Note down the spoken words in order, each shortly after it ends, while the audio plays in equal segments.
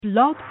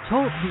Blog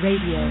Talk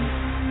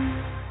Radio.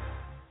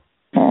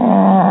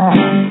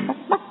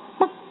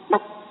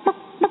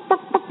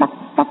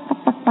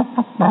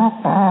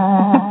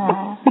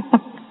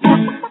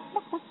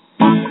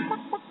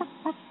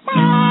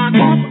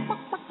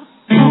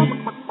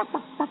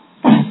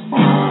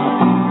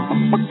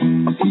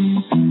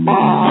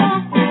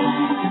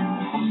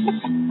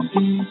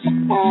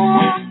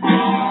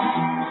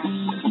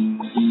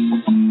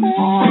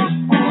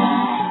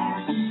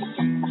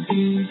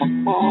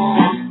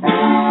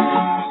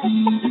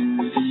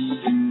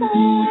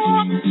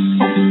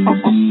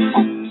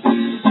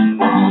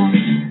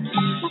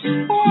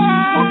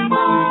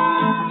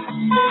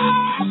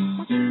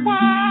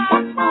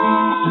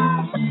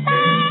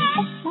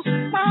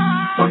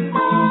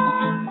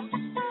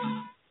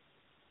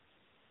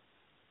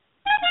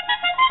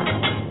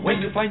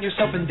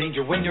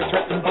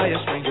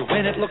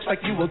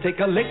 Take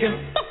a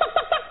licking.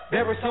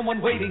 There is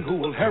someone waiting who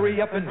will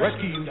hurry up and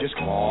rescue you. Just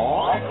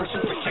call for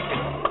Super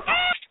Chicken.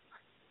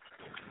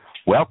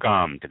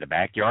 Welcome to the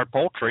Backyard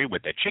Poultry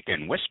with the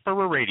Chicken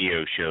Whisperer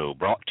radio show,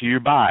 brought to you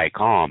by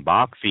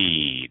Kalmbach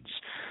Feeds.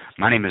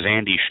 My name is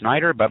Andy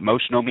Schneider, but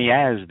most know me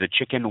as the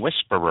Chicken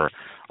Whisperer,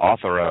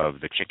 author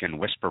of the Chicken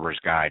Whisperer's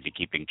Guide to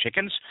Keeping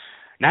Chickens,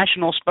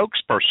 National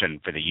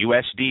Spokesperson for the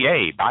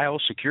USDA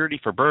Biosecurity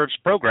for Birds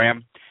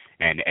program,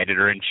 and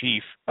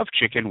editor-in-chief of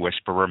Chicken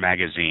Whisperer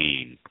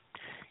magazine.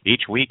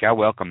 Each week, I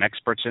welcome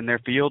experts in their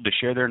field to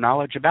share their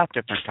knowledge about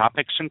different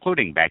topics,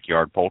 including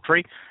backyard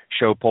poultry,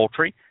 show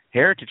poultry,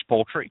 heritage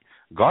poultry,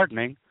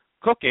 gardening,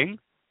 cooking,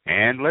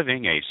 and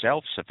living a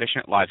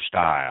self-sufficient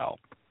lifestyle.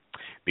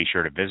 Be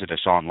sure to visit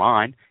us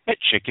online at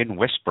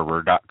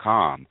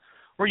chickenwhisperer.com,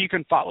 where you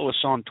can follow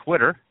us on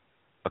Twitter,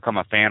 become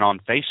a fan on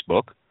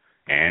Facebook,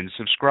 and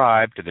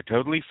subscribe to the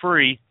totally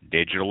free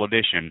digital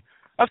edition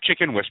of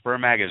Chicken Whisperer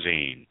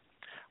magazine.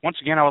 Once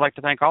again, I would like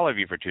to thank all of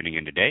you for tuning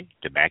in today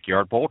to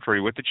Backyard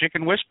Poultry with the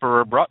Chicken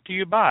Whisperer, brought to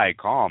you by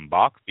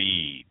Kalmbach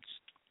Feeds.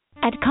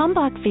 At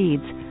Kalmbach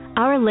Feeds,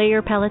 our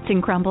layer pellets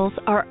and crumbles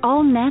are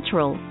all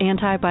natural,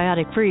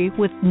 antibiotic-free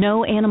with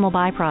no animal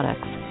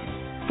byproducts.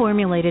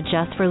 Formulated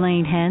just for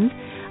laying hens,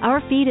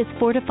 our feed is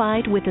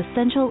fortified with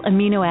essential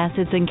amino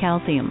acids and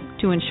calcium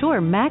to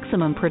ensure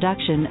maximum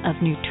production of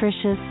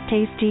nutritious,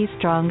 tasty,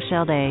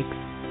 strong-shelled eggs.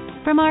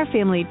 From our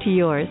family to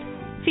yours,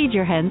 feed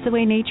your hens the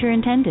way nature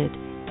intended.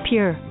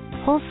 Pure,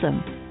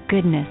 wholesome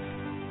goodness.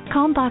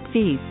 Kalmbach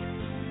Feeds.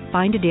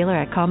 Find a dealer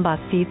at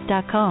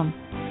KalmbachFeeds.com.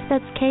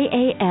 That's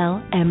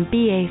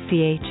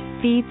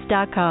KALMBACH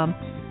Feeds.com.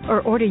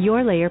 Or order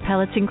your layer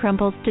pellets and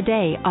crumbles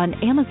today on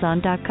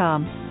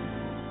Amazon.com.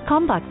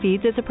 Kalmbach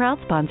Feeds is a proud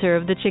sponsor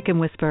of the Chicken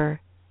Whisperer.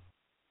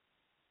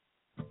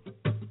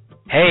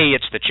 Hey,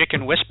 it's the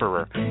Chicken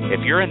Whisperer.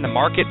 If you're in the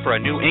market for a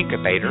new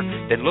incubator,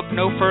 then look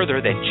no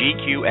further than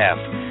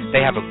GQF.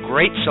 They have a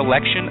great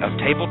selection of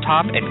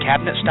tabletop and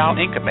cabinet-style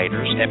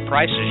incubators at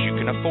prices you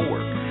can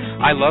afford.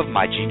 I love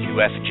my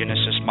GQF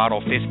Genesis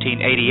Model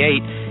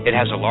 1588. It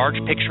has a large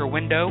picture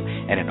window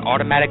and an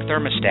automatic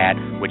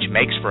thermostat, which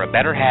makes for a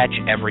better hatch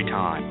every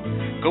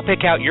time. Go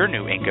pick out your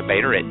new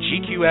incubator at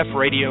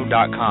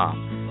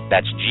gqfradio.com.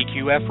 That's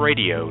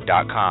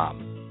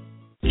gqfradio.com.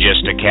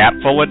 Just a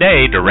capful a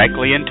day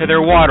directly into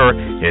their water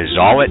is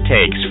all it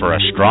takes for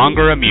a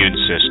stronger immune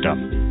system.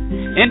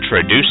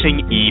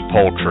 Introducing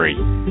ePoultry,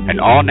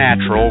 an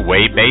all-natural,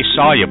 whey-based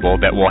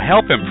soluble that will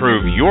help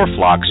improve your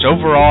flock's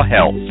overall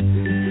health.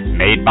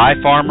 Made by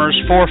farmers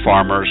for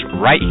farmers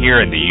right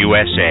here in the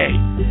USA.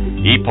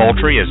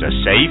 ePoultry is a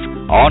safe,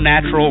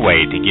 all-natural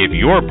way to give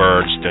your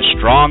birds the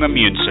strong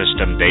immune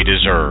system they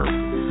deserve.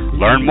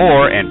 Learn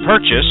more and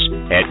purchase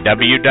at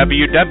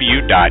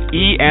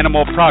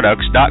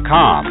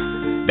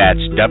www.eanimalproducts.com.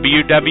 That's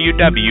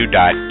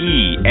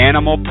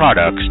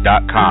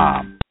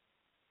www.eanimalproducts.com.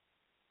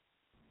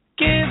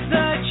 Give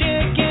the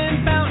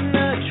chicken fountain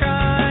a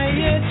try.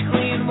 It's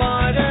clean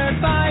water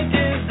by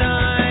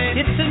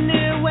design. It's a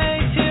new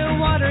way to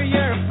water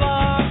your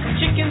flock.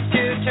 Chickens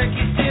to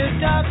turkeys to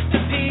ducks to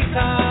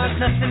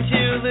peacocks. Nothing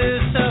to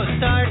lose, so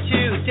start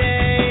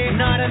today.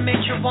 Not a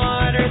mixture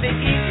water the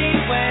easy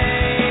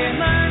way.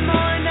 Learn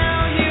more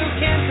now, you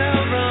can't go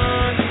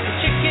wrong.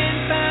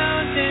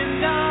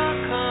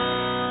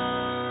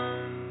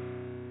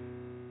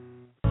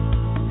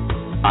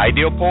 Chickenfountain.com.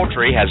 Ideal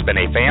Poultry has been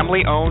a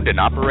family-owned and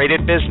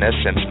operated business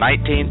since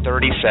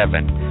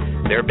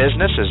 1937. Their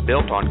business is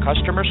built on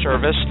customer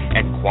service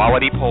and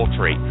quality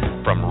poultry,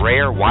 from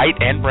rare white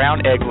and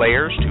brown egg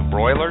layers to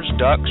broilers,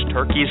 ducks,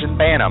 turkeys, and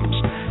bantams.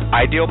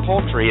 Ideal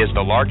Poultry is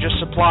the largest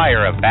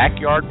supplier of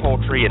backyard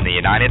poultry in the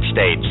United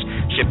States,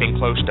 shipping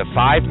close to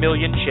 5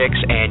 million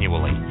chicks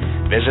annually.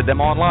 Visit them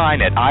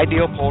online at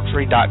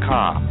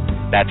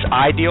idealpoultry.com. That's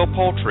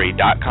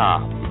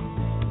idealpoultry.com.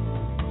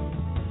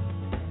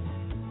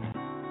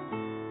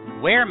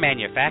 Ware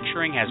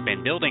Manufacturing has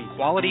been building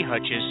quality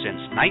hutches since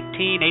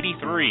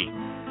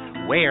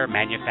 1983. Ware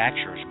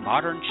manufactures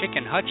modern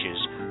chicken hutches,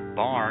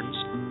 barns,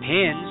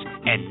 pens,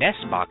 and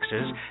nest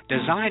boxes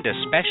designed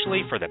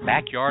especially for the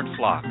backyard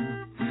flock.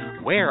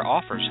 Ware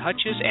offers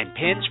hutches and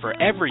pens for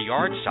every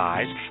yard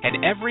size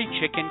and every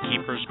chicken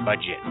keeper's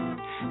budget.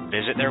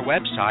 Visit their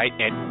website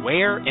at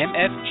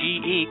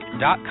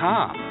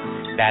waremfginc.com.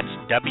 That's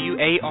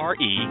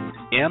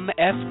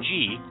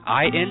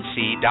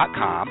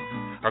waremfginc.com.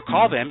 Or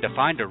call them to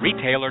find a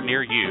retailer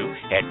near you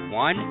at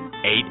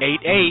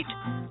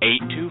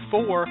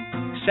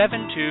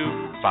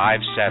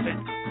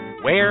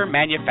 1-888-824-7257. Ware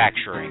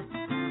Manufacturing.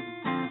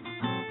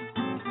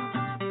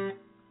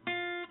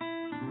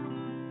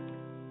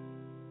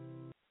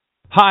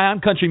 Hi,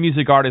 I'm country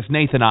music artist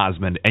Nathan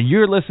Osmond, and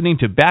you're listening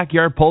to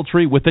Backyard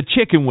Poultry with the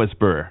Chicken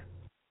Whisperer.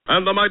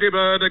 And the mighty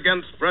bird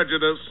against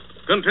prejudice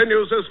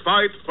continues his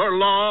fight for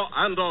law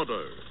and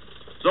order.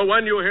 So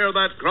when you hear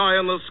that cry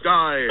in the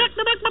sky,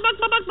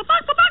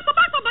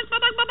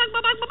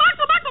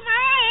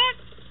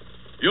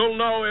 you'll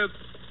know it's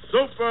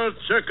Super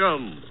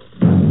Chicken.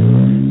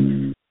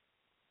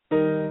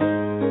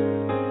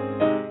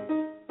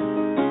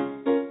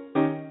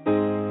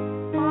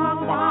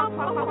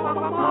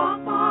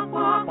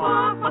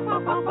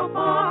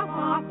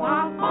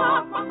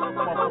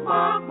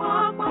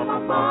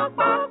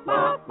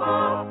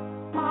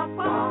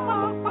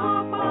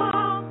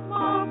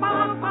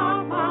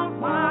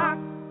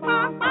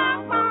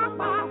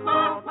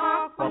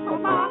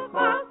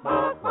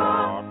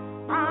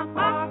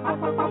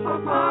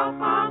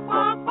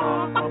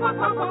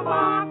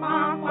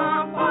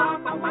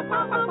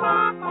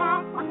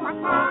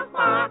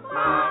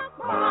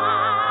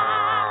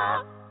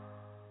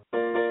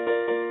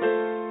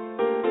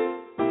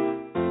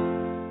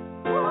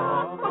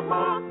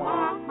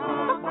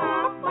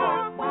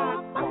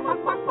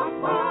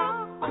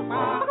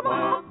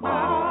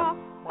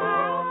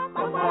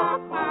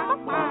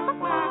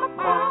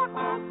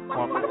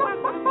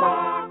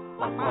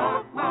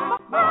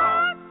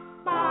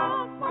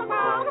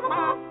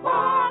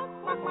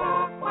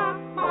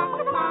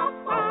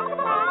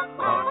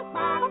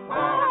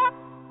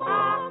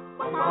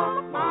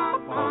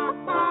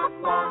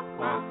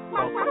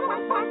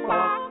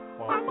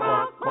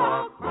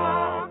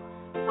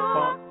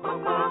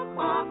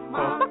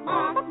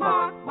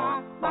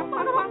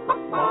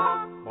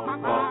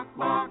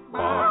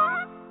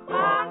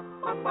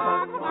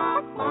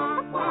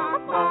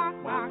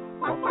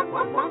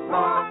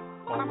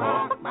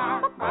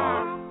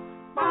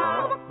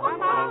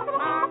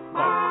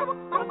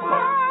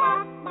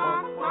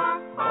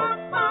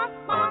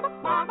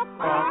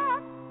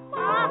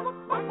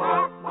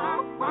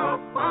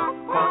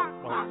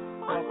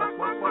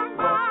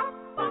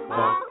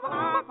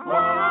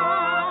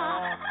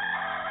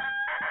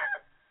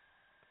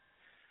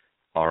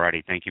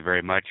 Thank you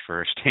very much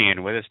for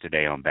staying with us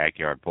today on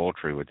Backyard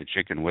Poultry with the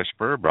Chicken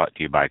Whisperer, brought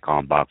to you by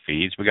Kalmbach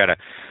Feeds. We got a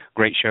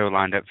great show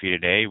lined up for you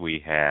today.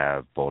 We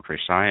have poultry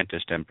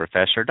scientist and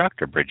professor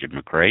Dr. Brigid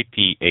McCrea,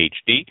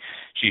 Ph.D.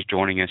 She's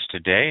joining us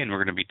today, and we're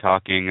going to be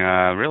talking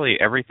really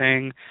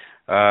everything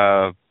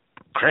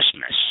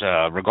Christmas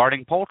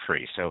regarding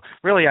poultry. So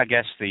really, I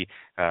guess the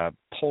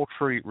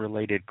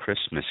poultry-related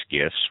Christmas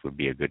gifts would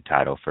be a good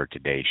title for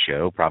today's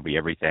show. Probably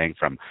everything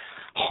from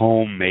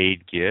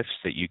homemade gifts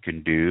that you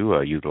can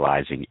do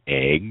utilizing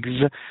eggs,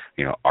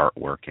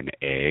 artwork in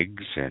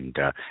eggs, and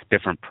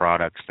different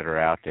products that are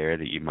out there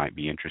that you might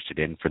be interested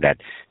in for that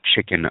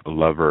chicken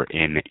lover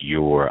in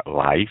your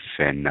life,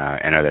 and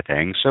other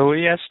things. So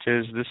yes,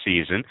 'tis the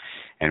season,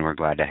 and we're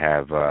glad to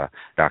have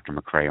Dr.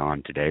 McCrea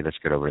on today. Let's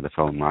get over the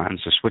phone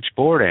lines, the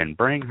switchboard, and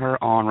bring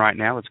her on right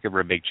now. Let's give her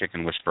a big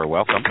Chicken Whisperer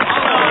welcome.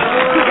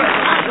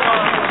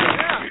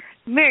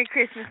 Merry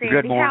Christmas, Andy.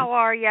 Good morning. How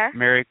are you?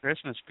 Merry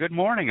Christmas. Good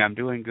morning. I'm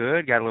doing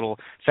good. Got a little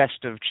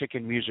festive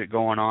chicken music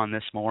going on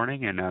this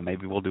morning, and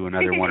maybe we'll do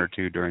another one or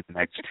two during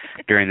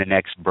the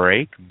next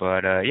break.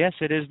 But yes,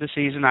 it is the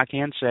season. I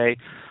can say,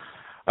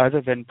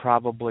 other than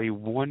probably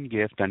one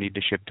gift I need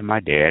to ship to my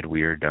dad,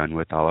 we are done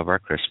with all of our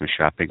Christmas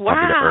shopping.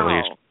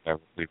 Wow.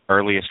 Probably the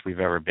earliest we've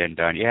ever been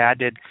done. Yeah, I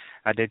did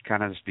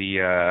kind of the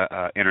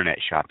internet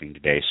shopping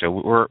today. So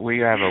we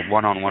have a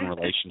one-on-one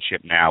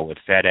relationship now with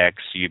FedEx,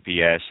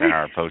 UPS, and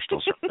our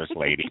postal service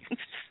lady.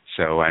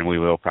 So, and we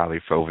will probably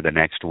for over the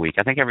next week.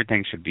 I think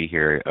everything should be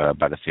here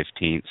by the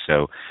 15th.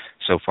 So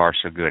far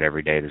so good.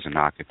 Every day there's a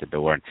knock at the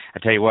door. And I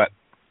tell you what,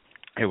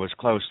 it was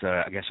close.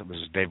 I guess it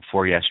was the day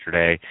before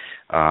yesterday.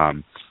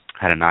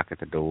 Had a knock at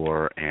the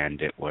door,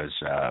 and it was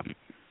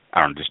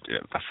just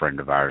a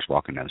friend of ours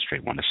walking down the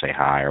street, wanted to say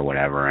hi or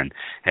whatever. And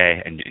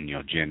hey, and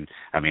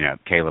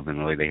Caleb and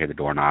Lily, they hear the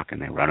door knock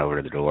and they run over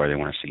to the door. They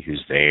want to see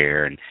who's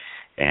there,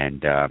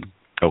 and I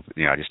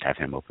just have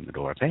him open the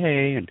door.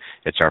 Hey, and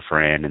it's our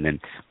friend. And then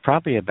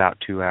probably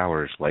about 2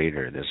 hours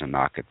later, there's a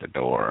knock at the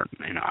door.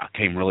 I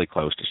came really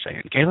close to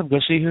saying, Caleb, go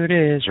see who it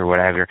is or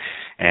whatever.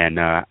 And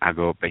I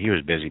go up, but he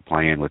was busy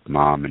playing with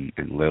Mom and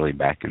Lily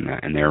back in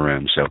their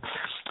room. So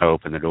I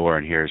open the door,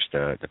 and here's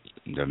the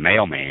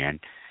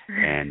mailman,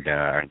 and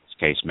in this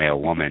case, mail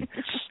woman,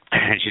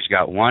 and she's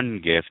got one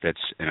gift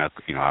that's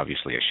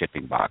obviously a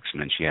shipping box,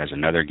 and then she has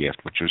another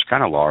gift which was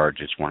kind of large.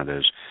 It's one of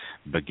those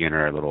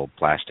beginner little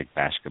plastic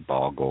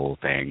basketball goal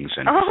things,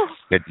 and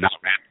it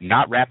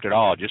not wrapped at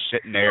all, just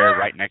sitting there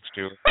right next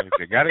to it.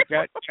 You gotta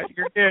get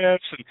your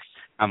gifts. And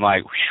I'm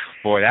like,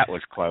 boy, that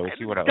was close.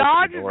 You would have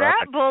dodged opened the door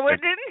that bullet,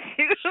 didn't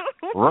you?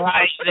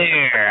 right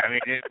there. I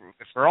mean,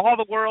 for all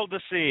the world to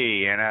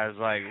see. And I was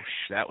like,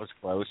 that was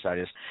close. I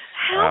just.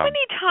 How many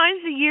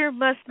times a year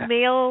must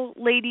mail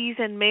ladies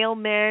and mail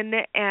men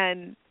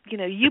and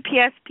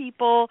UPS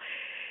people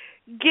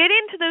get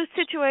into those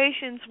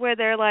situations where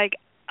they're like,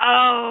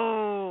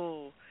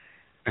 oh,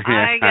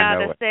 I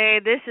gotta say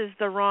this is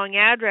the wrong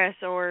address,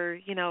 or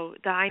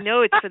I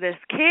know it's for this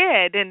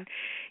kid, and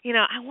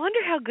I wonder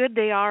how good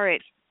they are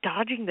at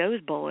dodging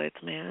those bullets,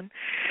 man.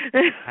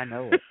 I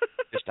know it.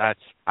 Just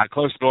I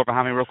closed the door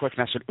behind me real quick,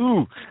 and I said,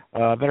 "Ooh,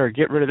 better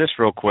get rid of this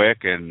real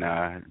quick," and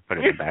put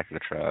it in the back of the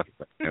truck.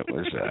 But it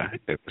was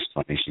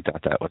funny. She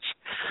thought that was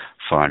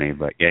funny,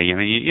 but yeah, I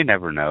mean, you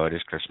never know. It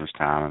is Christmas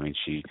time. I mean,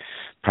 she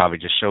probably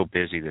just so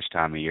busy this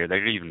time of year. They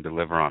even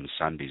deliver on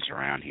Sundays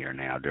around here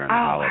now during the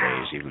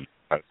holidays, wow. even.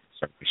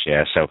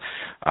 Yeah, so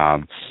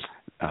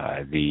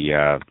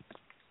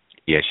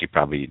she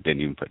probably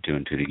didn't even put two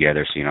and two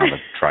together, seeing all the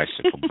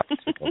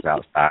bicycles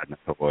outside and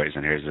the toys,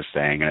 and here's this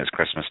thing, and it's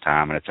Christmas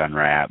time, and it's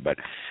unwrapped, but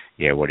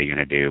yeah, what are you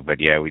going to do? But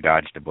yeah, we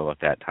dodged a bullet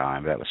that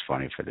time. That was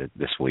funny for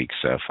this week's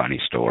funny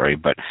story.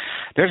 But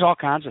there's all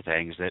kinds of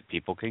things that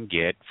people can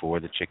get for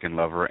the chicken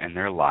lover in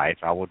their life.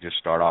 I will just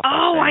start off by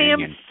saying... I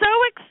am so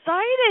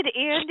excited,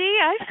 Andy.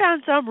 I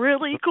found some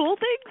really cool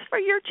things for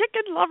your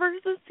chicken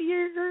lovers this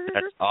year.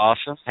 That's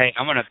awesome. Hey,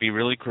 I'm going to be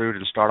really crude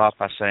and start off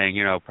by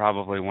saying,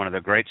 probably one of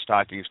the great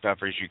stocking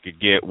stuffers you could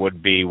get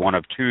would be one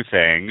of two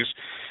things.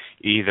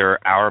 Either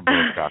our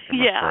book, Dr.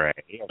 McCrea,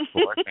 of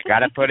course. I got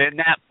to put in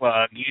that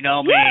plug. You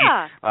know me.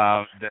 Yeah.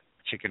 The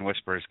Chicken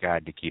Whisperer's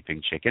Guide to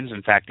Keeping Chickens.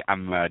 In fact,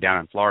 I'm down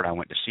in Florida. I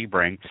went to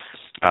Sebring,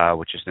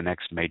 which is the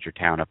next major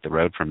town up the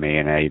road from me,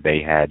 and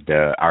they had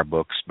our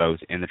books both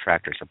in the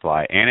Tractor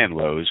Supply and in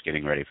Lowe's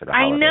getting ready for the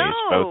holidays.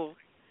 I know. Both.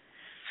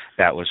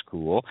 That was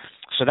cool.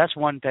 So that's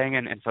one thing,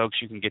 and folks,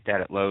 you can get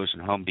that at Lowe's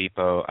and Home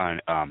Depot,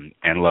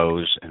 and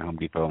Lowe's and Home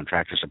Depot and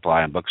Tractor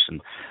Supply and Books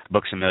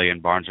a Million,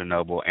 Barnes and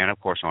Noble, and of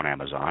course on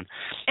Amazon.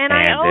 And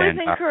I always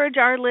encourage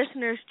our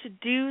listeners to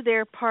do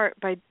their part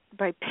by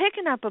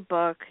picking up a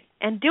book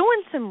and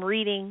doing some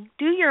reading.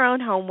 Do your own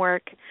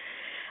homework.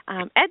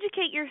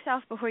 Educate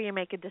yourself before you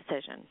make a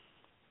decision.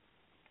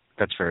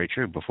 That's very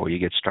true. Before you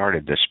get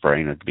started this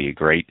spring, it'd be a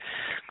great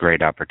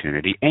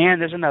opportunity.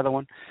 And there's another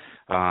one.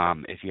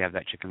 If you have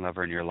that chicken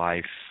lover in your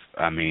life,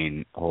 I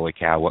mean, holy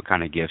cow, what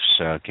kind of gifts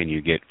can you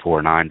get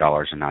for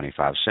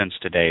 $9.95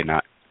 today?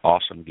 Not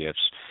awesome gifts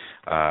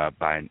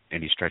by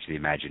any stretch of the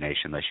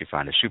imagination unless you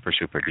find a super,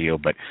 super deal.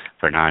 But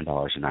for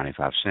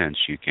 $9.95,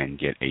 you can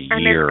get a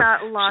year.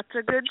 And it's got lots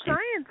of good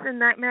science in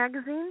that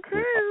magazine,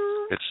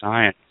 too. Good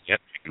science. Yep,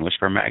 Chicken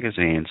Whisperer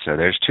magazine. So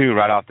there's two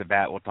right off the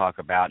bat we'll talk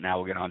about. Now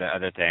we'll get on to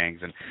other things.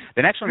 And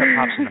the next one that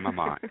pops into my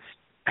mind,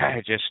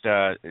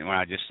 when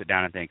I just sit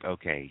down and think,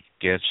 okay,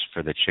 gifts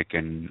for the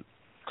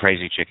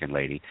crazy chicken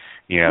lady,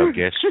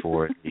 gifts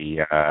for the,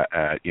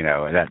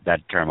 that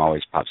term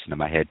always pops into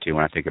my head too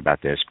when I think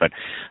about this. But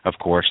of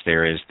course,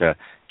 there is the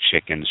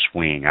chicken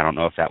swing. I don't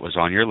know if that was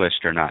on your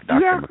list or not,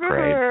 Dr.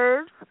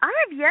 McCrea. Yes, it is. I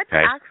have yet to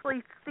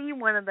actually see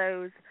one of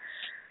those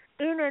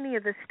in any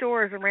of the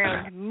stores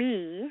around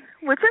me,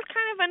 which is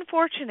kind of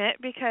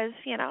unfortunate because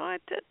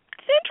it's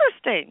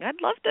interesting.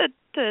 I'd love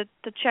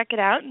to check it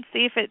out and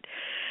see if it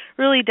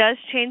really does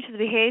change the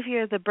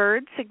behavior of the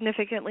birds,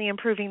 significantly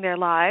improving their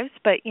lives.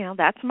 But,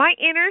 that's my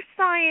inner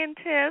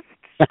scientist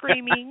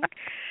screaming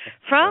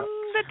from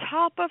the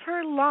top of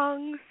her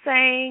lungs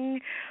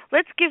saying,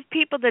 let's give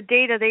people the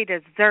data they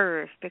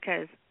deserve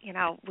because,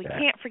 we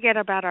can't forget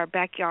about our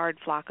backyard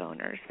flock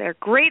owners. They're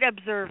great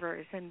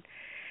observers, and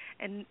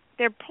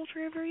their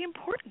poultry are very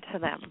important to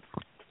them.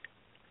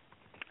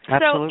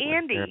 Absolutely. So,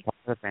 Andy.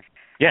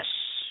 Yes.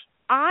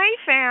 I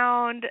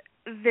found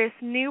this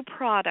new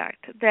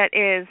product that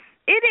is,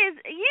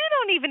 you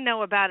don't even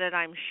know about it,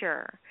 I'm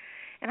sure.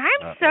 And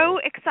I'm so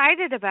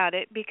excited about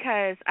it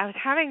because I was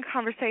having a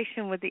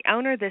conversation with the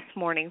owner this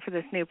morning for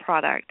this new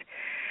product,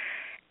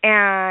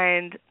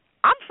 and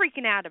I'm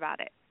freaking out about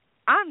it.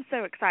 I'm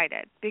so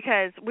excited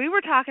because we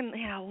were talking,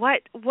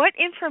 what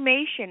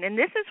information, and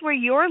this is where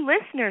your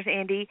listeners,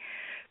 Andy,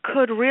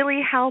 could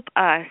really help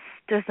us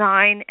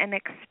design an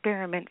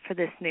experiment for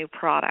this new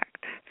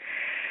product.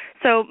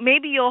 So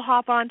maybe you'll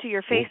hop onto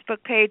your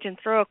Facebook page and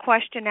throw a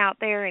question out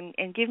there and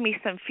give me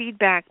some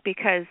feedback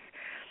because,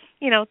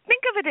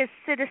 think of it as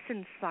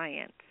citizen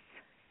science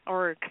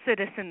or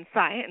citizen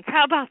science.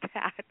 How about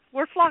that?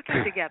 We're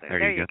flocking together.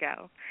 There you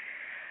go.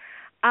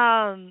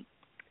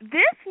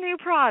 This new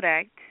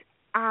product,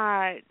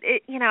 I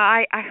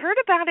heard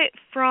about it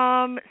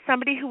from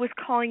somebody who was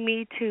calling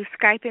me to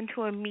Skype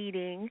into a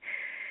meeting,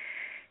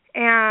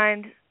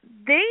 and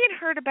they had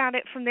heard about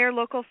it from their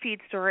local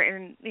feed store,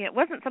 and it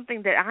wasn't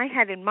something that I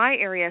had in my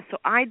area, so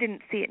I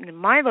didn't see it in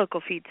my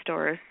local feed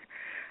stores.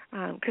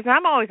 because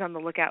I'm always on the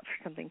lookout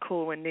for something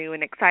cool and new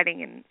and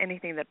exciting and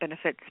anything that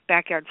benefits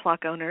backyard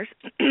flock owners.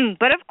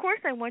 But, of course,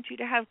 I want you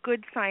to have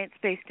good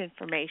science-based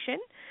information.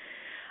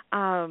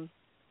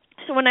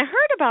 So when I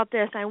heard about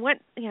this, I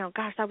went,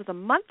 that was a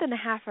month and a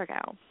half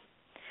ago.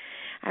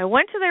 I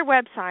went to their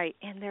website,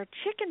 and their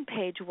chicken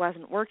page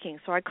wasn't working.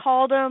 So I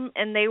called them,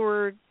 and they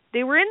were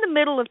in the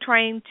middle of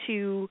trying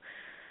to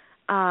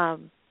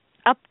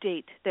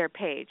update their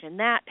page, and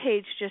that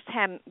page just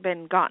hadn't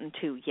been gotten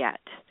to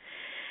yet.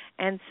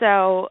 And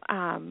so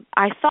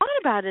I thought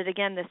about it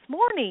again this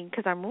morning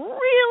because I'm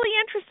really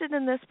interested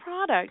in this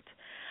product.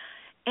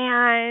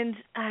 And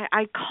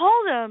I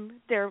called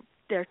them. Their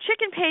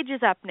chicken page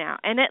is up now,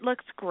 and it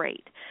looks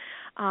great.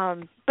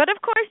 But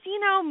of course, you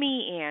know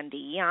me,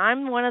 Andy.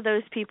 I'm one of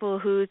those people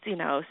who's,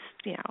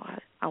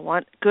 I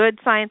want good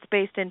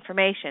science-based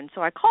information.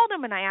 So I called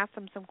them and I asked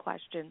them some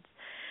questions.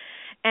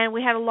 And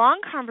we had a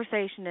long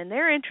conversation, and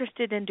they're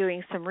interested in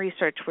doing some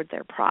research with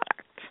their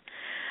product.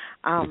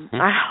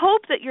 I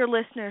hope that your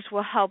listeners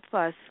will help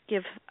us,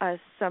 give us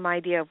some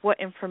idea of what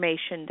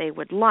information they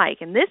would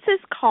like. And this is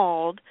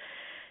called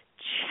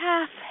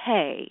chaff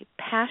hay,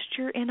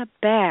 pasture in a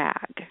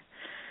bag.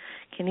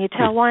 Can you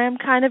tell why I'm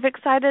kind of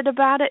excited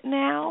about it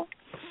now?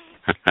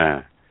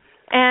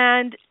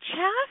 And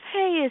chaff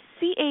hay is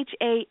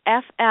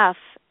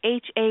CHAFFHAYE.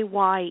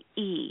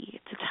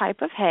 It's a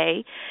type of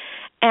hay.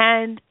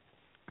 And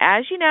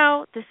as you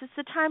know, this is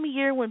the time of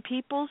year when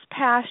people's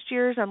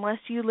pastures, unless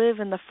you live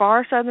in the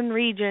far southern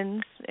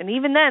regions, and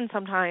even then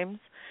sometimes,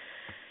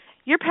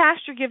 your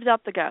pasture gives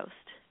up the ghost.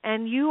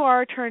 And you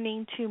are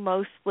turning to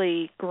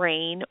mostly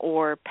grain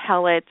or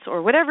pellets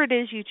or whatever it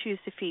is you choose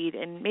to feed.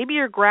 And maybe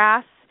your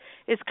grass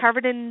is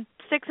covered in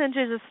 6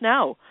 inches of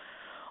snow.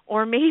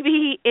 Or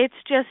maybe it's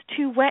just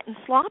too wet and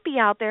sloppy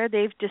out there.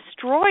 They've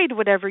destroyed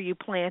whatever you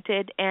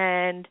planted,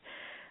 and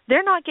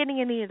they're not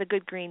getting any of the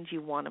good greens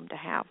you want them to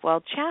have.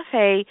 Well, chaff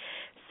hay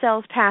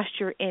sells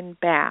pasture in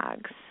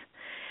bags.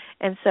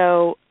 And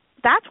so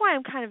that's why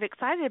I'm kind of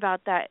excited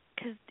about that,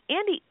 because,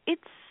 Andy, it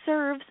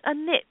serves a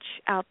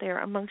niche out there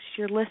amongst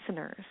your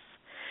listeners.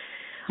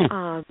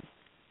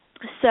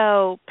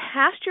 So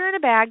pasture in a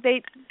bag,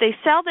 they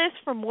sell this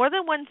for more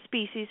than one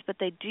species, but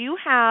they do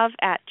have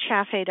at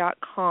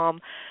chaffhay.com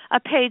a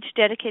page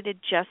dedicated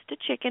just to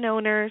chicken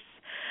owners.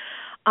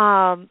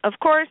 Of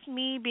course,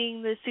 me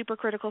being the super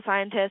critical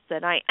scientist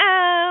that I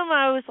am,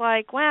 I was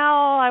like, well,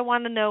 I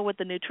want to know what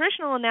the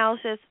nutritional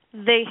analysis,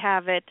 they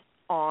have it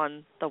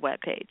on the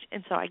webpage.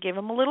 And so I gave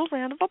them a little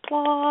round of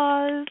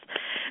applause.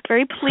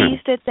 Very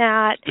pleased at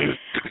that.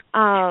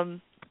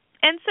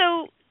 And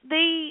so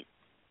they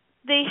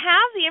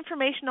have the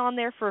information on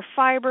there for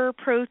fiber,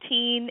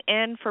 protein,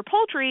 and for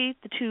poultry,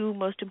 the two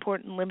most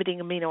important limiting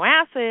amino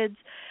acids,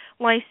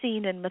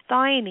 lysine and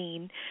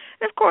methionine.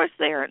 And of course,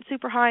 they aren't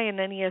super high in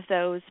any of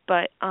those,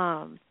 but,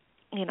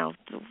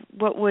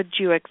 what would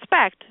you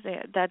expect?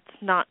 That's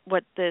not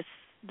what this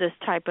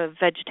type of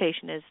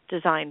vegetation is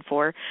designed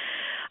for.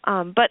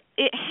 But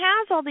it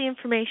has all the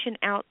information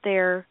out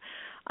there.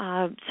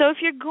 So if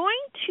you're going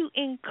to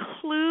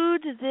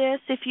include this,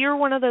 if you're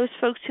one of those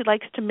folks who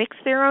likes to mix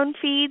their own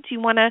feeds, you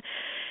want to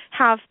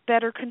have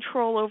better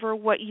control over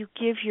what you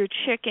give your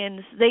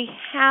chickens, they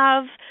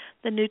have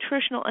the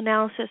nutritional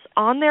analysis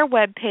on their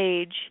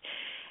webpage.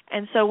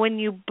 And so when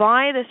you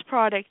buy this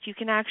product, you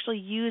can actually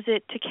use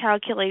it to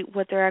calculate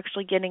what they're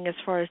actually getting as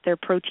far as their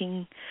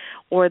protein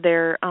or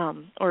their,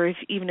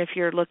 even if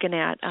you're looking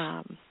at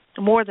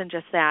more than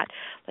just that,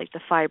 like the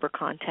fiber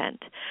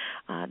content.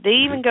 They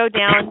even go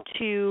down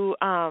to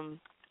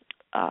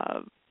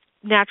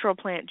natural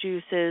plant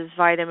juices,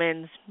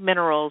 vitamins,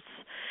 minerals,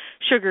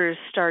 sugars,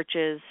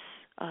 starches.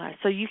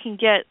 So you can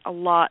get a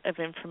lot of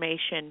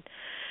information.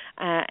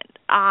 And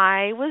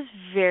I was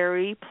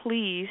very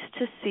pleased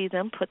to see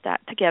them put that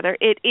together.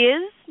 It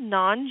is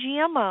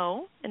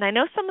non-GMO, and I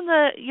know some of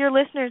your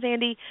listeners,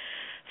 Andy,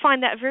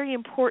 find that very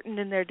important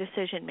in their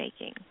decision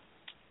making.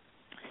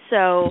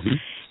 So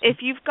if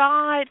you've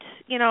got,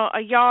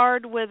 a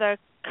yard with a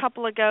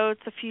couple of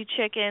goats, a few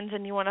chickens,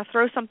 and you want to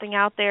throw something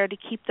out there to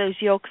keep those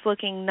yolks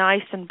looking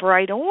nice and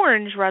bright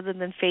orange rather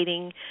than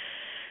fading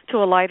to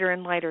a lighter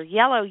and lighter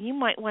yellow, you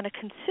might want to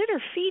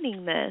consider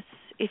feeding this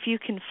if you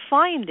can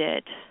find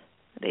it.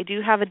 They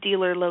do have a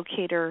dealer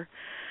locator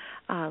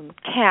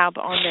tab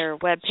on their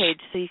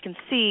webpage, so you can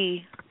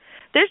see.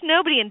 There's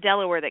nobody in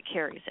Delaware that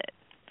carries it.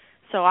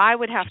 So I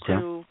would have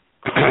to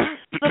cross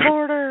the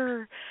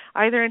border,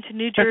 either into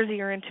New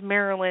Jersey or into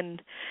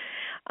Maryland,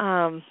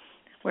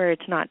 where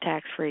it's not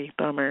tax-free.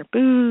 Bummer.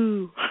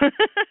 Boo.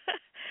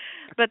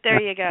 But there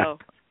you go.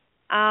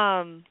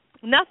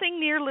 Nothing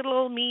near little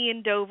old me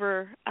in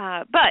Dover.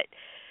 But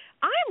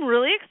I'm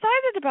really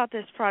excited about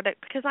this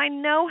product because I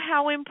know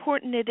how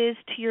important it is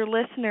to your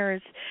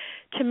listeners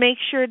to make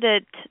sure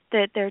that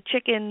their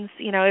chickens,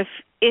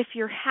 if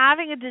you're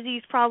having a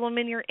disease problem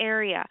in your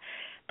area,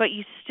 but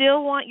you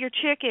still want your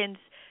chickens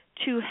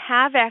to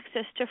have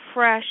access to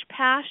fresh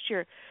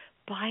pasture,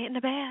 buy it in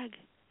a bag.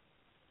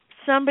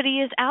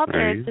 Somebody is out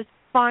there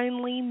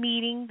finally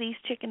meeting these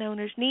chicken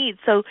owners' needs.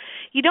 So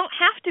you don't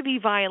have to be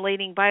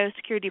violating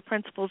biosecurity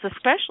principles,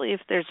 especially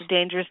if there's a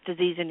dangerous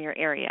disease in your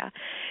area.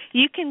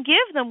 You can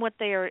give them what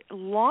they are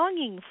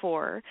longing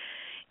for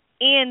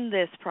in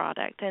this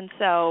product. And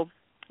so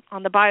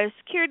on the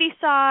biosecurity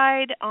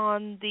side,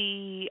 on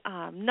the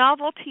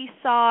novelty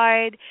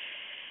side,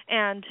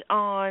 and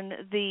on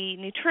the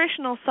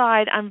nutritional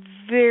side, I'm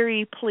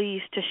very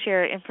pleased to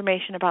share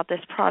information about this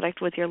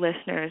product with your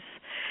listeners.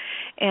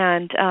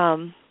 And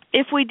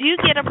if we do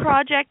get a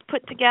project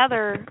put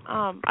together,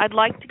 I'd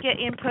like to get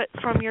input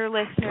from your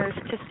listeners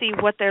to see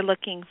what they're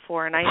looking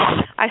for. And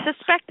I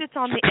suspect it's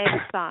on the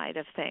egg side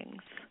of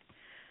things.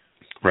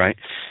 Right.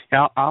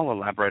 Yeah, I'll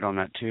elaborate on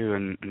that too,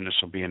 and this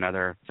will be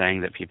another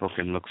thing that people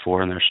can look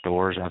for in their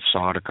stores. I've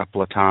saw it a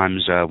couple of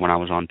times when I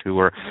was on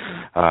tour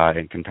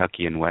in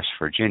Kentucky and West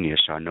Virginia,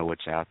 so I know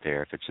it's out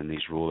there. If it's in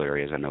these rural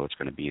areas, I know it's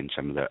going to be in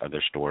some of the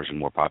other stores in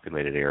more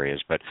populated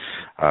areas. But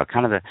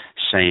kind of the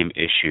same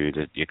issue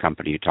that the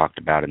company you talked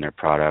about in their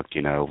product,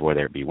 you know,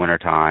 whether it be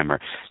wintertime or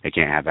they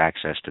can't have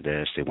access to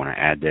this, they want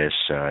to add this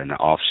in the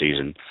off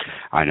season.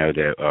 I know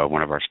that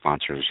one of our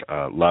sponsors,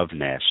 Love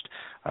Nest,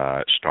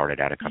 started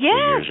out a couple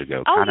of years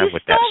ago, kind of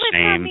with that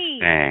same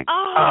thing.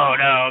 Oh,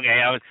 no,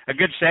 okay. That was a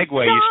good segue.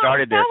 You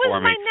started there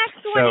for me. That was my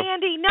next one,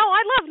 Andy. No,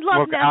 I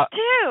love Nest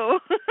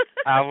too.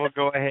 I will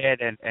go ahead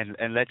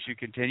and let you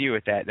continue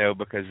with that, though,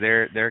 because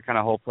their kind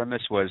of whole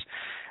premise was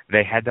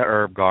they had the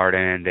herb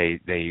garden.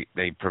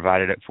 They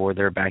provided it for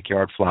their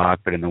backyard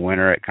flock, but in the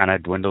winter it kind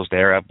of dwindles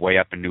there way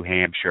up in New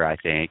Hampshire, I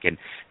think, and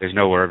there's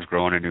no herbs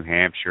growing in New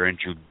Hampshire in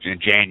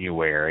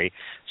January.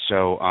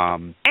 So,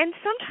 and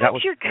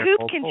sometimes your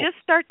coop can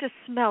just start to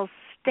smell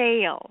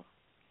stale,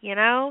 you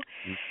know?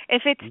 Mm-hmm.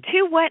 If it's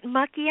too wet and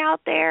mucky out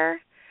there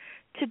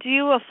to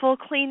do a full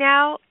clean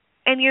out,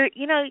 and you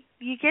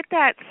get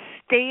that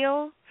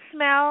stale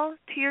smell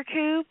to your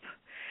coop.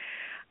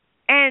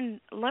 And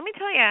let me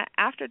tell you,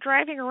 after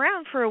driving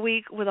around for a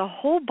week with a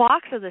whole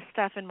box of this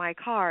stuff in my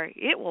car,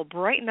 it will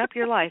brighten up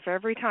your life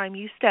every time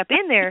you step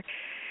in there.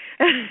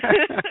 And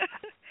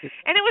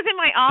it was in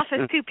my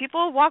office, too.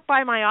 People will walk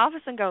by my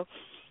office and go,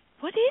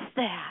 "What is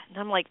that?" And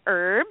I'm like,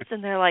 "Herbs."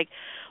 And they're like,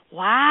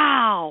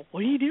 "Wow,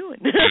 what are you doing?"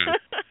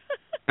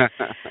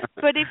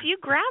 But if you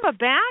grab a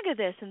bag of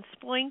this and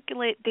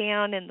sprinkle it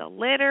down in the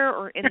litter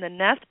or in the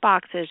nest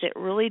boxes, it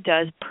really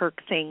does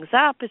perk things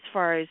up as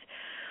far as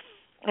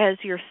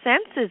your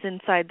senses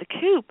inside the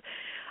coop.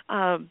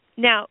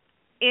 Now,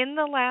 in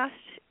the last,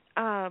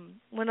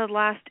 one of the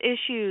last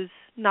issues,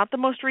 not the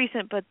most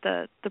recent, but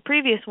the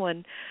previous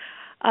one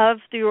of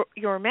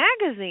your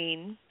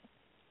magazine,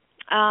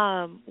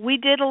 we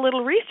did a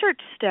little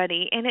research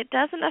study, and it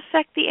doesn't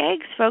affect the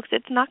eggs, folks.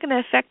 It's not going to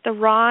affect the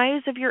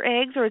rise of your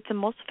eggs or its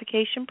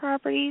emulsification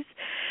properties.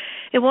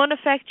 It won't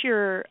affect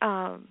your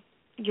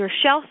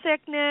shell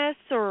thickness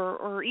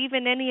or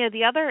even any of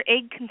the other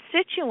egg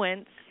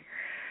constituents.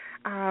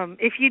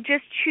 If you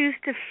just choose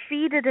to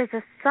feed it as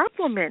a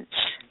supplement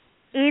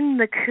in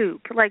the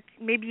coop, like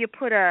maybe you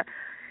put an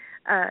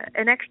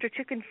extra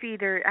chicken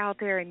feeder out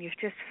there and you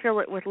just fill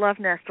it with Love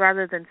Nest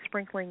rather than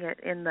sprinkling it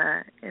in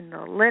the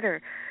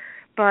litter.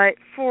 But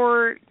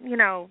for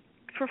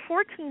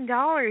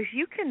 $14,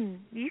 you can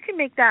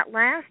make that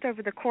last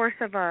over the course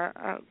of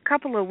a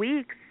couple of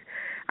weeks,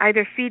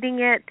 either feeding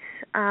it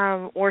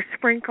or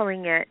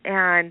sprinkling it,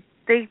 and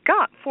they've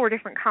got 4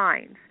 different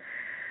kinds.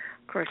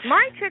 Of course,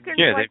 my chickens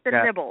like the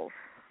nibbles.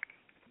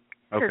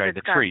 Okay,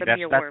 the treat. I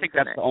think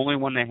that's the only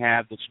one they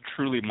have that's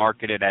truly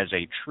marketed as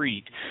a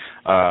treat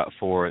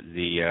for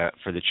the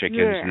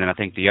chickens, and then I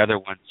think the other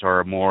ones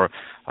are more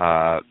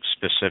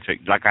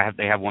specific. Like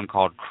they have one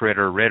called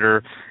Critter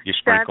Ritter. You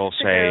sprinkle,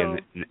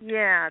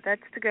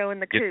 that's to go in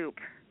the coop.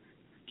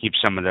 Keep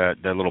some of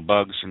the little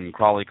bugs and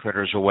crawly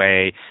critters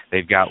away.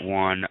 They've got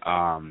one.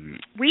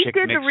 We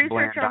did the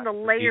research on the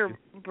layer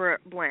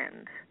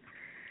blend.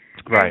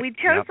 Right. And we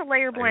chose the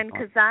layer blend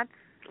because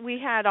we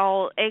had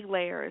all egg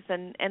layers,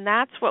 and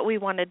that's what we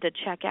wanted to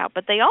check out.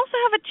 But they also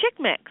have a chick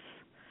mix.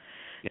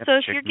 Yep, so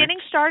if you're getting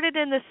started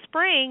in the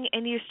spring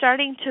and you're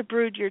starting to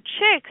brood your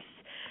chicks,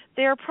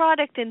 their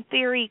product, in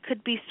theory,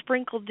 could be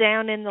sprinkled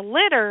down in the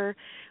litter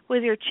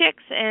with your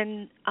chicks,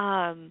 and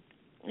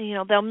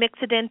they'll mix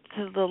it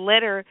into the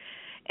litter,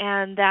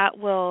 and that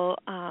will,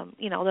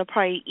 they'll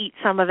probably eat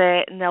some of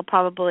it, and they'll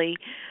probably,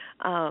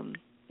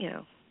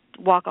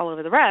 walk all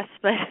over the rest,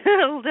 but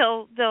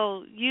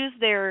they'll use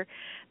their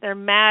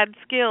mad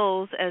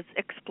skills as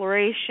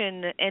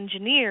exploration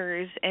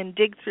engineers and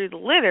dig through the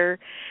litter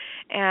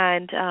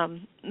and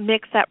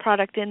mix that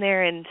product in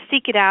there and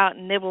seek it out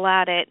and nibble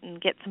at it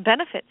and get some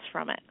benefits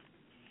from it.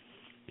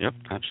 Yep,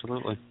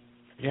 absolutely.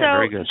 Yeah, so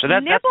very good. So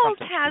Nibbles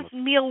has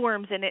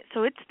mealworms in it,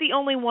 so it's the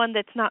only one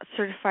that's not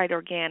certified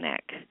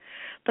organic.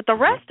 But the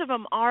rest of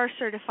them are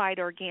certified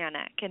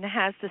organic, and it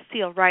has the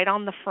seal right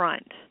on the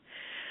front.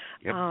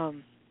 Yep.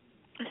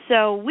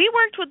 So we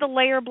worked with the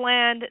layer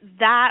blend.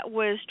 That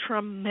was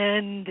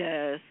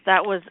tremendous.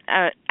 That was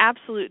an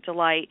absolute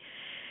delight.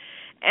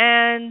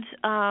 And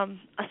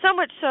so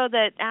much so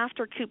that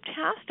after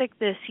Cooptastic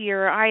this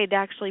year, I had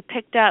actually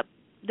picked up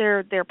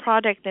their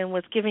product and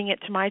was giving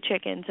it to my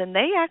chickens, and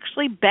they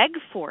actually beg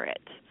for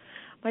it.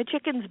 My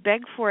chickens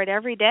beg for it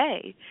every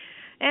day.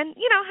 And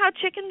you know how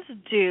chickens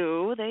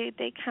do.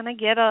 They kind of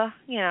get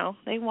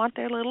they want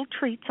their little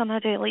treats on a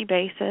daily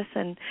basis.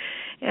 And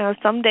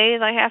some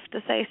days I have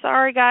to say,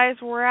 sorry guys,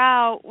 we're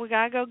out. We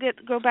gotta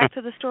go back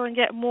to the store and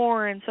get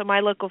more. And so my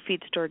local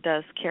feed store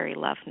does carry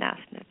Love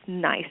Nest, and it's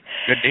nice.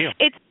 Good deal.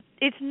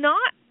 It's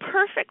not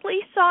perfectly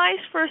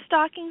sized for a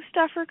stocking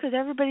stuffer because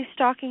everybody's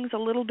stocking's a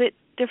little bit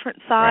different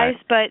size.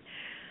 Right. But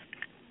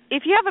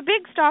if you have a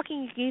big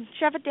stocking, you can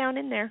shove it down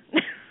in there.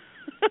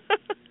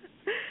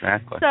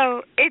 Exactly.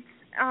 So it's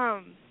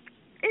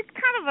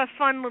kind of a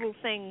fun little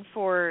thing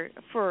for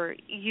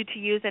you to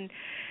use, and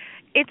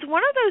it's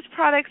one of those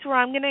products where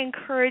I'm going to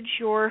encourage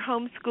your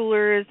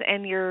homeschoolers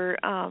and your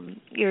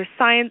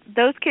science,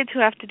 those kids who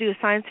have to do a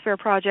science fair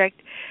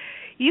project.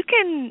 You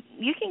can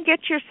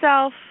get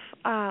yourself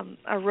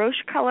a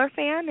Roche color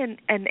fan and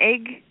an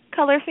egg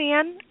color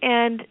fan,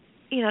 and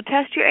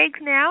test your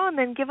eggs now, and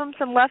then give them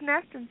some Love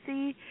Nest and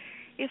see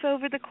if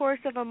over the course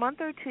of a month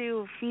or two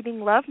of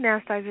feeding Love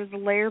Nest, either the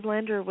layer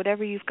blend or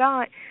whatever you've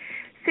got,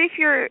 see if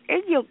your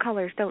egg yolk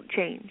colors don't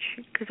change.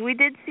 Because we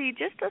did see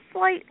just a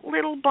slight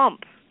little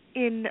bump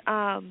in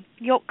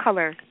yolk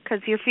color because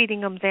you're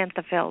feeding them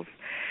xanthophylls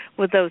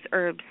with those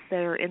herbs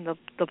that are in the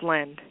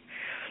blend.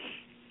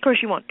 Of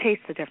course, you won't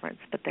taste the difference,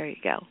 but there you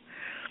go.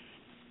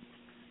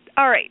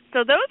 All right,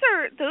 so those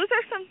are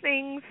some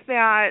things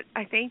that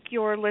I think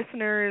your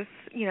listeners,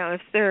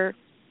 if they're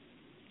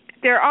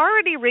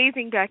already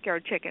raising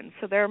backyard chickens,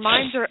 so their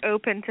minds are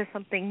open to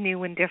something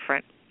new and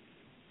different.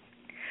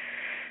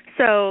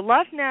 So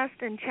Love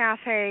Nest and Chaff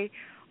Hay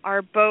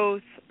are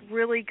both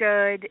really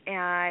good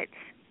at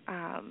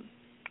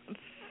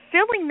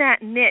filling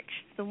that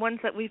niche, the ones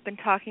that we've been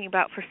talking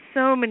about for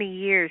so many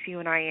years, you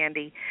and I,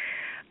 Andy.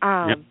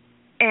 Yep.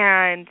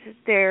 And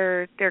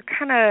they're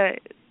kind of,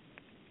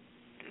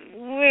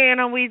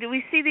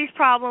 we see these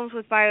problems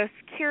with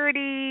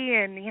biosecurity,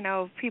 and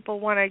people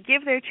want to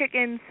give their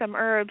chickens some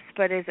herbs,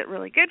 but is it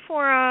really good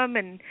for them?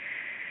 And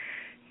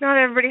not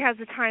everybody has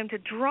the time to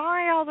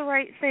dry all the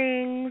right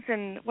things.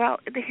 And well,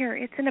 here,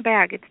 it's in a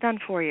bag. It's done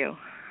for you.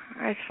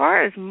 As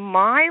far as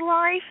my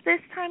life this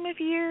time of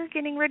year,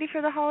 getting ready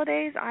for the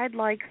holidays, I'd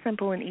like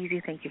simple and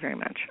easy. Thank you very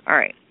much. All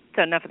right,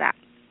 so enough of that.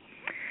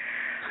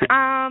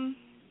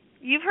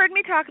 You've heard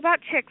me talk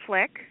about Chick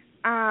Flick.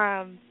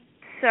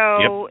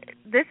 So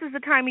This is the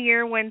time of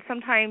year when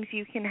sometimes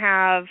you can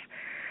have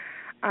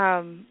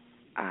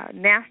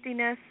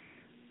nastiness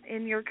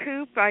in your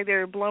coop,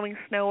 either blowing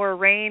snow or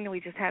rain. We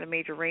just had a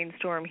major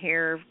rainstorm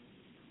here.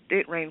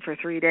 It rained for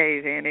 3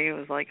 days, Andy. It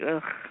was like,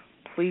 ugh,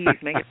 please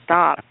make it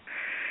stop.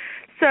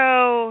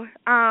 So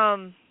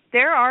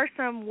there are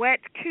some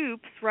wet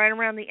coops right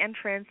around the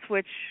entrance,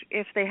 which,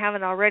 if they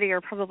haven't already,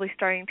 are probably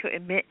starting to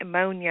emit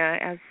ammonia.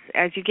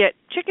 As you get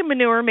chicken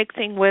manure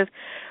mixing with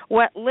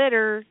wet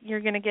litter,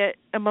 you're going to get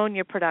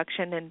ammonia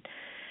production. And,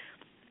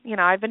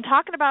 I've been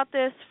talking about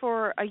this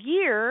for a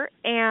year,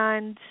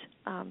 and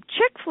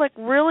Chick Flick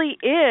really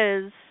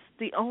is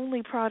the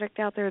only product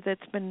out there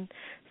that's been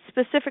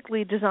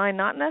specifically designed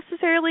not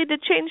necessarily to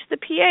change the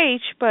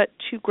pH, but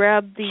to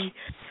grab the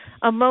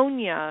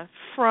ammonia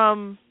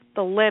from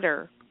the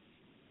litter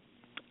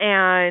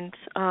and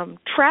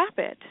trap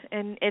it.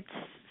 And it's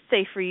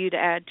safe for you to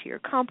add to your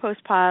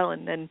compost pile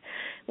and then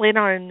later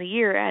on in the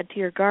year add to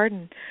your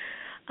garden.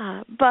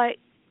 But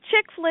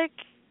Chick Flick,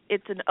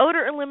 it's an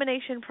odor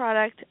elimination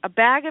product. A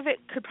bag of it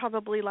could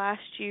probably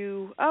last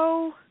you,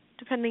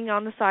 depending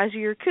on the size of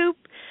your coop,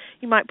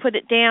 you might put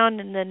it down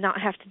and then not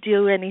have to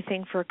do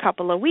anything for a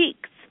couple of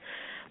weeks.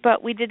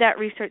 But we did that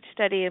research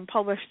study and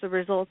published the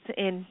results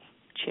in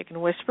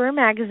Chicken Whisperer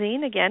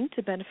magazine, again,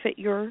 to benefit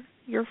your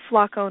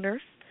flock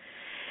owners.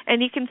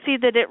 And you can see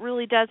that it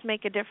really does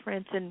make a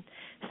difference. And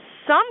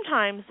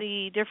sometimes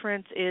the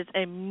difference is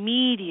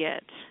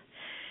immediate.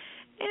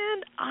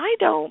 And I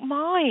don't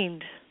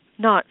mind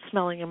not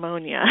smelling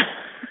ammonia.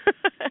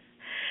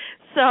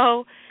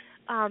 So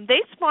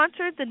they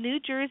sponsored the New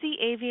Jersey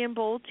Avian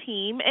Bowl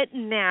team at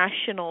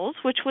Nationals,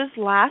 which was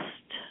last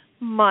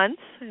month.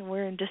 And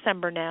we're in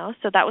December now,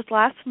 so that was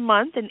last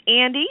month. And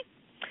Andy,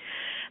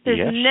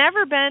 there's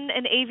never been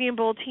an Avian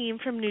Bowl team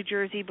from New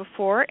Jersey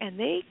before, and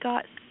they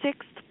got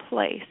 6th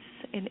place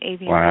in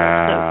Avian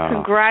Bowl. So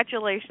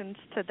congratulations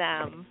to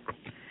them.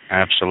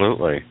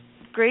 Absolutely.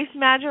 Grace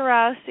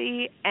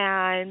Majerowski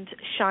and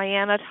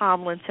Cheyenne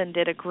Tomlinson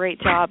did a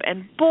great job,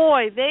 and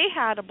boy, they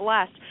had a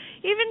blast.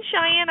 Even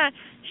Cheyenne, I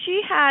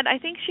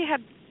think she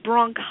had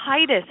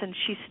bronchitis, and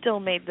she still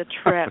made the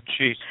trip.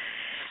 Jeez.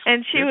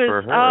 And she Good was,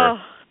 for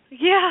her.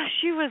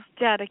 she was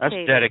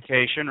dedicated. That's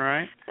dedication,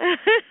 right?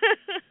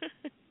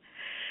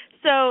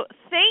 So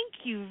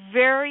thank you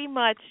very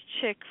much,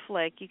 Chick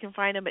Flick. You can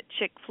find them at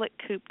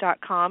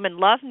chickflickcoop.com. And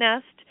Love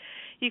Nest,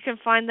 you can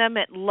find them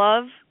at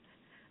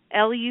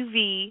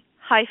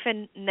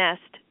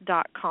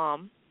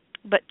LUV-nest.com.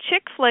 But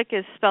Chick Flick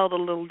is spelled a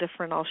little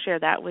different. I'll share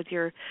that with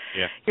your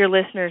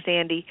listeners,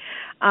 Andy.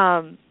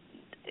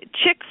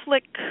 Chick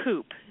Flick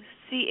Coop,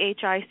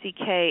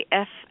 CHICKFLIC,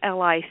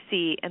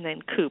 and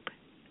then coop,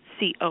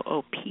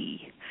 COOP,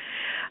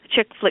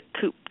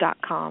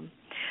 chickflickcoop.com.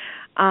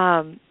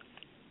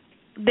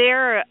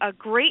 They're a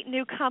great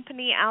new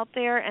company out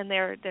there, and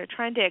they're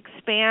trying to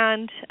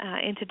expand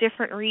into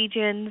different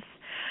regions.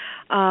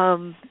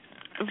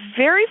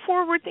 Very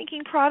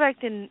forward-thinking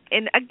product, and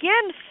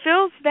again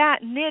fills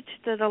that niche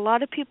that a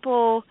lot of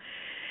people,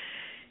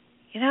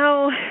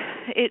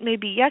 it may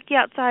be yucky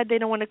outside, they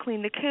don't want to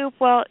clean the coop.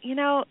 Well,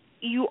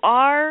 you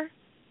are,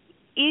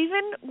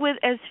 even with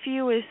as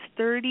few as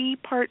 30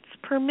 parts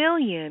per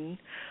million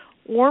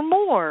or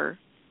more,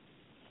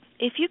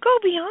 if you go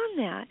beyond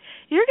that,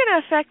 you're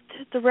going to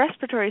affect the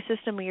respiratory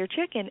system of your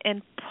chicken,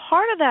 and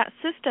part of that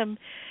system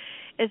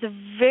is a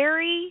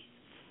very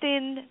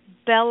thin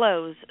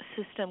bellows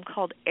system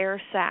called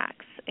air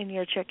sacs in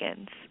your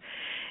chickens.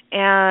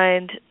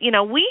 And,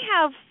 we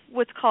have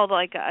what's called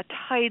like a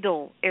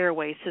tidal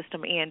airway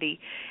system, Andy.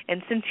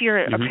 And since you're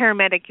a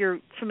paramedic, you're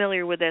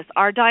familiar with this.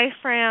 Our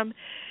diaphragm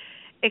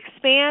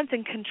expands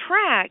and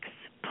contracts,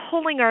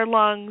 pulling our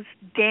lungs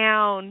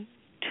down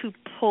to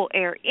pull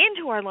air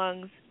into our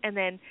lungs, and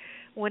then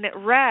when it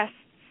rests,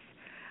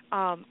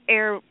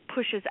 air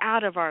pushes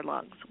out of our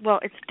lungs. Well,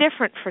 it's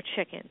different for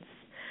chickens.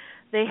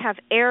 They have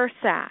air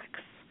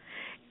sacs,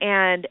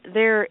 and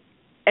they're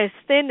as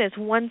thin as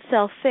one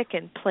cell thick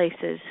in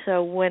places.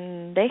 So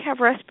when they have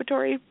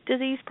respiratory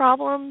disease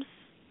problems,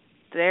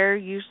 they're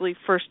usually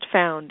first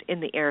found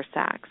in the air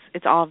sacs.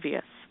 It's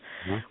obvious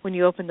when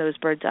you open those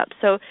birds up.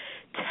 So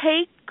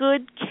take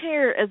good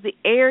care of the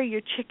air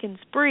your chickens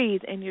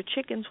breathe, and your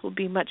chickens will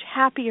be much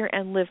happier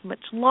and live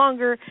much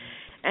longer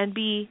and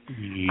be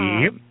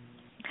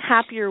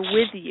happier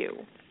with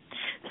you.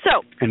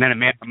 So, and then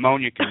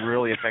ammonia can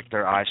really affect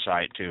their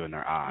eyesight too, in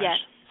their eyes. Yes,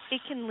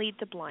 it can lead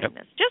to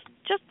blindness,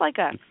 just like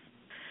us.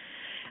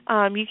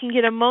 You can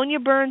get ammonia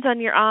burns on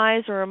your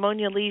eyes or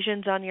ammonia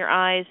lesions on your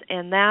eyes,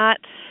 and that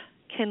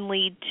can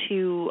lead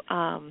to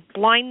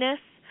blindness.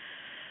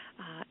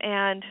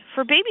 And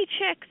for baby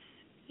chicks,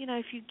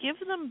 if you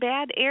give them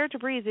bad air to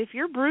breathe, if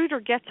your brooder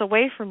gets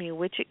away from you,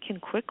 which it can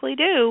quickly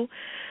do,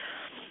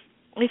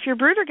 if your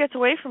brooder gets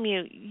away from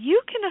you,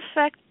 you can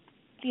affect,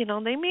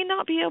 they may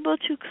not be able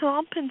to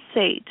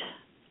compensate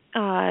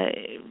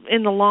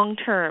in the long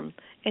term.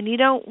 And you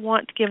don't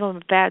want to give them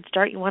a bad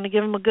start. You want to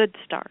give them a good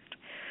start.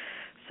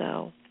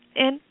 So,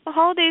 and the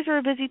holidays are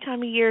a busy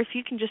time of year. If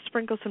you can just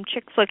sprinkle some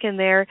Chick Flick in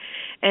there,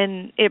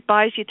 and it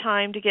buys you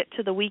time to get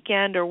to the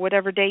weekend or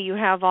whatever day you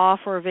have off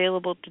or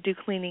available to do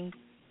cleaning,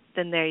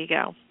 then there you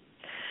go.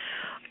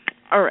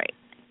 All right.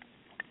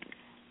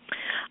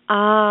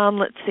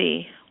 Let's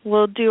see.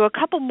 We'll do a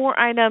couple more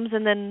items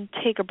and then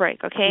take a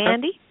break. Okay,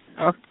 Andy?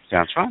 Oh,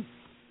 sounds fun.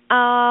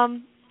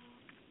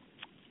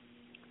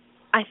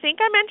 I think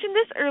I mentioned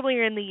this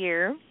earlier in the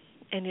year,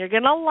 and you're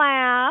going to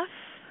laugh,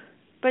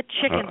 but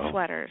chicken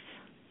sweaters.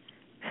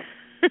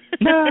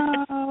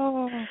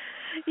 No.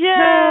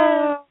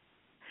 Yeah.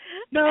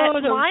 No.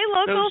 At my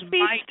local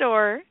feed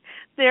store,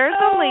 there's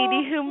a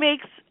lady who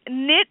makes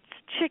knits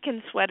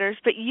chicken sweaters,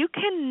 but you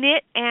can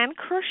knit and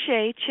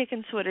crochet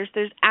chicken sweaters.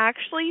 There's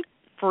actually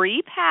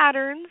free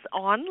patterns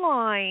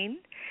online.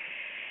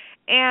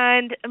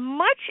 And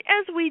much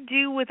as we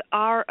do with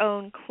our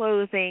own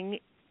clothing,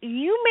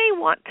 you may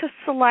want to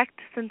select,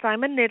 since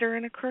I'm a knitter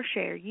and a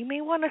crocheter, you may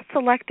want to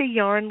select a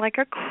yarn like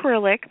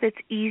acrylic that's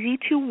easy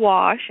to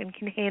wash and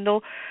can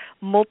handle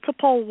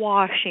multiple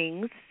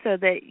washings so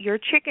that your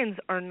chickens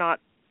are not,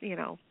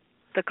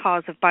 the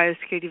cause of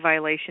biosecurity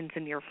violations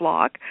in your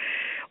flock.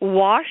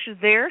 Wash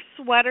their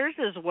sweaters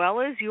as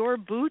well as your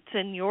boots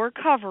and your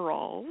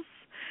coveralls.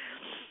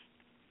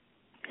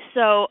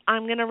 So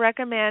I'm going to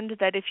recommend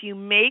that if you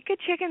make a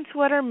chicken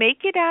sweater, make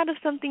it out of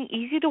something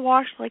easy to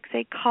wash, like,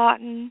 say,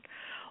 cotton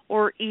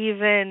or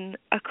even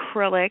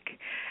acrylic,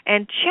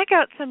 and check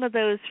out some of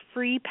those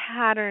free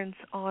patterns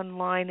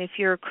online. If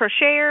you're a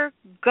crocheter,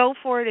 go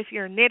for it. If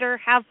you're a knitter,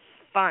 have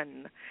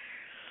fun.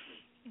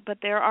 But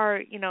there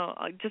are,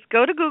 just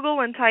go to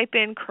Google and type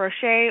in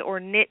crochet or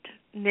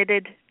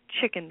knitted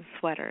chicken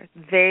sweater.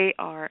 They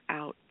are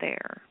out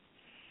there.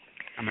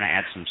 I'm going to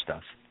add some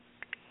stuff.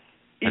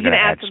 You're going to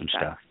add some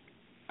stuff.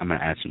 I'm going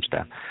to add some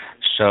stuff.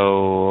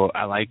 So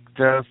I like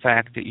the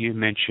fact that you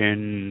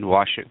mentioned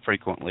wash it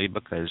frequently,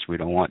 because we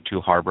don't want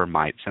to harbor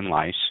mites and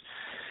lice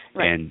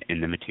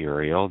in the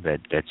material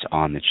that's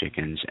on the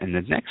chickens. And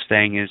the next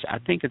thing is, I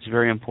think it's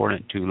very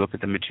important to look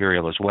at the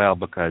material as well,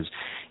 because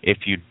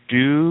if you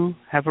do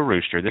have a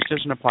rooster, this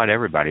doesn't apply to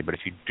everybody, but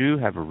if you do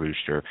have a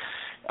rooster,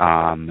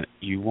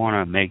 you want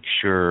to make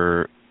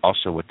sure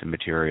also with the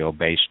material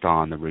based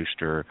on the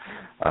rooster,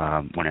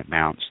 when it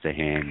mounts the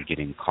hen,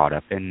 getting caught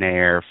up in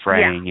there,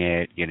 fraying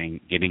it, getting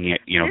it, getting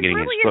its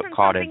foot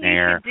caught in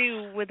there. This really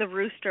isn't something you should do with a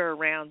rooster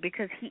around,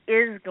 because he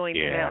is going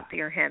to mount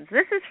your hens.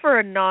 This is for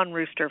a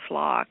non-rooster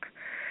flock.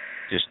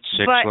 Just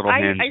six little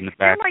hens in the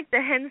back. I feel like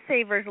the hen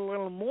savers a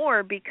little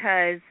more,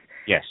 because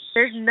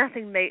there's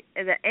nothing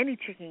that any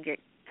chicken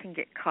can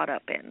get caught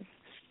up in.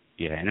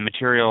 Yeah, and the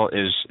material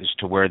is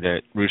to where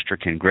the rooster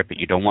can grip it.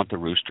 You don't want the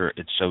rooster;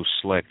 it's so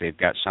slick. They've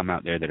got some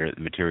out there that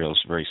the material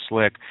is very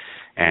slick,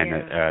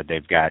 and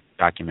they've got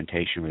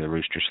documentation where the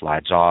rooster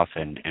slides off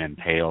and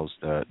impales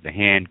the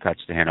hen,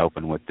 cuts the hen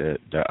open with the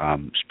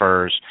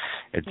spurs.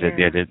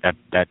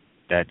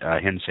 That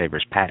hen saver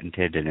is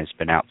patented and it's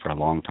been out for a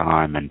long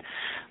time. And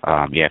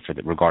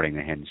regarding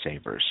the hen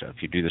saver, so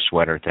if you do the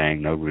sweater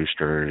thing, no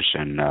roosters,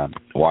 and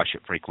wash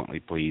it frequently,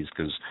 please,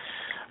 because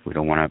we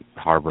don't want to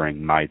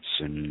harboring mites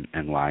and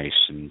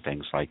lice and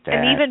things like that.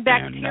 And even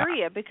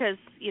bacteria, because,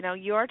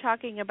 you are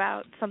talking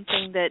about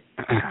something that,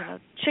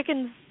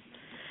 chickens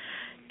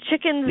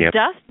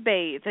dust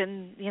bathe,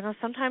 and,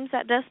 sometimes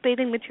that dust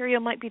bathing material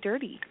might be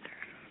dirty.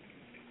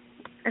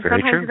 And Very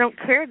sometimes true. they don't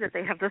care that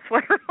they have the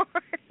sweater on.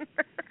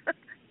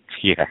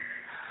 Yeah.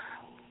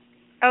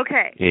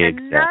 Okay,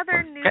 exactly.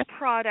 Another new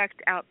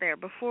product out there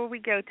before we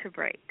go to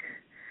break.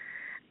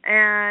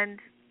 And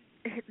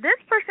this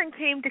person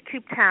came to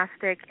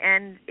Cooptastic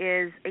and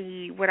is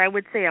what I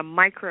would say a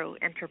micro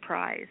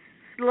enterprise,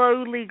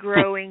 slowly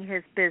growing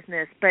his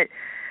business. But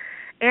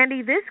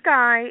Andy, this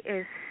guy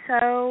is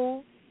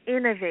so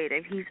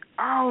innovative. He's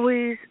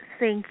always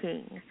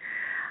thinking.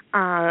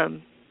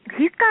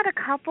 He's got a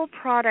couple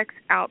products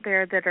out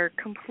there that are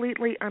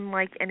completely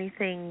unlike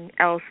anything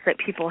else that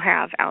people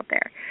have out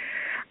there.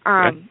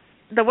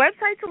 The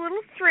website's a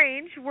little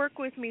strange. Work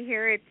with me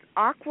here. It's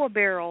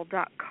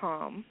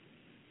aquabarrel.com.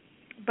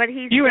 But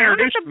you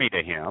introduced me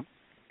to him.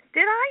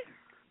 Did I?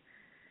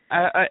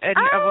 That's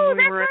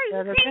right.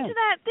 He came to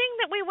that thing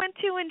that we went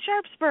to in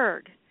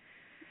Sharpsburg.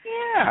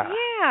 Yeah.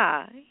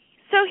 Yeah.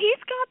 So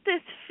he's got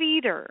this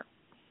feeder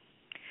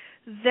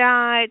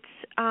that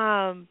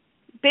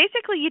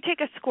basically you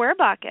take a square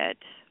bucket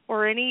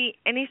or any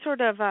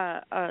sort of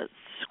a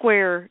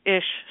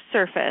square-ish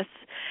surface.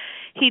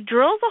 He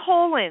drills a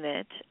hole in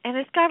it, and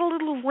it's got a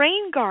little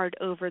rain guard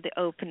over the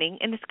opening,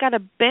 and it's got a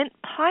bent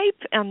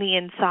pipe on the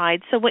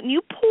inside, so when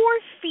you pour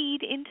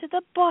feed into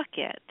the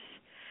bucket,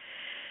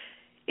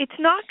 it's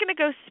not going to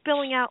go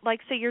spilling out like,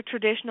 say, your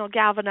traditional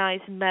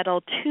galvanized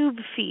metal tube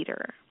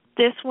feeder.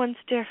 This one's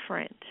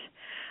different.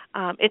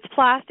 It's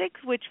plastic,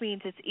 which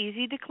means it's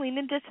easy to clean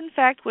and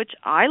disinfect, which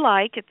I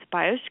like. It's a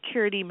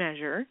biosecurity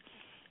measure.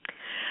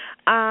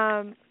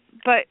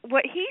 But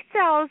what he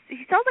sells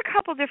a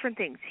couple different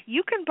things.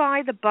 You can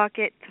buy the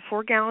bucket, the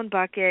 4-gallon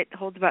bucket,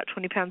 holds about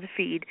 20 pounds of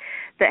feed,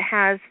 that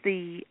has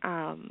the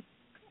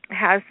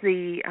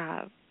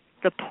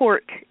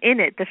port in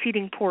it, the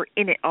feeding port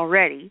in it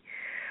already.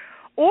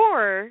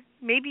 Or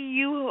maybe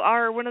you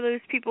are one of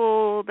those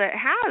people that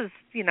has,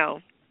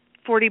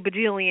 40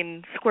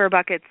 bajillion square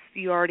buckets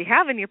you already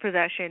have in your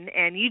possession,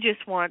 and you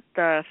just want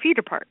the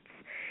feeder parts.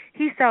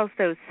 He sells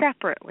those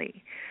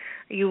separately.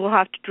 You will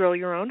have to drill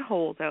your own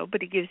hole, though,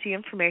 but he gives you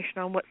information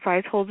on what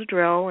size hole to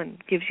drill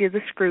and gives you the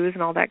screws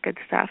and all that good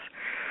stuff.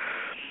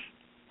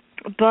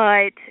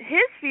 But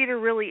his feeder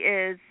really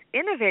is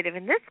innovative,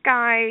 and this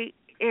guy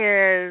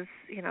is,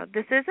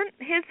 this isn't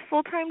his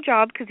full-time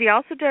job because he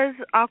also does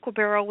Aqua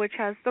Barrel, which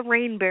has the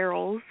rain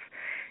barrels.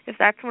 If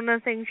that's one of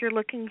the things you're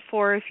looking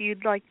for, if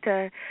you'd like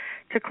to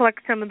collect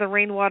some of the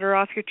rainwater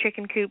off your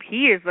chicken coop,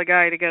 he is the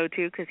guy to go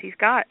to because he's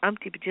got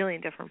umpty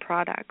bajillion different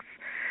products.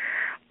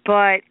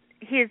 But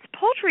his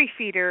poultry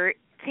feeder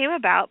came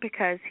about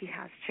because he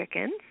has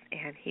chickens,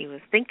 and he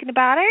was thinking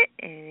about it,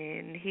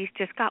 and he's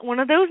just got one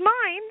of those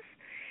minds.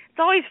 It's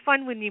always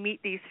fun when you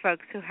meet these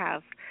folks who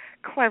have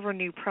clever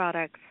new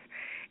products.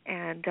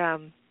 And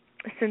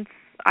since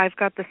I've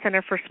got the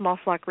Center for Small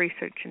Flock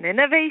Research and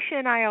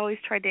Innovation, I always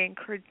try to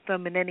encourage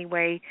them in any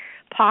way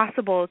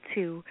possible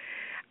to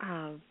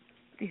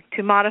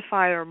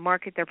modify or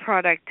market their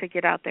product to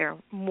get out there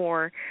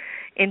more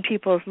in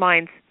people's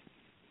minds.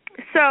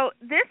 So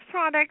this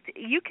product,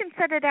 you can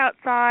set it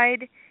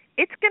outside.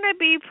 It's going to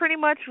be pretty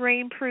much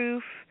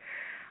rainproof.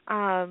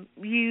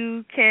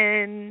 You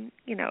can,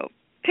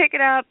 pick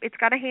it up. It's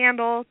got a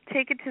handle.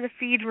 Take it to the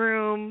feed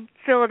room,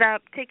 fill it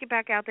up, take it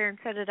back out there and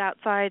set it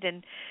outside.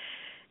 And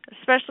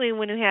especially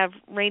when you have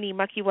rainy,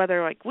 mucky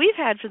weather like we've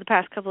had for the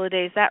past couple of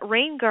days, that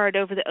rain guard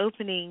over the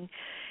opening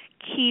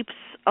keeps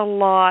a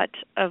lot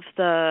of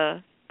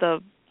the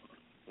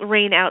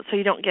rain out so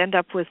you don't end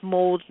up with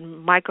mold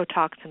and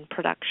mycotoxin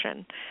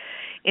production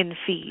in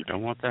feed.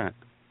 Don't want that.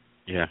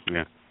 Yeah.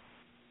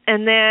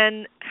 And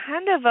then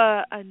kind of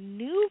a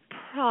new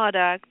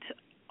product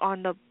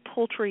on the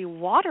poultry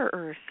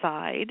waterer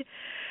side,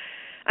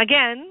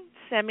 again,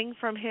 stemming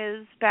from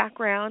his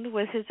background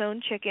with his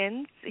own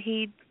chickens.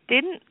 He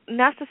didn't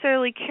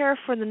necessarily care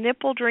for the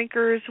nipple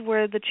drinkers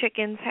where the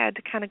chickens had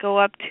to kind of go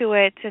up to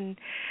it and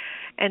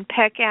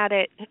peck at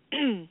it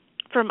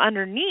from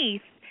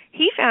underneath.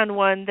 He found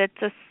one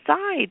that's a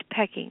side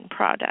pecking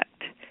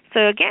product.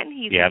 So again,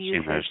 he can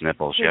use those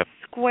nipples, his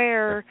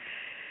square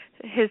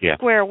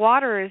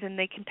waterers, and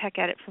they can peck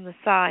at it from the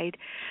side.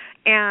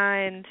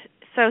 And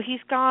so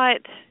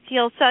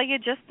he'll sell you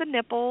just the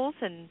nipples,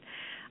 and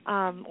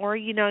or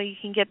you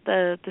can get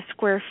the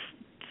square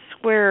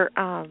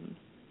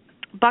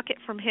bucket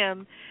from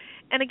him.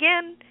 And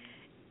again,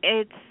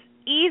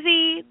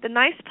 easy. The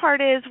nice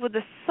part is with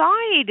the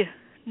side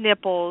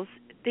nipples,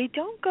 they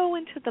don't go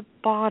into the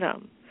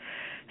bottom.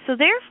 So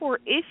therefore,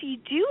 if you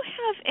do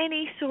have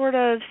any sort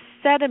of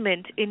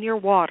sediment in your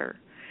water,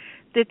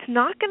 that's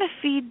not going to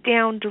feed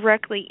down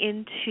directly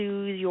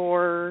into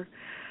your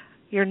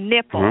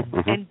nipple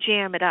and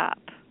jam it up.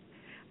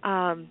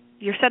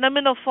 Your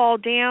sediment will fall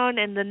down,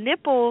 and the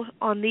nipple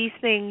on these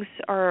things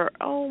are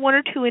 1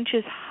 or 2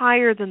 inches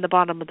higher than the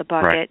bottom of the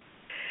bucket,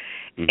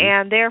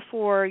 and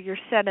therefore your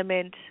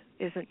sediment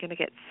isn't going to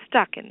get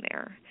stuck in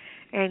there,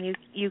 and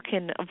you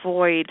can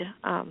avoid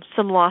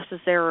some losses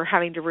there, or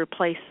having to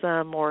replace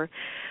them, or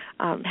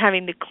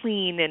having to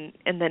clean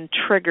and then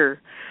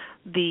trigger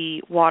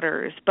the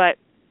waters. But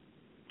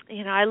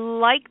I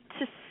like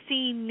to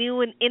see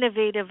new and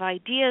innovative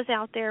ideas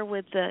out there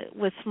with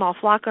small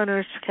flock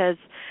owners, because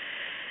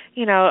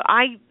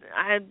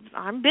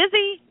I'm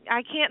busy.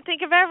 I can't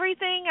think of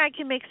everything. I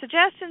can make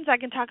suggestions. I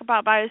can talk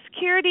about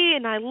biosecurity,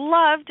 and I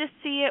love to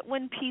see it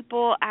when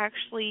people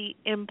actually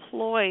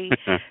employ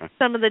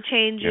some of the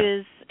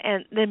changes,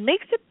 and then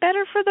makes it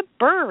better for the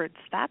birds.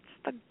 That's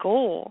the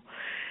goal.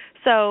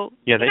 So,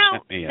 sent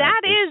me,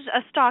 that is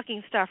a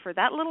stocking stuffer.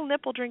 That little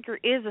nipple drinker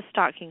is a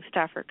stocking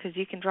stuffer, because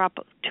you can drop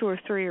 2 or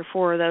 3 or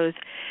 4 of those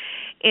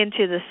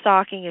into the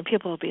stocking, and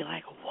people will be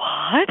like,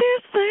 what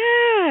is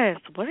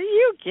this? What are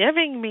you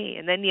giving me?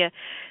 And then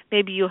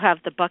maybe you have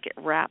the bucket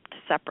wrapped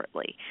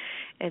separately,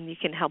 and you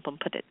can help them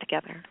put it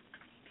together.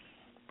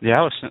 Yeah,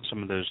 I was sent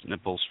some of those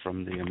nipples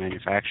from the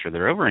manufacturer.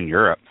 They're over in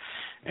Europe,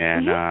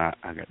 and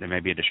there may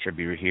be a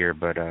distributor here,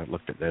 but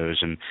looked at those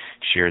and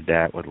shared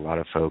that with a lot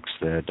of folks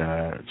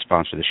that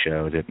sponsor the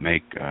show that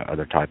make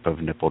other type of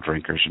nipple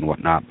drinkers and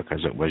whatnot,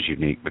 because it was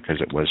unique,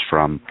 because it was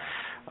from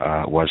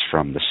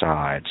the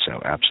side. So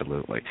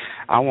absolutely.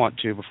 I want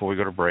to, before we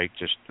go to break,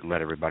 just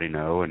let everybody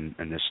know, and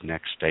this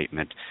next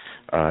statement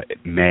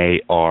it may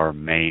or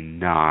may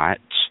not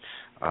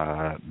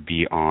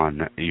be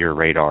on your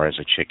radar as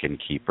a chicken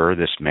keeper.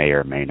 This may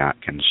or may not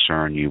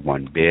concern you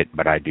one bit,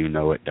 but I do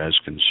know it does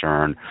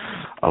concern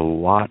a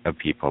lot of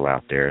people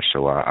out there,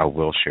 so I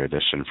will share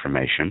this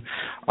information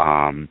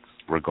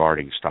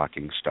regarding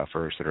stocking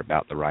stuffers that are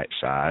about the right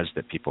size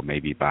that people may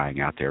be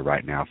buying out there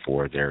right now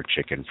for their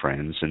chicken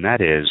friends, and that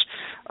is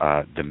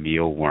the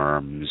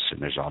mealworms, and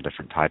there's all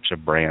different types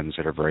of brands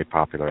that are very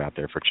popular out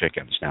there for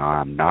chickens. Now,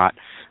 I'm not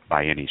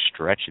by any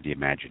stretch of the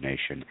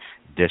imagination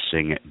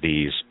dissing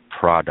these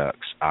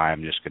products.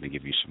 I'm just going to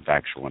give you some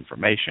factual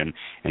information,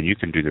 and you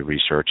can do the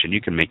research, and you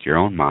can make your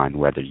own mind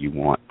whether you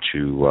want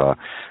to,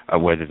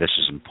 whether this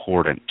is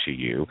important to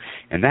you.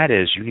 And that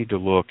is, you need to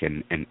look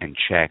and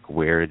check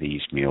where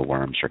these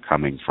mealworms are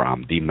coming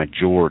from. The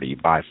majority,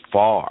 by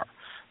far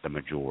the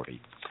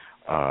majority,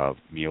 of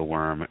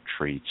mealworm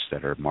treats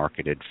that are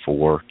marketed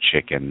for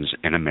chickens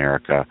in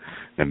America,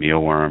 the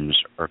mealworms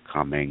are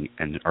coming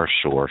and are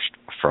sourced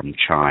from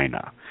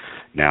China.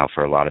 Now,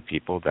 for a lot of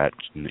people, that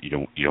you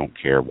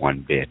don't care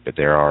one bit, but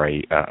there are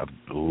a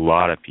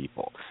lot of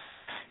people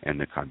in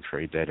the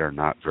country that are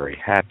not very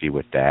happy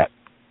with that.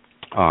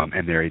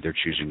 And they're either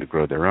choosing to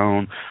grow their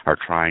own or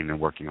trying and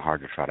working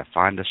hard to try to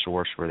find a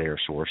source where they are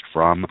sourced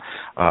from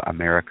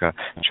America.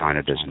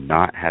 China does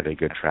not have a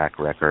good track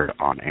record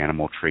on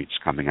animal treats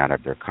coming out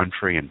of their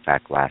country. In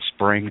fact, last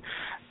spring,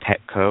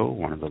 Petco,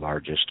 one of the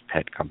largest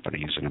pet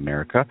companies in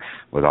America,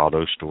 with all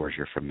those stores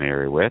you're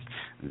familiar with,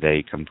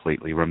 they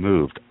completely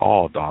removed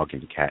all dog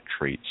and cat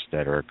treats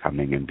that are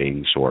coming and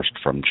being sourced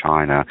from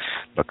China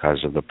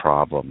because of the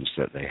problems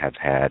that they have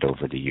had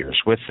over the years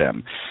with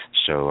them.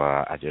 So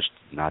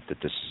not that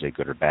this is a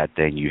good or bad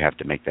thing, you have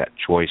to make that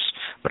choice,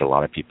 but a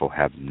lot of people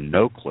have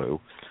no clue.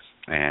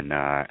 And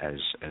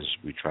as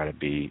we try to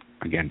be,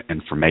 again,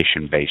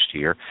 information-based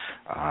here,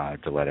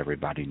 to let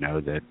everybody know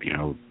that,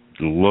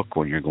 look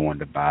when you're going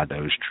to buy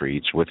those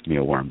treats with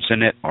mealworms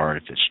in it, or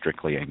if it's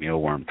strictly a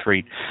mealworm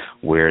treat,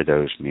 where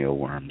those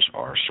mealworms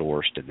are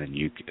sourced. And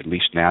then at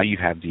least now you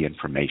have the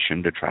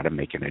information to try to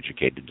make an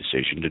educated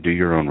decision, to do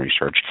your own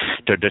research,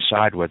 to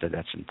decide whether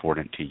that's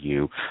important to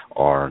you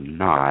or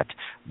not.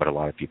 But a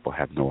lot of people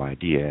have no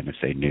idea, and if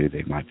they knew,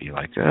 they might be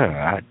like,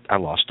 I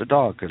lost a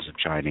dog because of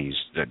Chinese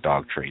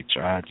dog treats.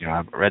 Or, I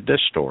read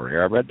this story,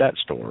 or I read that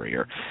story.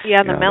 Or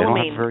the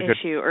melamine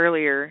issue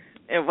earlier.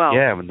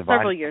 When the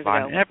several years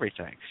ago.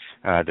 Everything.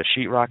 The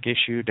sheetrock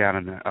issue down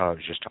in it was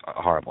just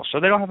horrible. So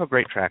they don't have a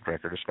great track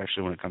record,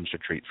 especially when it comes to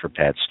treats for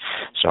pets.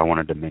 So I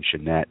wanted to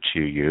mention that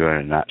to you, and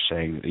I'm not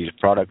saying that these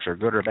products are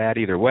good or bad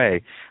either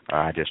way.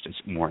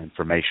 It's more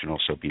informational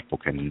so people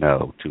can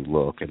know to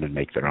look and then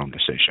make their own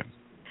decision.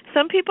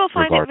 Some people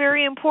find it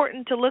very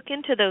important to look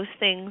into those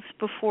things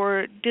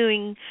before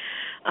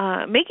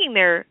making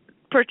their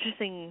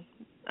purchasing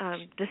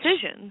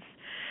decisions.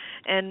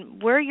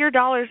 And where your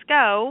dollars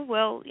go,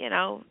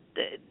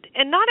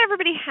 and not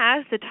everybody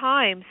has the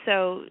time,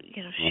 so,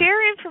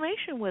 share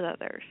information with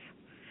others.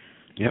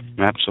 Yep,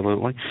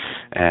 absolutely.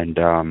 And,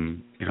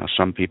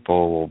 some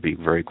people will be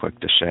very quick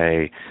to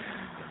say,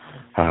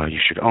 you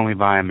should only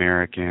buy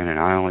American, and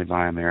I only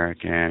buy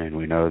American, and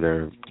we know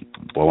they're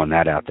blowing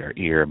that out their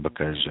ear,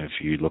 because if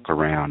you look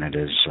around, it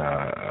is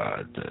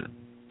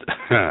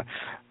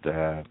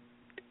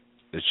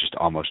it's just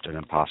almost an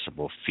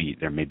impossible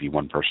feat. There may be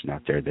one person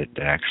out there that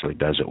actually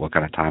does it. What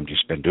kind of time do you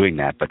spend doing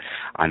that? But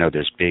I know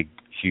there's big,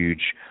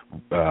 huge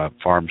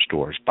farm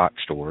stores,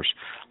 box stores.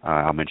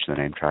 I'll mention the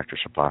name Tractor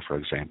Supply, for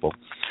example.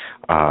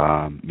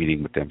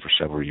 Meeting with them for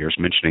several years,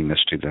 mentioning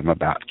this to them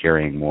about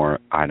carrying more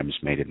items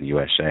made in the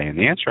USA. And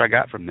the answer I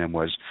got from them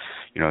was,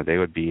 they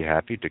would be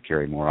happy to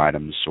carry more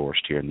items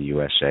sourced here in the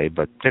USA,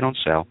 but they don't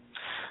sell.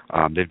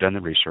 They've done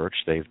the research.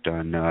 They've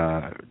done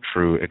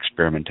true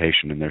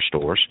experimentation in their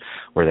stores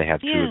where they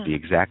have two of the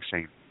exact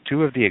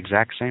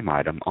same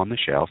item on the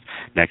shelf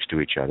next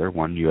to each other.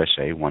 One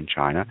USA, one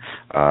China.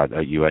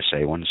 The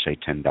USA one say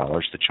 $10,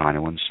 the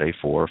China one say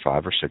 $4 or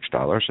 $5 or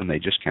 $6, and they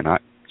just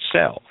cannot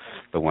sell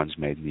the ones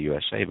made in the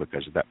USA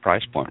because of that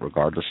price point,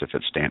 regardless if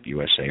it's stamped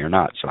USA or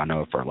not. So I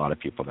know for a lot of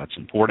people that's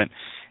important,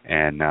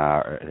 and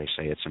they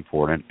say it's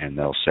important, and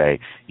they'll say,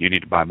 you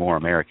need to buy more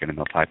American, and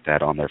they'll type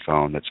that on their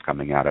phone that's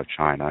coming out of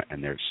China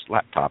and their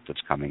laptop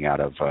that's coming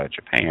out of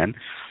Japan.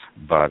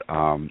 But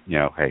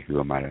hey, who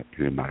am I to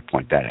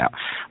point that out?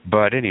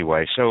 But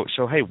anyway, so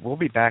hey, we'll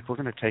be back. We're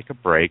going to take a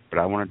break, but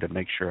I wanted to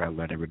make sure I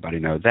let everybody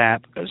know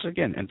that, because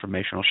again,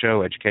 informational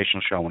show,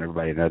 educational show. I want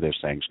everybody to know those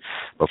things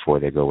before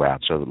they go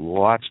out. So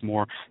lots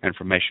more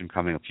information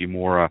coming. A few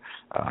more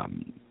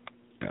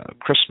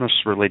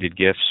Christmas-related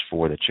gifts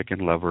for the chicken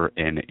lover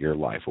in your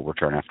life. We'll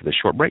return after this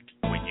short break.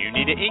 When you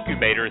need an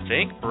incubator,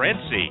 think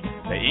Brincy,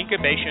 the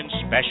incubation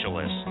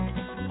specialist.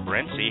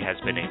 Brincy has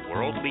been a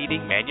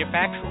world-leading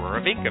manufacturer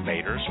of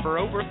incubators for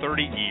over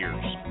 30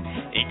 years.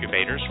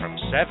 Incubators from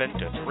 7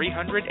 to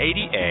 380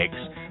 eggs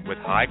with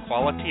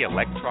high-quality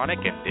electronic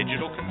and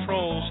digital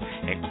controls,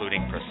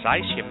 including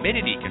precise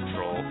humidity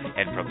control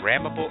and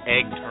programmable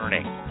egg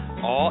turning,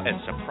 all at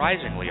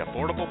surprisingly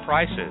affordable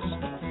prices.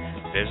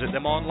 Visit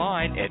them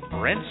online at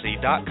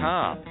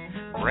Brincy.com.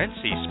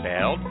 Brincy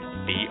spelled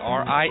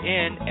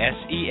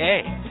B-R-I-N-S-E-A.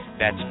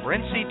 That's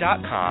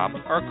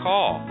Brincy.com, or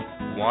call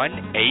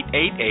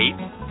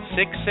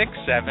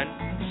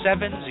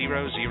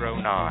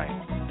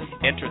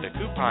 1-888-667-7009. Enter the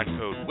coupon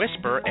code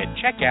WHISPER at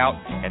checkout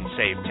and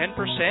save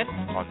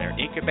 10% on their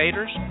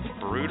incubators,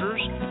 brooders,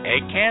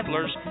 egg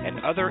candlers, and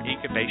other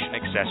incubation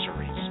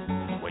accessories.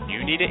 When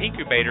you need an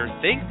incubator,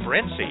 think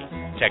Brincy.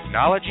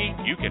 Technology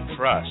you can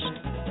trust.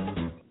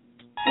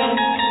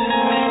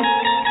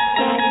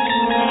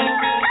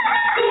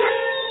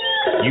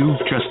 You've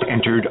just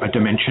entered a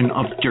dimension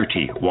of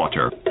dirty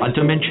water, a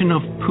dimension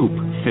of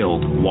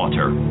poop-filled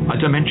water, a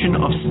dimension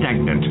of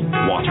stagnant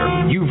water.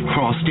 You've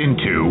crossed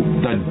into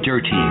the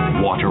dirty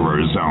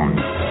waterer zone.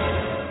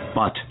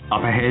 But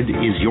up ahead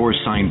is your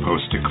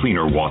signpost to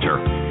cleaner water,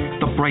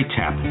 the Bright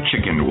Tap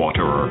Chicken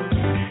Waterer.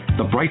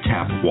 The Bright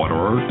Tap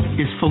Waterer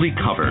is fully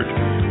covered.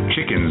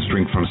 Chickens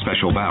drink from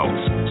special valves,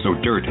 so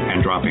dirt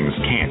and droppings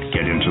can't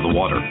get into the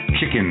water.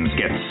 Chickens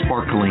get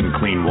sparkling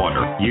clean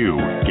water. You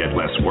get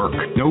less work.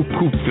 No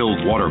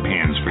poop-filled water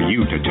pans for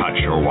you to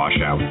touch or wash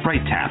out.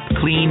 Bright Tap,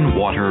 clean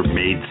water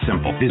made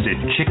simple. Visit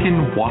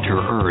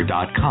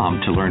chickenwaterer.com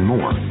to learn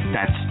more.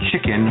 That's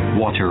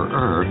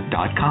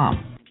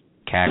chickenwaterer.com.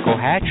 Cackle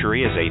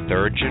Hatchery is a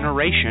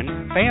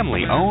third-generation,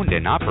 family-owned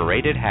and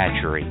operated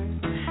hatchery.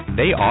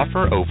 They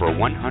offer over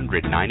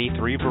 193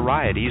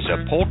 varieties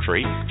of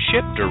poultry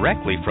shipped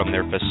directly from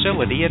their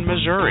facility in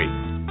Missouri.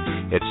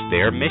 It's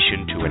their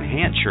mission to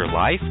enhance your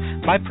life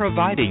by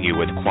providing you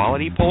with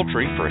quality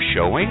poultry for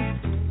showing,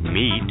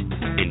 meat,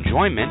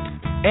 enjoyment,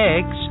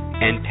 eggs,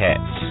 and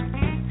pets.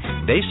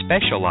 They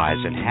specialize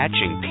in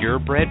hatching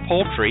purebred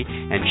poultry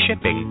and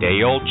shipping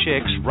day-old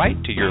chicks right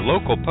to your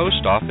local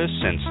post office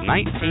since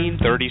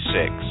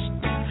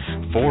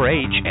 1936.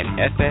 4-H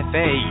and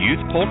FFA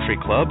Youth Poultry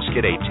Clubs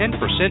get a 10%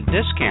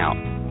 discount.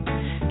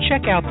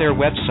 Check out their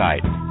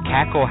website,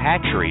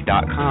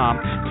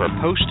 cacklehatchery.com, for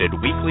posted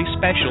weekly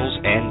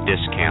specials and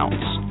discounts.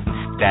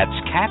 That's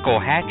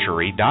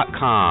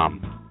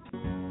cacklehatchery.com.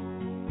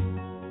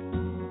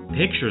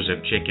 Pictures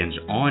of chickens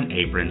on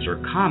aprons are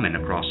common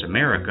across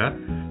America,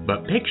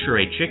 but picture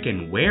a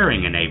chicken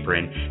wearing an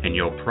apron and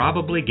you'll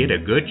probably get a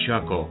good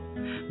chuckle.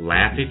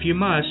 Laugh if you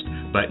must,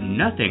 but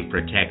nothing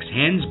protects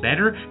hens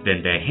better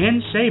than the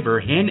Hen Saver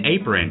Hen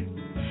Apron.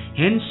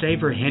 Hen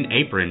Saver Hen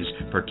Aprons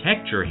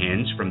protect your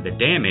hens from the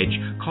damage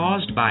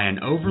caused by an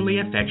overly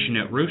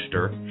affectionate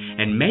rooster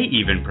and may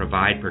even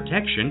provide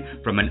protection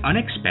from an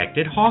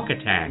unexpected hawk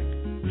attack.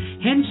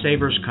 Hen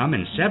Savers come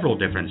in several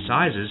different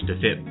sizes to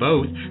fit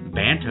both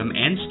bantam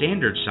and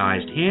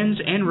standard-sized hens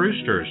and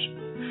roosters.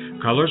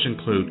 Colors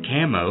include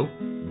camo,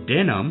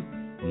 denim,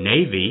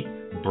 navy,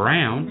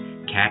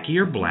 brown, khaki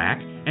or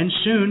black, and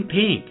soon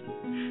pink.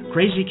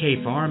 Crazy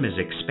K Farm is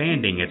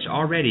expanding its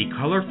already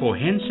colorful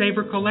Hen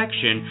Saver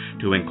collection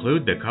to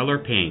include the color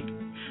pink.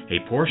 A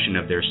portion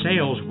of their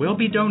sales will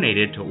be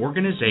donated to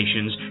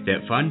organizations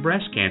that fund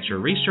breast cancer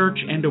research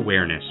and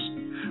awareness.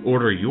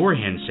 Order your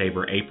Hen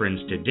Saver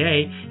aprons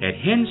today at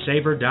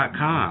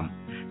hensaver.com.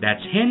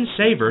 That's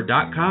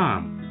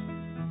hensaver.com.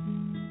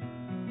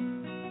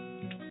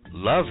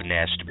 Love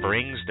Nest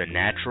brings the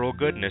natural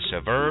goodness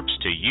of herbs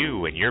to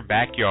you in your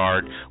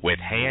backyard with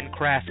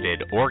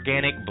handcrafted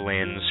organic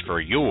blends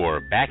for your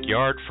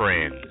backyard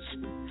friends.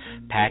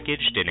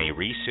 Packaged in a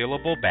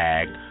resealable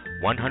bag,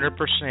 100%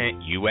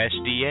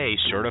 USDA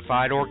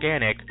certified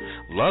organic,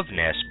 Love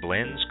Nest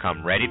blends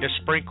come ready to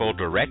sprinkle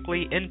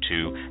directly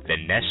into the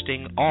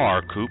nesting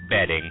or coop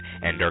bedding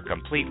and are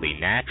completely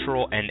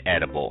natural and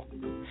edible.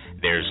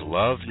 There's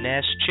Love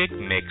Nest Chick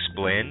Mix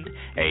Blend,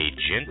 a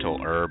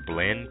gentle herb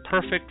blend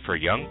perfect for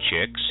young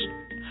chicks.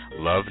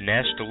 Love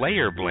Nest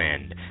Layer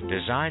Blend,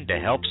 designed to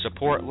help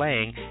support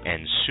laying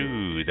and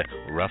soothe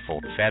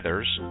ruffled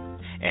feathers.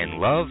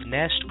 And Love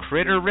Nest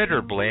Critter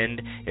Ritter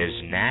Blend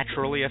is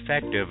naturally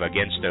effective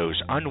against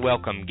those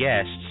unwelcome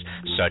guests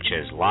such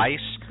as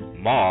lice,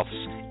 moths,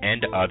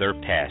 and other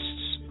pests.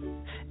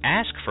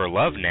 Ask for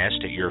Love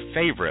Nest at your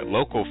favorite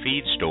local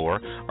feed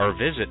store or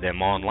visit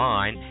them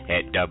online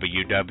at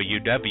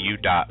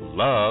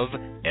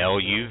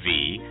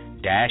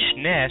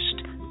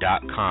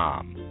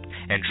www.love-nest.com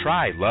and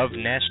try Love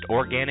Nest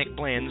organic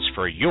blends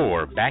for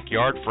your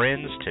backyard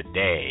friends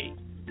today.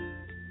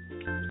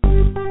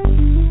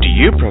 Do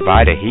you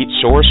provide a heat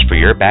source for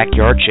your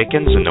backyard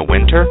chickens in the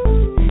winter?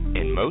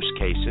 In most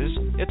cases,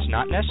 it's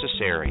not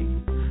necessary.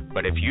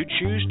 But if you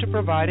choose to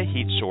provide a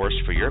heat source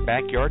for your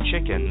backyard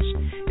chickens,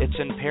 it's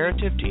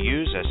imperative to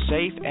use a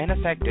safe and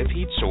effective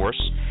heat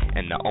source,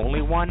 and the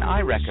only one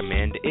I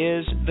recommend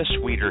is the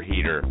Sweeter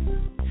Heater.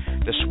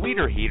 The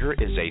Sweeter Heater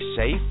is a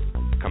safe,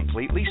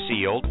 completely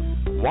sealed,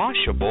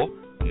 washable,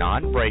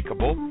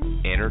 non-breakable,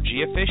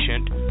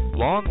 energy-efficient,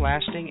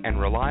 long-lasting, and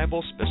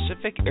reliable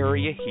specific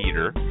area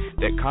heater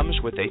that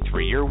comes with a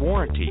 3-year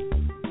warranty.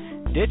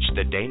 Ditch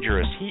the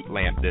dangerous heat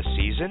lamp this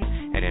season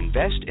and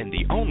invest in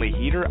the only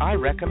heater I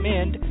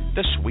recommend,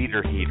 the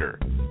Sweeter Heater.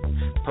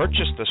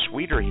 Purchase the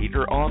Sweeter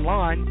Heater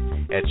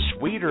online at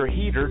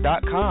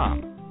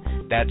sweeterheater.com.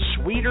 That's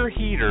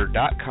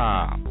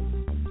sweeterheater.com.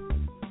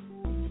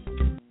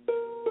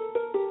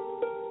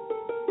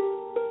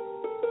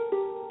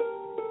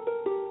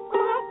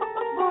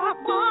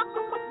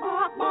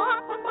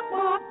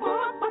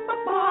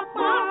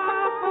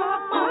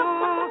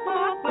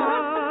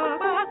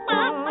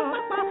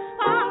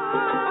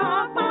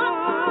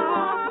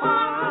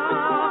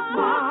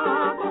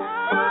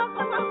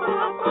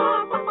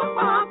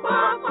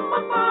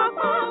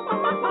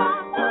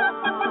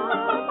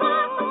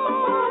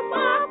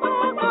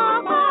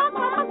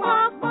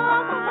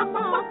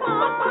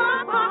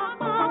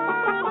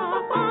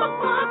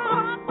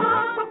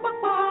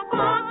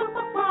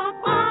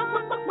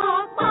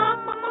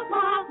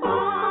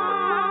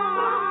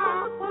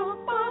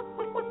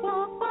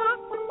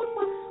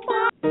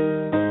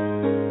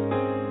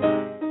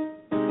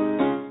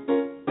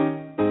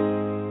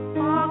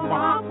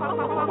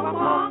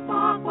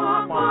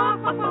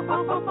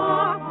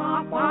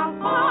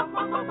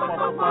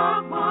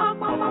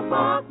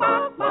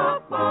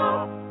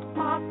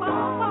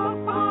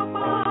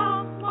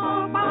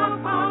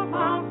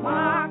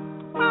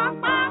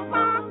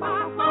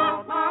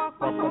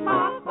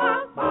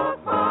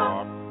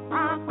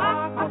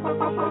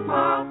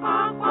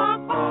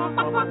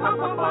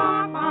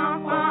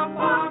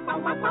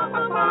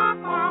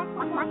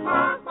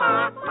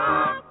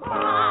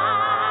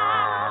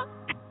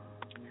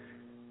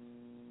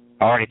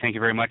 Alrighty, thank you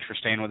very much for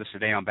staying with us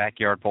today on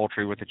Backyard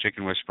Poultry with the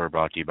Chicken Whisperer,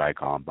 brought to you by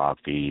Kalmbach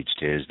Feeds.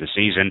 'Tis the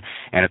season,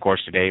 and of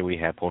course today we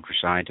have poultry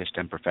scientist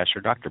and professor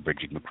Dr.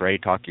 Brigid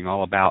McCrea talking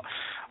all about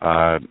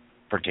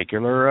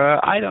particular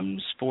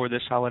items for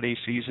this holiday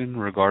season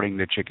regarding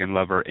the chicken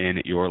lover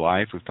in your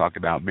life. We've talked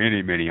about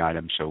many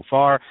items so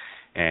far,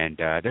 and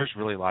there's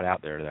really a lot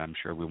out there that I'm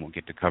sure we won't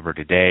get to cover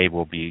today.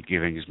 We'll be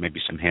giving us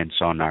maybe some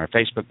hints on our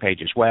Facebook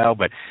page as well,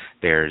 but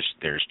there's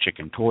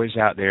chicken toys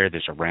out there.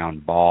 There's a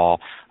round ball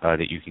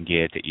that you can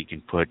get that you can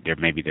put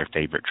maybe their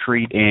favorite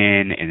treat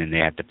in, and then they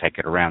have to peck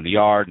it around the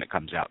yard, and it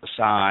comes out the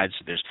sides.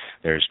 So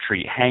there's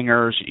treat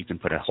hangers that you can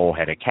put a whole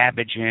head of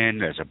cabbage in.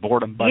 There's a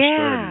boredom buster,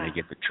 and they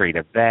get the treat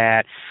of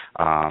that.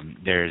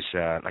 There's,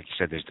 like you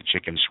said, there's the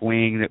chicken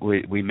swing that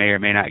we may or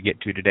may not get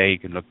to today. You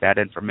can look that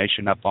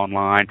information up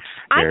online.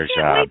 I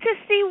can't wait to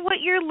see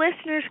what your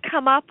listeners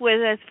come up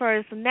with as far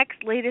as the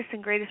next latest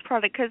and greatest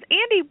product. Because,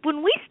 Andy,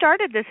 when we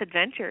started this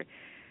adventure,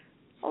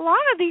 a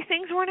lot of these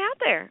things weren't out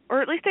there,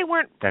 or at least they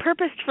weren't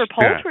purposed for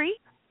poultry.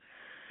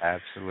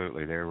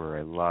 Absolutely. There were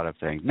a lot of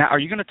things. Now, are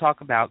you going to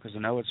talk about, because I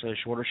know it's a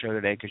shorter show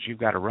today because you've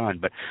got to run,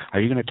 but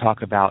are you going to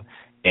talk about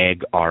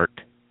egg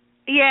art?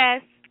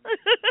 Yes.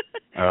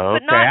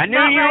 Okay, I knew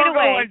you were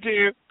going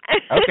to.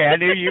 Okay, I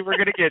knew you were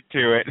going to get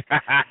to it.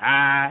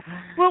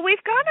 Well,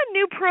 we've got a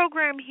new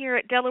program here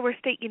at Delaware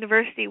State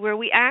University where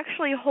we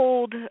actually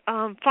hold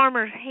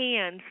farmers'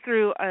 hands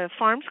through a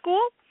farm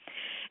school,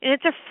 and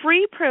it's a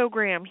free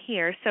program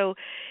here. So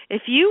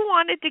if you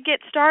wanted to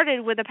get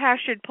started with a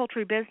pastured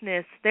poultry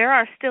business, there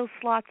are still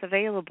slots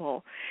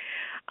available.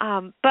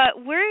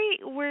 But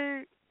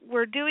we're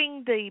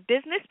doing the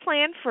business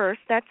plan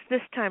first. That's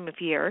this time of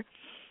year.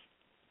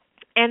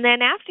 And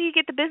then after you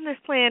get the business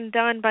plan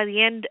done by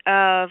the end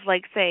of,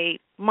 like, say,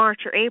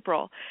 March or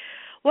April,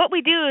 what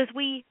we do is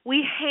we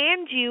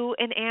hand you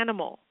an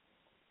animal.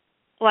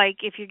 Like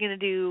if you're going to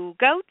do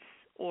goats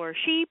or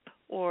sheep,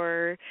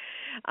 or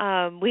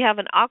we have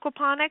an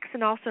aquaponics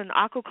and also an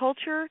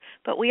aquaculture,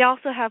 but we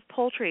also have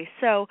poultry.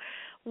 So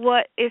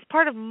what is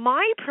part of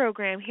my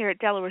program here at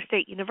Delaware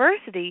State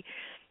University,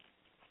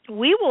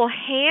 we will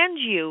hand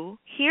you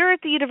here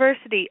at the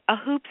university a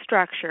hoop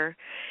structure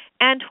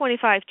and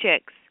 25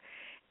 chicks,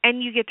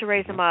 and you get to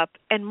raise them up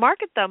and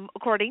market them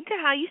according to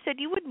how you said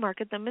you would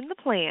market them in the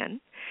plan.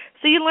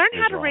 So you learn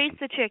how to raise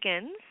the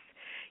chickens.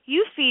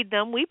 You feed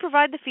them. We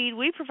provide the feed.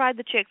 We provide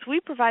the chicks.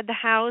 We provide the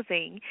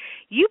housing.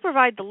 You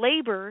provide the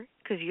labor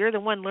because you're the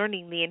one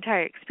learning the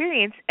entire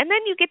experience. And then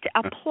you get to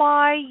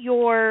apply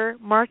your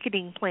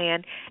marketing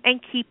plan and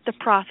keep the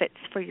profits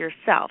for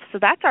yourself. So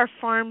that's our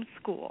farm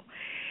school.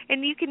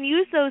 And you can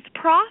use those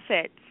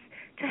profits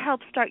to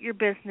help start your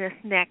business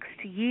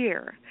next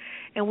year.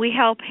 And we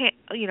help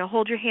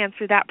hold your hand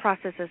through that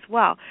process as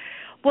well.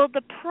 Well,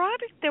 the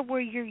product that we're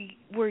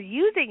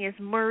using is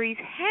Murray's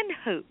hen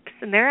hoops,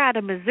 and they're out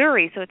of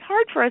Missouri, so it's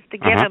hard for us to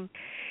get them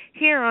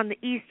here on the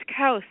East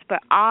Coast, but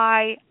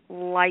I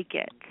like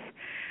it.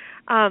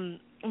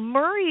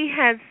 Murray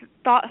has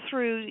thought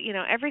through,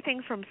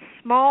 everything from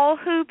small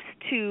hoops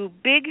to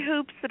big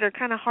hoops that are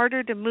kind of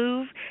harder to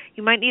move.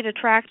 You might need a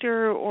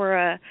tractor or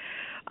a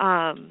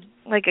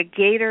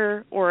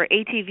gator or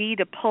ATV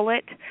to pull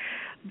it,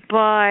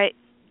 but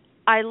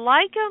I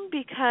like them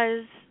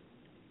because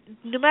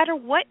no matter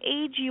what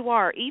age you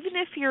are, even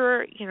if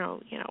you're,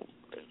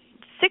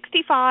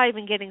 65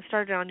 and getting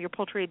started on your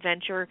poultry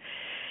adventure,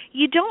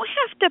 you don't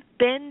have to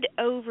bend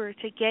over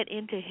to get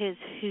into his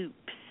hoops.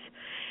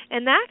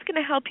 And that's going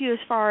to help you as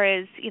far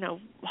as,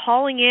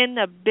 hauling in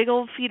a big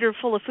old feeder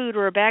full of food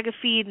or a bag of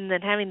feed and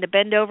then having to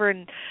bend over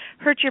and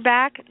hurt your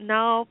back.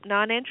 No,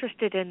 not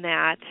interested in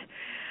that.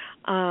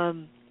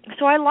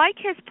 So I like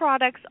his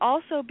products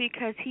also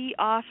because he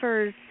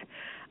offers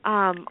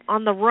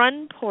on the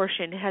run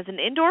portion, it has an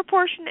indoor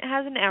portion, it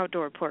has an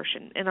outdoor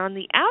portion. And on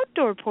the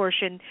outdoor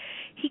portion,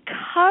 he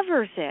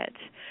covers it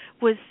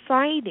with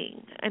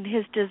siding and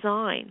his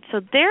design.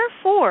 So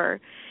therefore,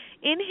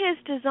 in his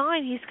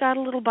design, he's got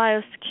a little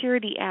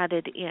biosecurity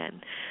added in.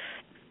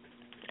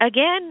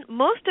 Again,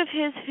 most of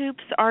his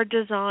hoops are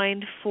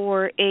designed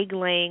for egg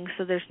laying,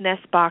 so there's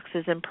nest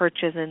boxes and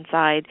perches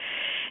inside,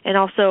 and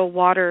also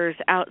waters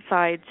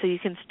outside, so you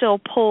can still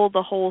pull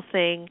the whole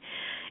thing.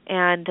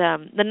 And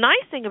the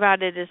nice thing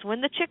about it is when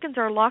the chickens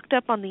are locked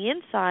up on the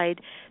inside,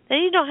 then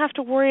you don't have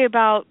to worry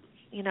about,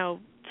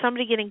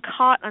 somebody getting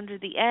caught under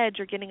the edge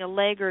or getting a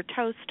leg or a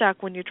toe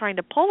stuck when you're trying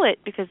to pull it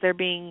because they're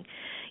being,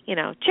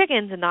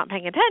 chickens and not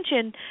paying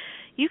attention.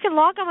 You can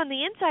lock them on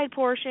the inside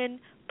portion,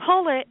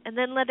 pull it, and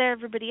then let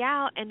everybody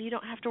out, and you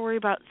don't have to worry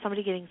about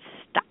somebody getting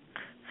stuck.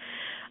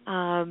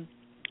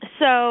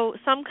 So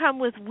some come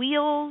with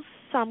wheels.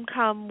 Some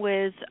come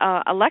with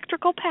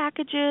electrical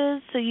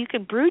packages, so you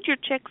can brood your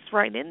chicks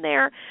right in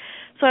there.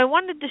 So I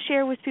wanted to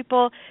share with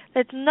people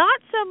that's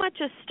not so much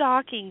a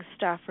stocking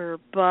stuffer,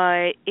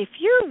 but if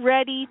you're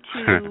ready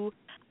to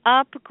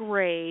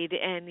upgrade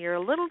and you're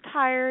a little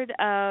tired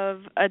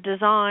of a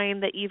design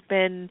that you've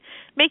been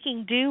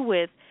making do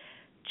with,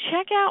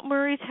 check out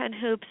Murray's Hen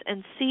Hoops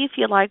and see if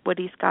you like what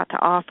he's got to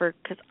offer,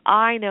 because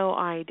I know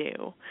I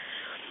do.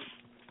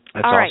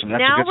 That's all awesome. Right, That's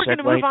now a good we're going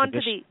to move on to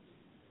the...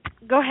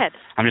 Go ahead.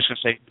 I'm just going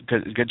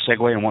to say, good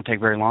segue, and won't take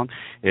very long,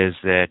 is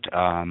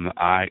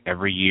that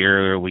every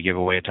year we give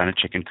away a ton of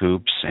chicken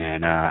coops,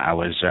 and I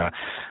was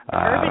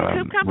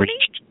Urban Coop Company?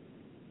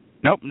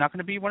 Nope, not going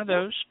to be one of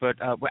those, but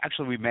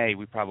actually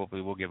we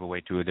probably will give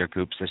away 2 of their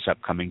coops this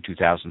upcoming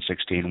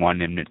 2016,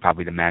 one in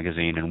probably the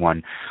magazine and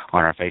one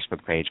on our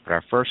Facebook page. But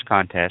our first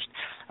contest,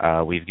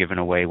 we've given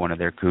away one of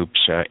their coops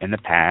in the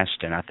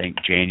past, and I think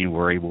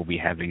January we'll be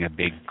having a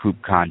big coop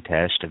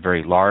contest, a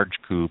very large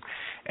coop,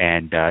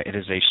 and it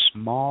is a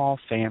small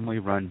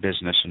family-run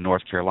business in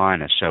North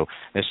Carolina. So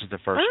this is the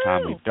first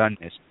time we've done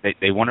this.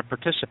 They want to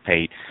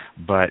participate,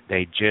 but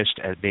they just,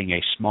 as being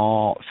a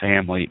small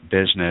family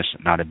business,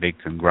 not a big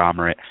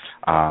conglomerate,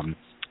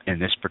 in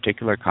this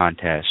particular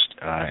contest,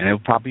 and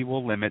it probably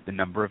will limit the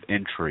number of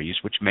entries,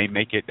 which may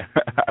make it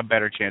a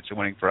better chance of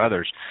winning for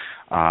others.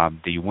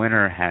 The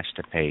winner has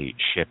to pay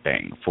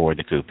shipping for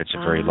the coop. It's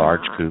a very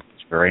large coop.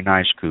 Very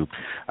nice coop,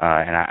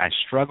 and I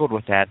struggled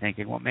with that,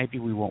 thinking, well, maybe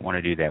we won't want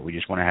to do that. We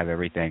just want to have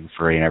everything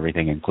free and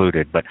everything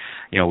included. But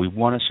we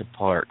want to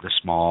support the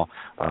small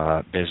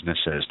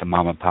businesses, the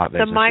mom and pop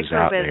businesses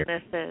out there. The micro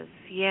businesses,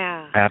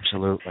 yeah,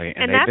 absolutely.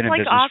 And they've that's been in like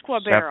business Aqua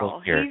for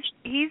Barrel. several years.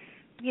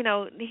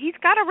 He's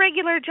got a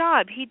regular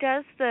job. He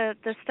does the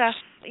stuff,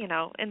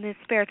 in his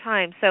spare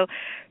time. So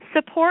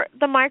support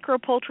the micro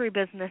poultry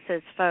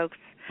businesses, folks.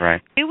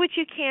 Right. Do what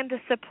you can to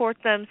support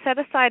them. Set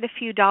aside a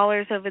few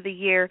dollars over the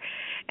year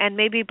and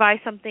maybe buy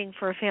something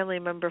for a family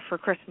member for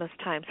Christmas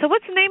time. So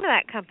what's the name of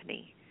that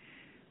company?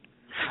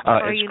 Or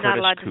are you not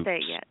allowed to say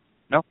it yet?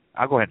 No,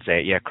 I'll go ahead and say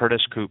it. Yeah,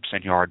 Curtis Coops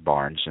and Yard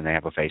Barns, and they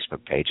have a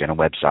Facebook page and a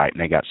website,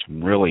 and they got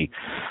some really,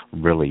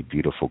 really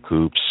beautiful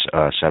coops,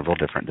 several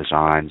different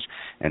designs,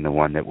 and the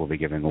one that we'll be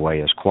giving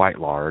away is quite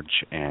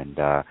large, and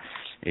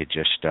it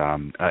just,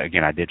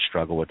 again, I did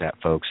struggle with that,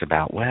 folks,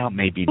 about, well,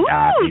 maybe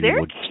not. Ooh, Maybe they're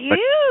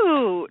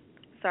we'll, cute.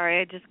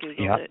 Sorry, I just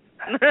Googled it.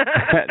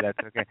 That's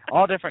okay.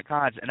 All different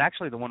kinds, and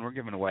actually, the one we're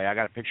giving away, I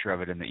got a picture of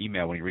it in the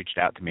email when he reached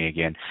out to me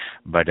again,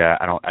 but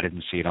I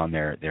didn't see it on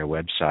their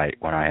website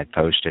when I had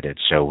posted it.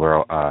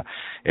 So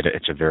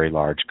it's a very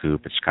large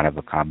coop. It's kind of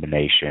a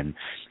combination.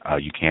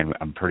 You can,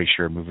 I'm pretty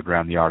sure, move it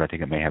around the yard. I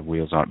think it may have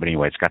wheels on it, but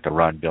anyway, it's got the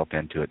run built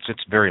into it, so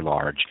it's very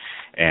large.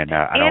 And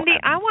Andy,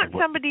 I want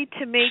somebody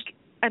to make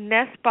a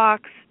nest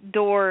box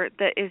door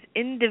that is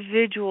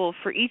individual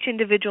for each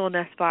individual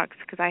nest box,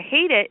 because I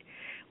hate it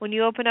when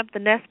you open up the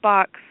nest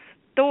box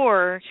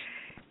door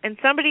and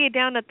somebody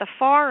down at the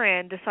far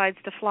end decides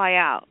to fly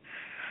out.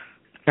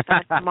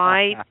 That's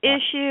my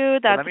issue.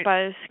 That's a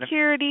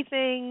biosecurity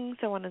thing,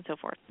 so on and so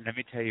forth. Let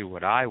me tell you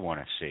what I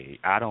want to see.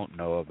 I don't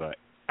know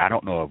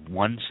of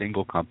one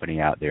single company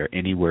out there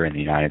anywhere in the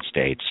United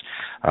States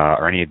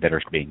or any that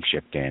are being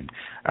shipped in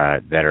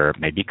that are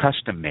maybe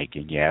custom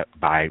making yet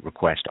by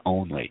request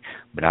only,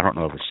 but I don't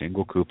know of a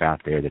single coop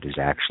out there that is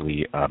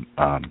actually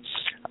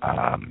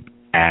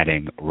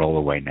adding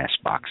rollaway nest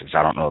boxes.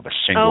 I don't know of a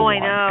single one.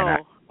 Oh, I know. And I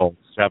told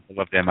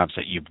several of them, I've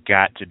said, you've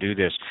got to do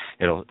this.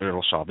 It'll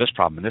solve this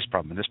problem and this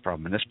problem and this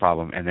problem and this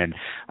problem. And then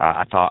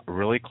I thought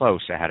really close.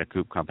 I had a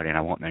coop company, and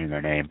I won't name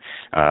their name,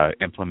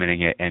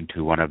 implementing it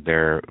into one of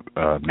their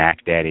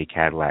Mac Daddy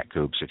Cadillac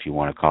coops, if you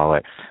want to call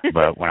it.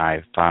 But when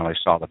I finally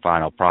saw the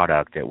final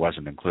product, it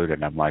wasn't included.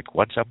 And I'm like,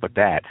 what's up with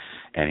that?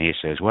 And he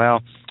says,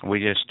 well, we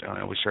just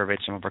we surveyed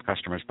some of our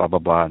customers, blah, blah,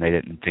 blah, and they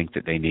didn't think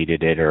that they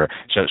needed it. Or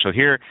so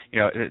here,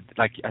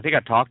 like I think I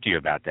talked to you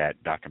about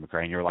that, Dr.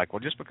 McCrea, and you're like, well,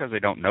 just because they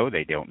don't know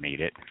they don't need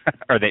it,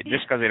 or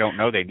just because they don't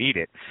know they need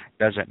it,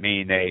 doesn't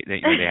mean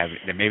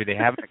maybe they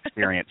haven't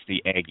experienced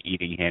the egg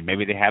eating hen,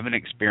 maybe they haven't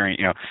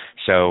experienced,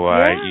 So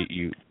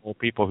you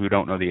people who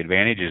don't know the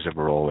advantages of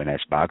a rollaway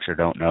nest box, or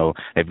don't know,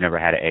 they've never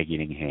had an egg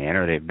eating hen,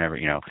 or they've never,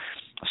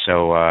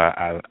 So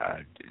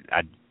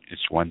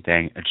it's one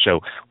thing. And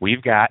so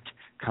we've got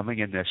coming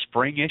in the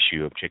spring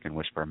issue of Chicken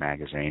Whisperer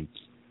magazine,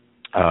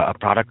 a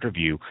product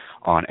review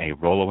on a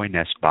rollaway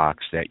nest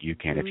box that you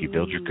can, if you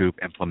build your coop,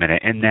 implement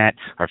it in that,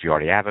 or if you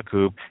already have a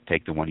coop,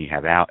 take the one you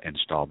have out,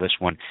 install this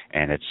one,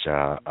 and it's,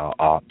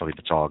 I believe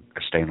it's all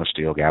stainless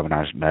steel,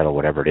 galvanized metal,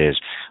 whatever it is,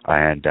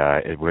 and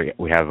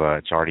we have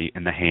it's already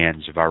in the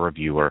hands of our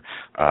reviewer,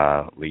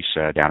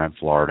 Lisa, down in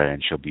Florida,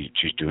 and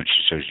she's going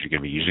to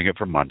be using it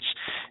for months,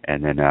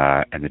 and then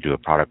do a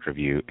product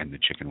review in the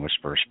Chicken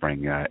Whisperer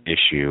spring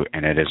issue,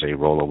 and it is a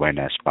rollaway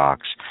nest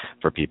box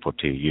for people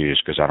to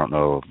use, because I don't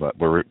know if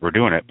we're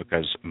doing it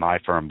because my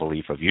firm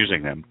belief of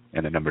using them.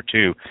 And then number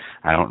two,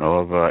 I don't know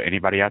of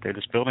anybody out there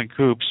that's building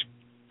coops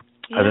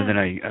other than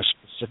a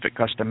specific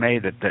custom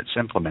made that's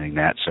implementing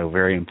that. So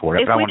very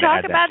important. If we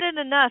talk about it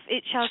enough,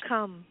 it shall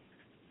come.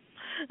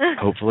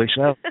 Hopefully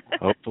so.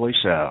 Hopefully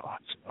so.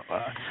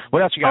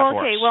 What else you got for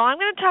us? Okay, well, I'm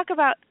going to talk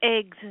about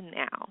eggs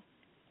now.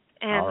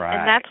 And, all right.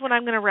 And that's what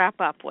I'm going to wrap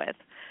up with.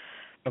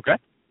 Okay.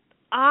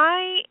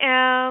 I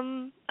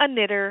am a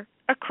knitter,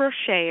 a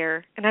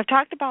crocheter, and I've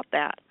talked about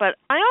that, but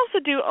I also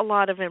do a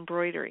lot of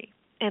embroidery.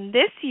 And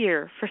this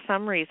year, for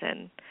some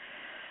reason,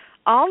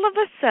 all of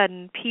a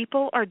sudden,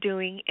 people are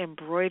doing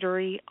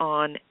embroidery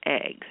on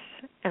eggs.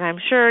 And I'm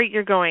sure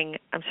you're going,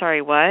 I'm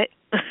sorry, what?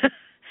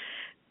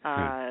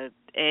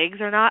 Eggs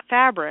are not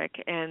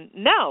fabric. And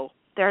no,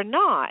 they're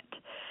not.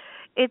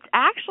 It's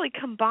actually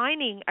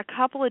combining a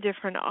couple of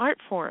different art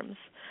forms.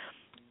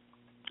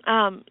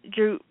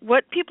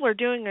 What people are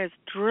doing is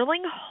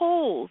drilling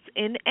holes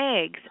in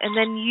eggs and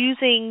then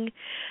using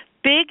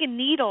big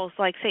needles,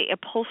 like, say,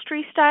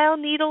 upholstery-style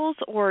needles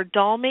or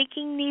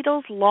doll-making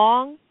needles,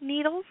 long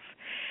needles.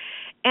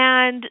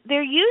 And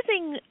they're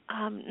using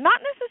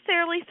not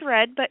necessarily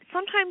thread, but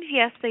sometimes,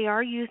 yes, they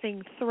are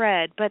using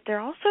thread, but they're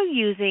also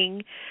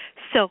using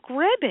silk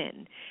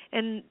ribbon.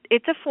 And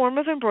it's a form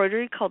of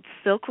embroidery called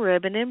silk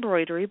ribbon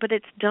embroidery, but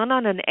it's done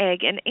on an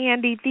egg. And,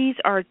 Andy, these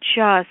are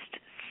just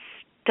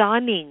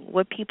stunning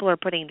what people are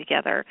putting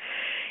together.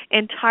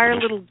 Entire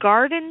little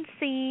garden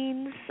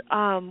scenes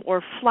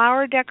or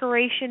flower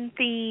decoration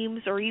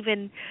themes, or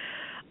even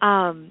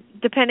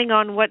depending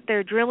on what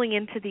they're drilling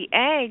into the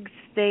eggs,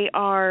 they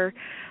are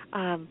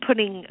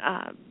putting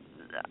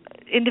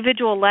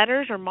individual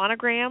letters or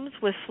monograms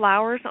with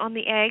flowers on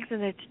the eggs,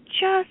 and it's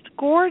just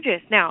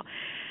gorgeous. Now,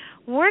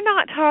 we're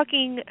not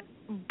talking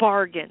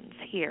bargains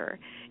here.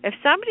 If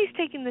somebody's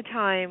taking the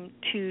time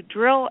to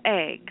drill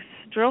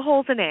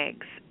holes in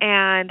eggs,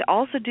 and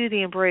also do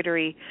the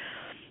embroidery,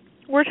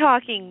 we're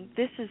talking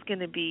this is going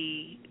to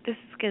be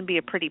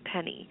a pretty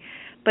penny.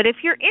 But if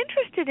you're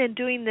interested in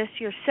doing this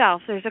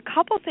yourself, there's a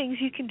couple things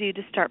you can do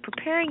to start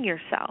preparing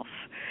yourself.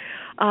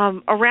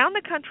 Around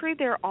the country,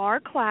 there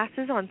are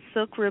classes on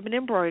silk ribbon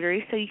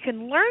embroidery, so you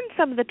can learn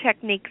some of the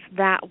techniques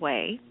that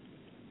way.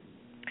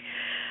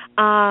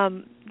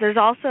 There's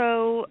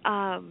also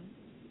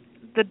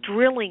the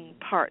drilling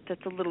part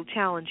that's a little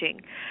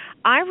challenging.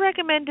 I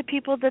recommend to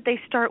people that they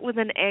start with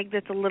an egg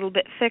that's a little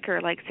bit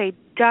thicker, like, say,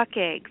 duck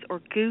eggs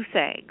or goose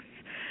eggs.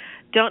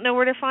 Don't know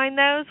where to find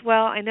those?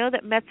 Well, I know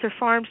that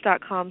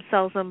MetzerFarms.com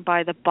sells them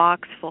by the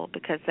boxful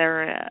because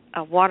they're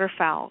a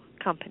waterfowl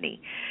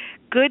company.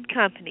 Good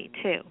company,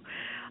 too.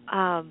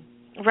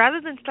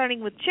 Rather than starting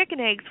with chicken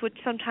eggs, which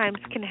sometimes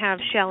can have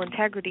shell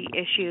integrity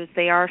issues,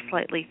 they are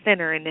slightly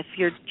thinner. And if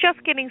you're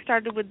just getting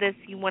started with this,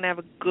 you want to have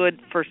a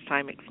good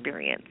first-time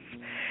experience.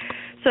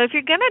 So if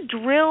you're going to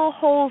drill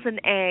holes in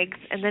eggs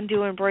and then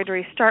do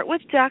embroidery, start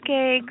with duck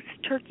eggs,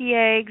 turkey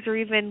eggs, or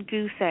even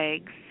goose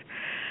eggs.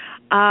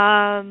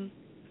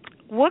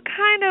 What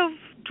kind of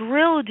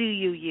drill do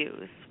you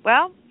use?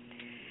 Well,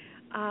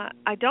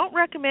 I don't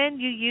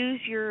recommend you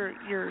use your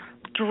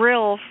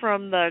drill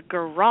from the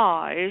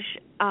garage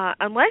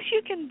unless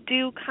you can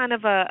do kind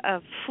of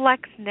a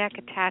flex neck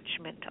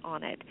attachment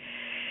on it.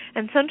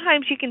 And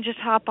sometimes you can just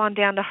hop on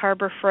down to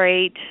Harbor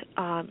Freight,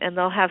 and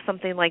they'll have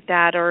something like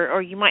that,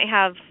 or you might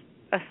have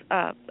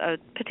a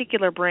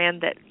particular brand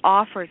that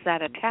offers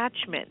that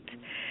attachment.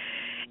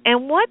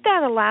 And what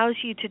that allows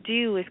you to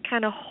do is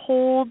kind of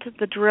hold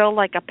the drill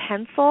like a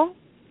pencil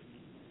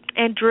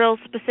and drill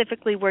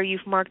specifically where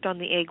you've marked on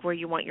the egg where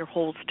you want your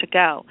holes to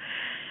go.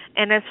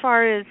 And as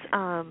far as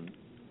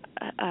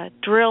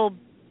drill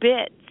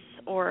bits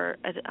or,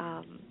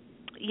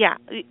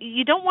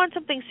 you don't want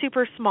something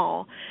super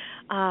small.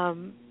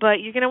 But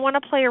you're going to want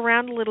to play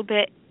around a little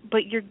bit,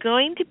 but you're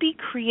going to be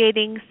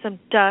creating some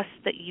dust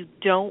that you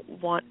don't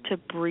want to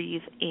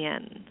breathe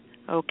in,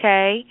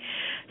 okay?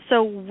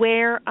 So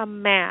wear a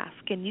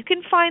mask, and you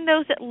can find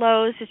those at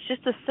Lowe's. It's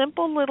just a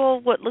simple little,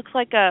 what looks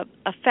like a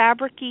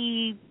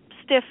fabric-y,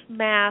 stiff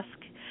mask.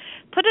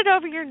 Put it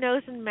over your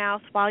nose and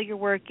mouth while you're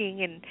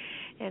working,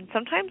 and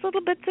sometimes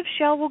little bits of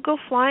shell will go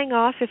flying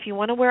off. If you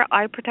want to wear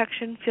eye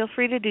protection, feel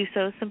free to do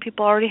so. Some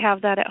people already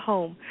have that at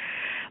home.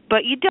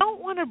 But you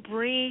don't want to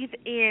breathe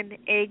in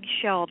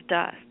eggshell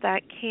dust.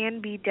 That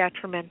can be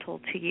detrimental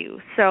to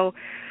you. So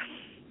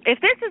if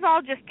this is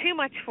all just too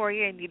much for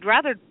you and you'd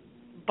rather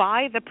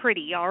buy the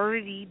pretty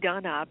already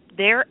done up,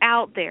 they're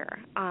out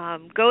there.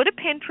 Go to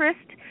Pinterest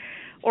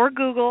or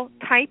Google,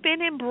 type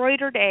in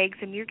embroidered eggs,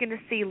 and you're going to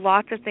see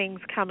lots of things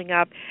coming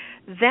up.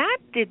 That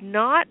did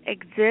not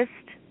exist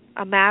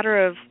a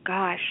matter of,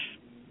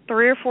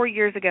 3 or 4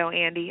 years ago,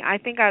 Andy. I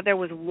think there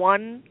was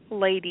one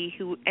lady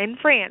who in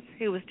France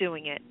who was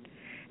doing it,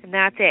 and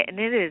that's it. And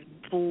it is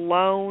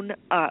blown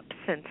up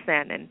since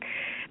then. And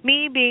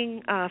me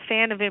being a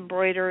fan of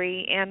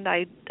embroidery, and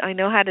I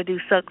know how to do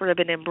silk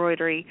ribbon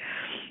embroidery,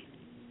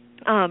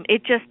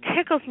 it just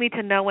tickles me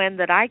to no end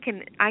that I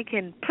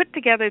can put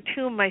together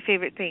two of my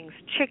favorite things,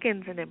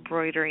 chickens and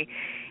embroidery,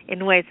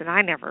 in ways that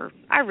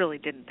I really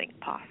didn't think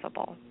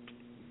possible.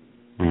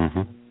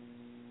 Mm-hmm.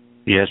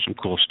 Yeah, some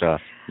cool stuff.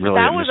 Really,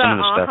 that was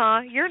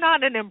stuff. You're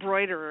not an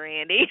embroiderer,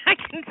 Andy. I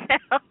can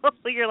tell.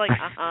 You're like,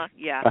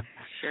 yeah,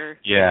 sure.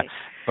 Yeah,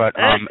 but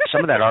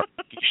some of that art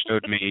you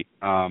showed me,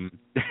 I'm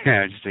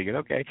just thinking,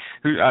 okay.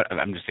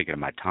 I'm just thinking of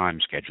my time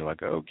schedule. I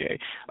go, okay.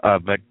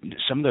 But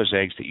some of those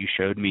eggs that you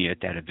showed me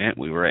at that event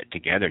we were at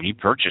together, and you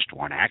purchased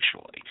one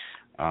actually,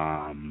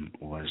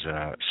 was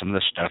some of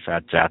the stuff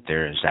that's out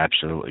there is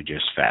absolutely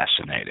just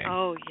fascinating.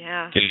 Oh,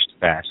 yeah. Just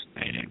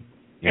fascinating.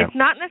 Yep. It's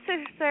not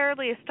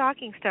necessarily a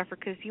stocking stuffer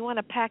because you want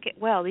to pack it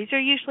well. These are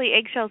usually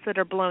eggshells that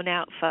are blown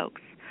out,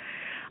 folks,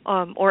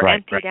 or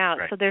emptied out,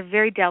 so they're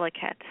very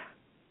delicate.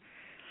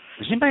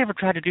 Has anybody ever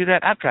tried to do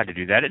that? I've tried to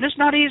do that, and it's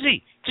not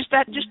easy. Just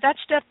that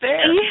step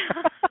there.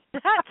 Yeah,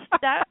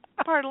 that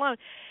part alone.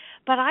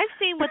 But I've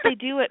seen what they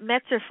do at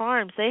Metzer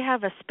Farms. They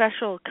have a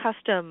special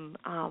custom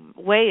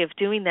way of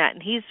doing that,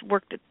 and he's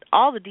worked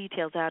all the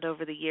details out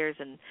over the years,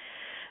 and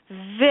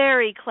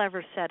very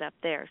clever setup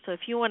there. So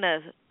if you want to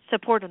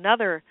support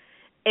another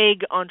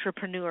egg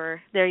entrepreneur,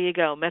 there you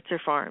go, Metzer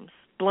Farms.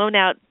 Blown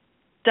out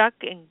duck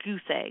and goose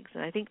eggs,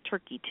 and I think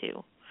turkey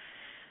too.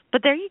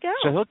 But there you go.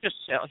 So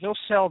he'll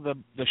sell the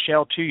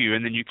shell to you,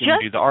 and then you can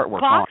just do the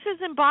artwork boxes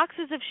and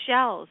boxes of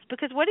shells.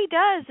 Because what he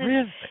does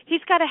is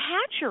he's got a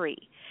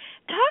hatchery.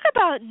 Talk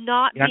about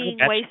not being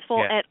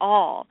wasteful at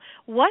all.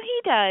 What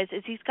he does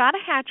is he's got a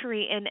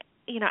hatchery, and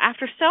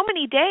after so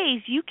many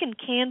days, you can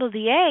candle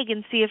the egg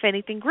and see if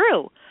anything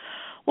grew.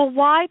 Well,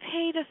 why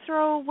pay to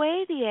throw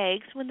away the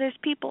eggs when there's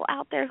people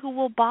out there who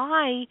will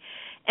buy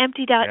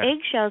emptied out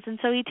eggshells? And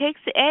so he takes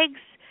the eggs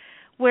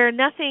where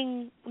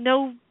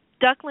no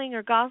duckling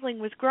or gosling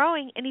was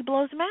growing, and he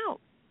blows them out.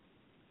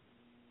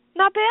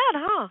 Not bad,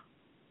 huh?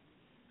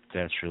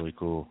 That's really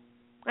cool.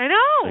 I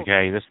know.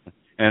 Okay,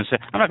 and so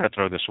I'm not going to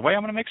throw this away.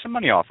 I'm going to make some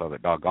money off of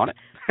it, doggone it.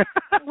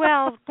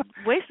 Well,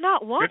 waste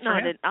not, want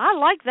not. I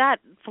like that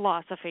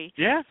philosophy.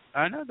 Yeah,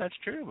 I know, that's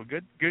true. Well,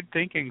 good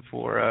thinking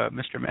for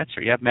Mr.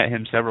 Metzer. Yeah, I've met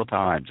him several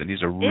times, and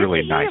he's a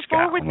really nice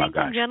guy.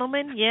 Forward-thinking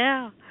gentleman,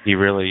 yeah. He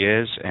really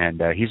is,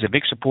 and he's a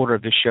big supporter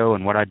of this show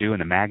and what I do in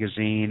the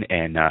magazine,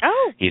 and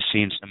he's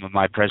seen some of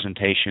my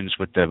presentations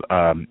with the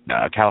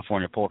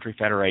California Poultry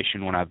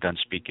Federation when I've done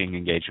speaking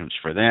engagements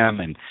for them,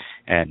 and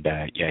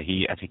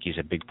I think he's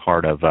a big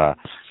part of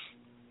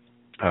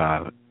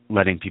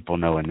letting people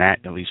know in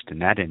that, at least in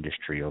that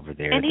industry over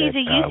there. And he's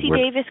a UC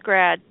Davis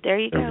grad. There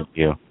you go.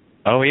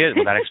 Oh, he is.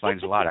 Well, that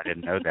explains a lot. I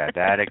didn't know that.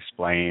 That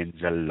explains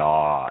a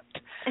lot.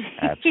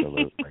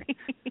 Absolutely.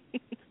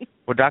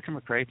 Well, Dr.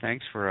 McCrea,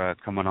 thanks for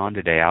coming on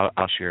today.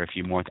 I'll share a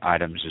few more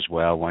items as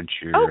well once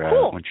you're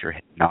once you're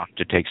heading off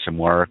to take some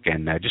work,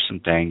 and just some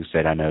things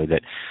that I know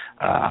that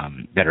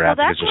that are out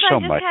there. Well, that's what I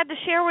just had to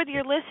share with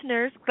your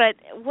listeners. But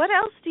what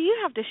else do you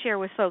have to share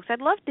with folks?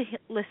 I'd love to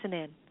listen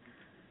in.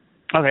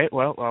 Okay,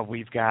 well,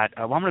 we've got,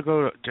 I'm going to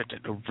go to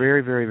a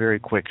very, very, very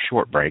quick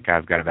short break.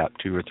 I've got about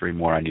 2 or 3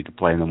 more I need to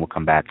play, and then we'll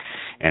come back,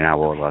 and I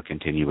will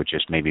continue with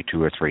just maybe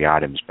 2 or 3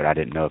 items. But I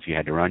didn't know if you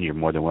had to run. You're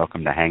more than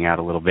welcome to hang out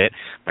a little bit.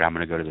 But I'm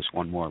going to go to this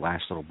one more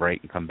last little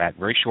break and come back.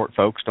 Very short,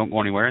 folks. Don't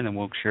go anywhere, and then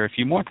we'll share a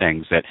few more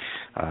things, that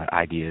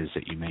ideas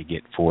that you may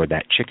get for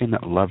that chicken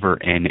lover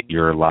in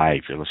your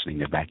life. You're listening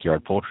to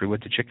Backyard Poultry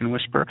with the Chicken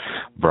Whisperer,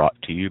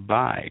 brought to you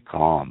by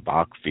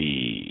Kalmbach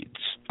Feeds.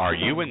 Are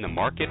you in the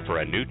market for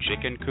a new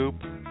chicken coop?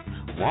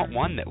 Want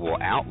one that will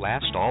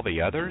outlast all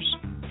the others?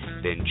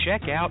 Then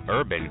check out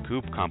Urban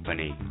Coop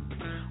Company.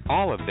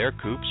 All of their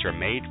coops are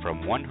made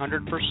from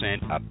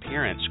 100%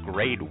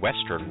 appearance-grade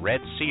Western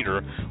red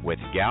cedar with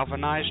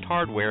galvanized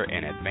hardware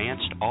and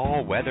advanced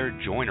all-weather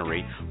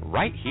joinery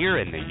right here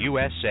in the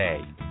USA.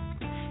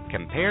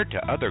 Compared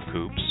to other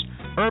coops,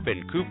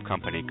 Urban Coop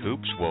Company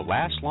coops will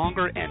last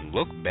longer and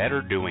look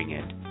better doing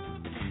it.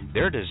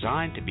 They're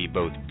designed to be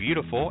both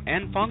beautiful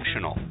and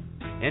functional.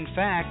 In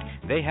fact,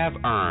 they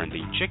have earned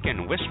the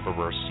Chicken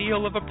Whisperer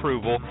seal of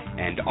approval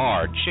and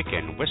are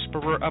Chicken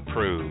Whisperer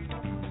approved.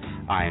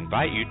 I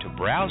invite you to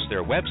browse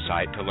their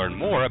website to learn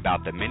more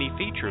about the many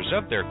features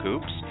of their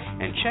coops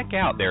and check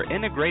out their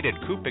integrated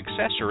coop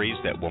accessories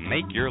that will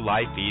make your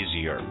life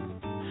easier.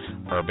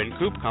 Urban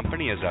Coop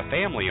Company is a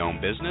family-owned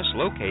business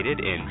located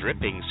in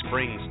Dripping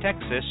Springs,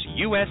 Texas,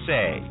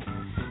 USA.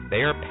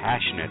 They are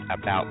passionate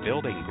about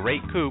building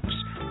great coops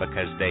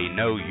because they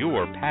know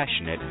you're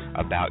passionate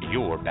about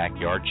your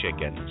backyard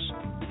chickens.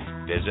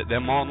 Visit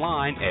them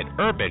online at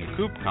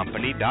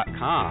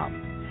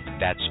urbancoopcompany.com.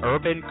 That's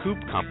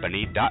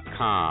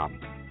urbancoopcompany.com.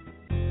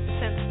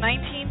 Since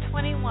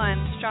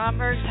 1921,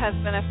 Stromberg's has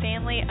been a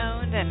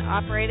family-owned and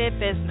operated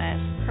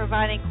business,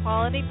 providing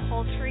quality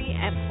poultry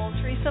and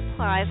poultry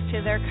supplies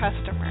to their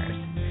customers.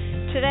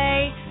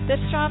 Today,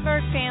 the Stromberg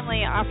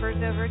family offers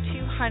over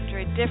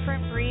 200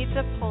 different breeds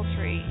of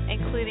poultry,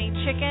 including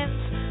chickens,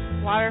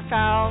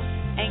 waterfowl,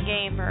 and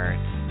game birds.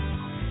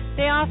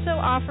 They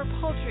also offer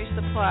poultry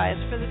supplies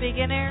for the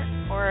beginner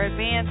or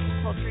advanced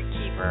poultry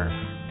keeper.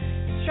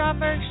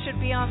 Stromberg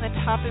should be on the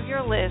top of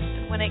your list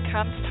when it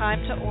comes time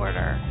to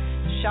order.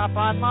 Shop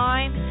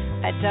online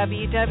at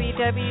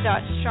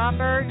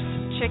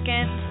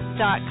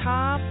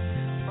www.strombergschickens.com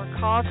or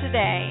call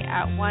today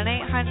at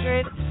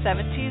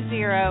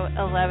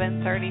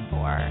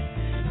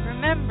 1-800-720-1134.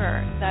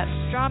 Remember, that's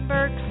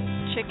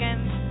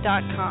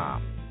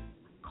strombergschickens.com.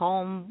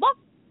 Kalmbach,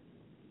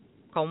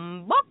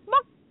 Kalmbach,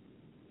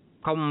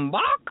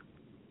 Kalmbach,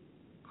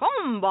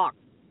 Kalmbach,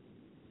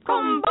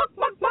 Kalmbach,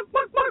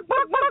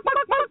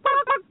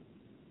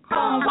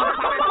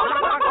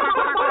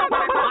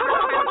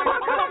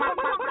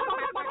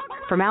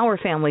 From our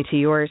family to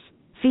yours,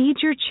 feed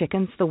your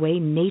chickens the way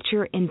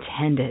nature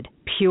intended.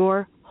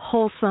 Pure,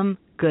 wholesome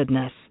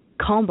goodness.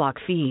 Kalmbach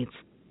Feeds.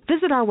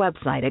 Visit our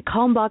website at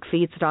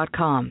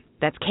kalmbachfeeds.com.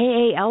 That's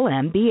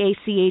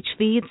KALMBACH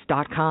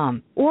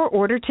Feeds.com. Or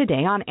order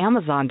today on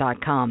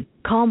Amazon.com.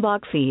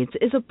 Kalmbach Feeds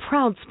is a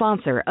proud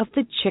sponsor of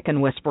the Chicken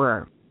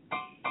Whisperer.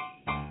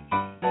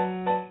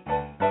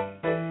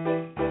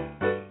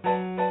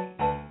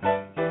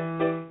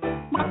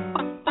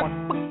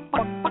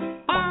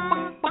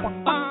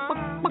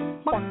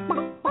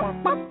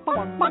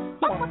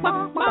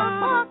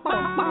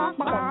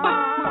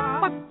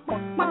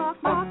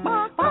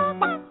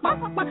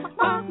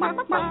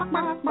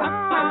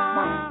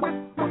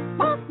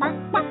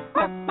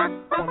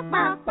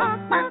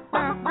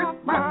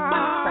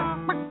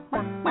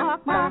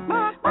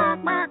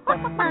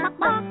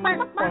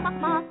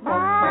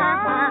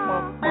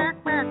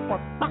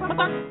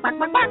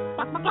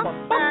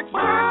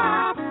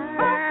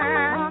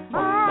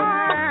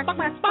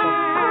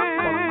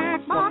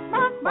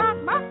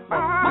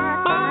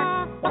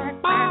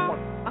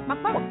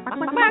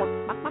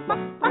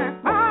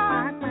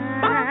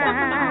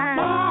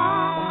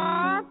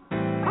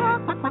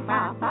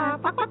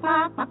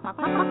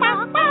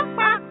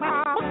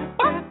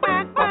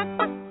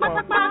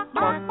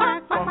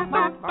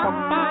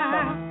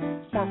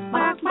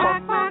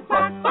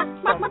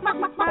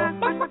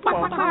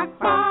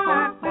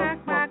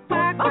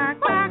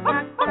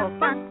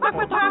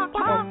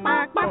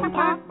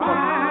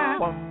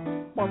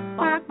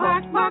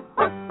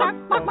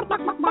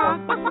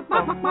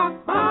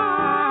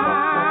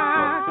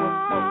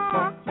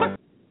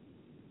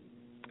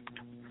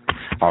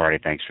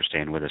 Thanks for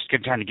staying with us.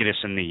 Good time to get us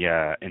in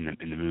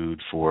the mood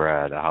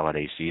for the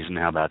holiday season.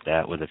 How about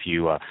that? With a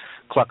few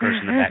cluckers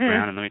in the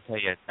background, and let me tell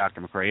you,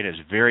 Dr. McCrea, it is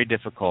very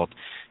difficult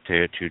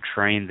to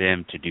train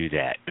them to do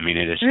that. I mean,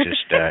 it is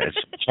just it's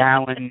a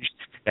challenge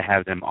to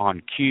have them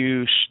on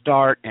cue,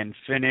 start and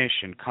finish,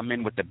 and come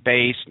in with the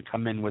base and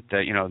come in with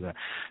the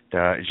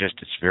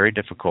it's very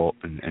difficult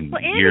and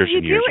well, years Andy,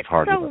 and years of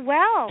hard work. work. You do it so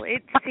well.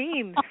 It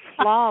seems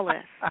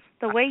flawless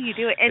the way you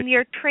do it, and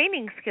your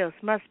training skills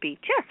must be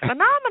just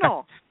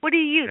phenomenal. What do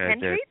you use? Hen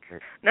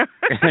treats? No.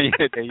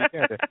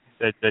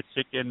 The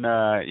chicken,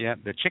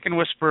 the Chicken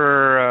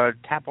Whisperer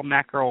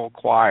Tabernacle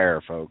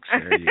Choir, folks.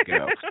 There you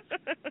go.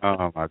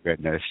 Oh my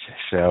goodness.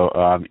 So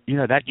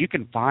that you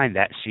can find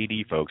that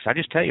CD, folks. I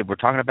just tell you, we're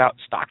talking about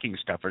stocking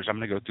stuffers. I'm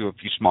going to go through a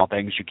few small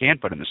things you can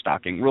put in the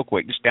stocking real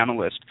quick, just down the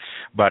list.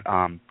 But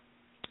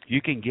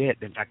you can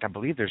get, in fact, I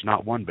believe there's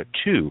not one but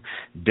two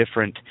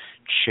different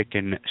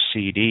chicken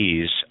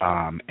CDs,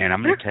 and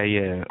I'm going to tell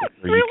you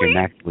where you can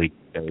actually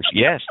get those.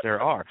 Yes,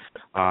 there are.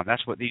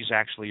 That's what these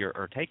actually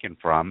are taken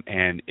from.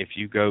 And if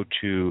you go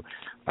to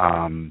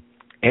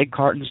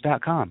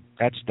eggcartons.com,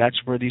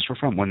 that's where these were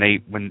from. When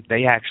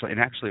they actually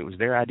it was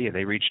their idea.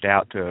 They reached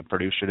out to a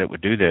producer that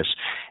would do this,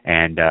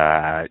 and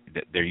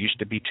there used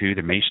to be two.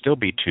 There may still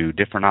be two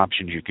different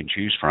options you can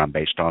choose from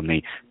based on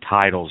the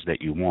titles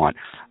that you want.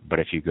 But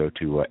if you go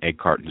to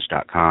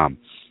eggcartons.com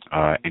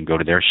and go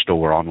to their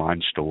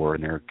online store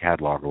in their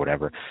catalog or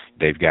whatever,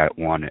 they've got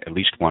at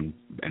least one,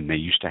 and they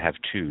used to have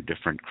two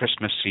different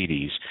Christmas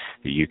CDs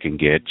that you can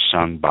get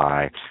sung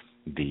by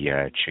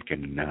the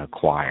chicken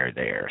choir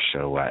there.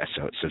 So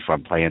if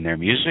I'm playing their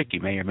music,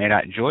 you may or may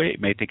not enjoy it.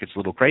 You may think it's a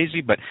little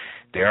crazy, but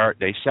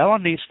they sell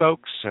on these,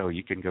 folks, so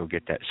you can go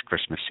get that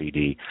Christmas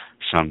CD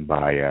sung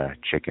by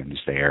chickens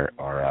there,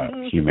 or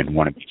human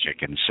wannabe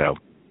chickens. So,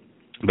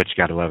 but you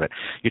got to love it.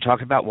 You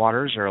talked about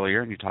waters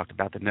earlier, and you talked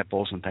about the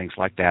nipples and things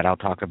like that. I'll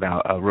talk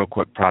about a real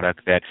quick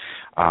product that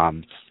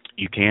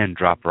you can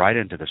drop right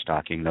into the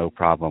stocking, no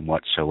problem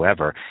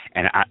whatsoever.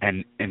 And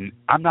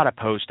I'm not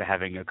opposed to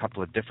having a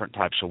couple of different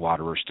types of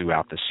waterers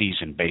throughout the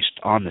season based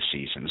on the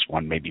seasons,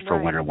 one maybe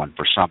for winter, one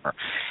for summer.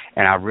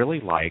 And I really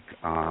like,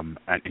 and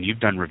you've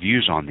done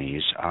reviews on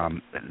these,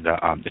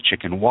 the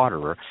chicken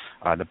waterer,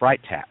 the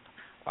Bright Tap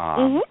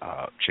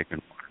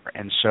chicken waterer.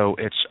 And so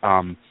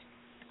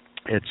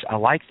I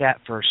like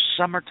that for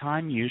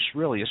summertime use,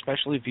 really,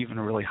 especially if you're in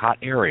a really hot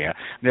area.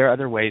 There are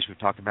other ways. We've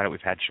talked about it. We've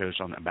had shows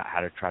on about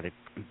how to try to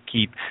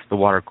keep the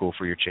water cool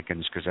for your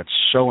chickens, because that's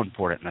so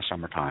important in the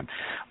summertime.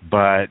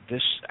 But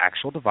this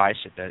actual device,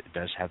 it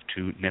does have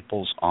two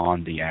nipples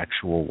on the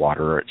actual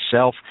water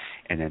itself,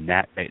 and then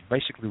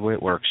basically the way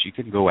it works, you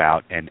can go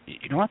out, and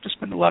you don't have to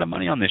spend a lot of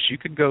money on this. You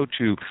can go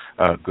to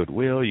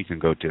Goodwill, you can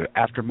go to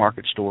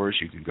aftermarket stores,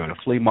 you can go to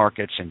flea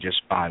markets and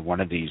just buy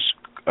one of these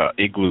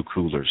igloo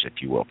coolers,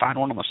 if you will. Find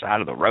one on the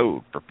side of the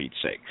road, for Pete's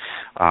sake.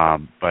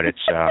 But it's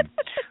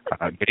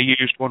get a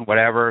used one,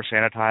 whatever,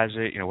 sanitize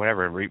it,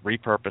 whatever,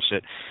 repurpose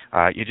it.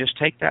 You just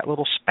take that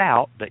little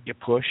spout that you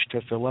push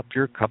to fill up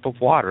your cup of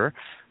water.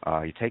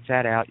 You take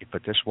that out, you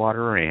put this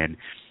water in,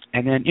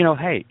 and then,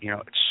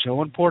 it's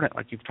so important,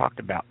 like you've talked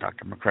about,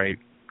 Dr. McCrea,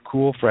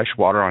 cool, fresh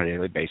water on a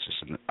daily basis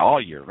and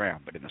all year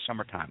round. But in the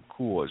summertime,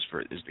 cool is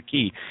the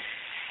key.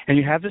 And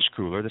you have this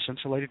cooler, this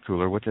insulated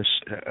cooler with this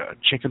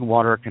chicken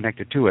water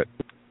connected to it,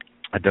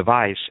 a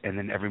device, and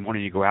then every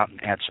morning you go out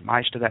and add some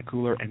ice to that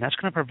cooler, and that's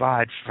going to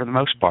provide, for the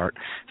most part,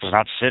 so it's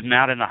not sitting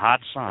out in the hot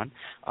sun,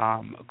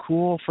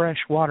 cool, fresh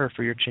water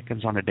for your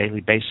chickens on a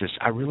daily basis.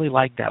 I really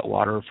like that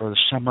water for the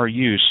summer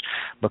use,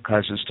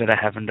 because instead of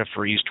having to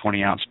freeze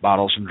 20-ounce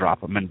bottles and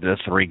drop them into the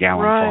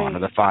 3-gallon pond or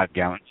the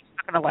 5-gallon,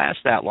 going to last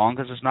that long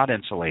because it's not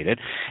insulated,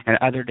 and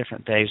other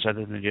different things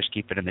other than just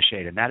keep it in the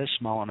shade. And that is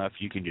small enough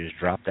you can just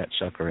drop that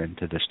sucker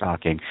into the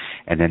stocking,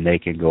 and then they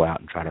can go out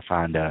and try to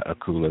find a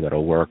cooler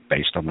that'll work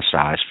based on the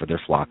size for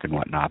their flock and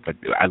whatnot. But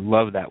I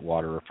love that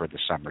water for the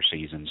summer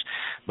seasons,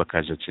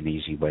 because it's an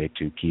easy way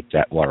to keep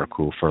that water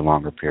cool for a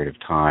longer period of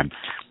time,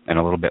 and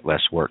a little bit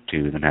less work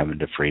too than having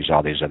to freeze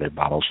all these other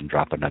bottles and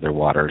drop in other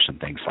waters and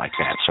things like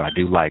that. So I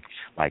do like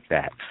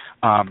that.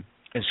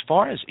 As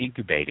far as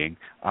incubating,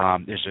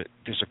 there's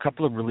a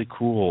couple of really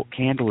cool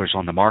candlers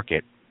on the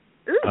market.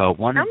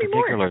 One in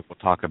particular we'll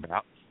talk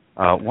about.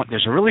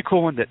 There's a really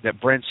cool one that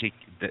Brentzy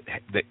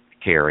that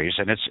carries,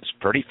 and it's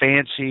pretty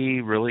fancy,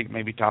 really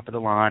maybe top of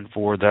the line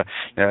for the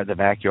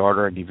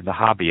backyarder and even the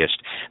hobbyist.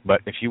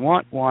 But if you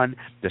want one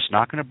that's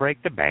not going to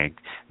break the bank,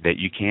 that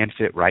you can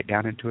fit right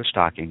down into a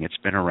stocking, it's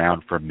been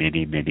around for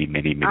many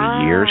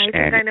years. I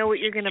think I know what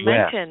you're going to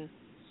mention.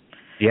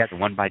 Yeah, the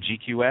one by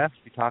GQF.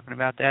 You talking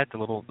about that? The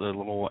little.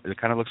 It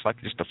kind of looks like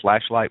just a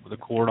flashlight with a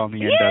cord on the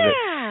end of it.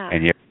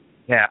 And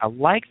I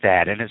like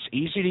that, and it's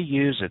easy to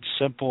use. It's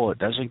simple. It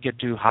doesn't get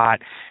too hot,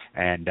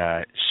 and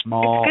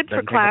small. It's good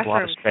for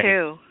classrooms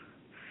too.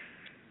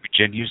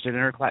 Jen used it in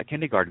her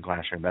kindergarten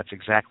classroom. That's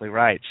exactly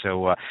right.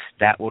 So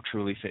that will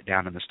truly fit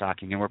down in the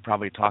stocking, and we're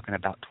probably talking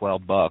about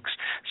 $12.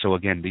 So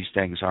again, these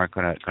things aren't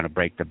going to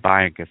break the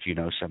bank. If you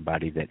know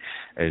somebody that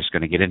is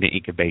going to get into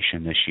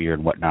incubation this year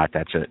and whatnot,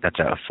 that's an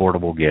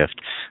affordable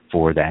gift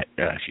for that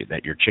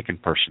that your chicken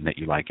person that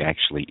you like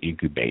actually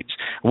incubates.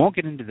 I won't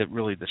get into the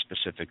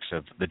specifics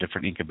of the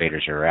different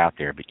incubators that are out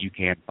there, but you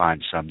can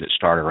find some that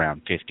start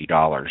around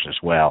 $50 as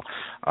well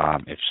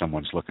if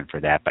someone's looking for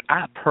that. But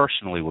I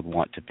personally would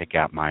want to pick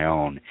out my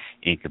own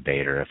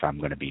incubator if I'm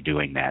going to be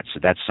doing that. So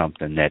that's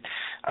something that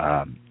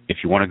if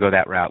you want to go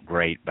that route,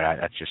 great, but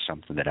that's just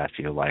something that I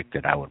feel like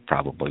that I would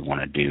probably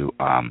want to do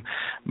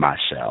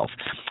myself.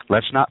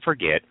 Let's not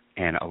forget,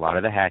 and a lot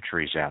of the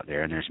hatcheries out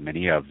there, and there's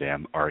many of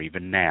them, are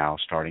even now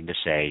starting to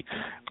say,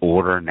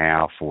 order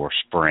now for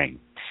spring.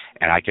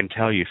 And I can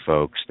tell you,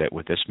 folks, that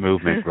with this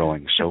movement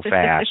growing so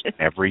fast,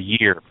 every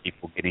year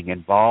people getting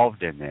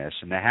involved in this,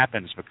 and that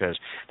happens because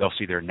they'll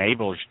see their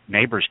neighbors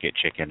get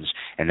chickens,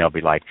 and they'll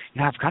be like,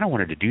 I've kind of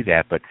wanted to do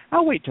that, but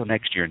I'll wait till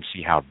next year and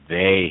see how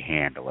they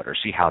handle it or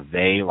see how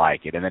they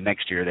like it. And then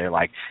next year they're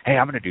like, hey,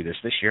 I'm going to do this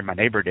year. My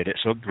neighbor did it,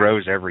 so it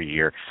grows every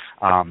year.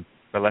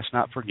 But let's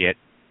not forget,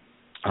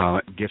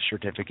 gift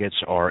certificates,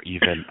 or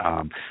even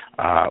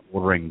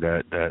ordering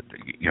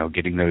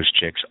getting those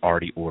chicks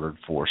already ordered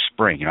for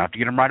spring. You don't have to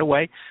get them right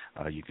away.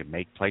 You can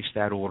place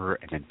that order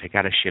and then pick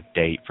out a ship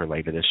date for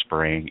later this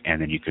spring,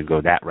 and then you can go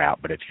that route.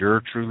 But if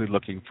you're truly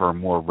looking for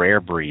more rare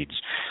breeds,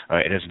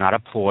 it is not a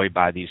ploy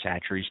by these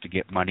hatcheries to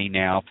get money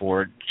now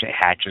for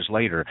hatches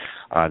later.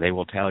 They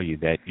will tell you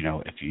that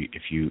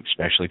if you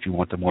especially if you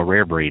want the more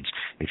rare breeds,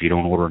 if you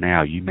don't order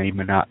now, you may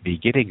not be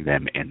getting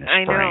them in the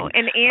spring. I know.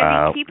 And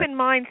Andy, keep in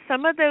mind,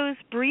 some of those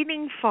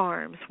breeding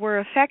farms were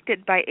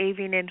affected by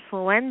avian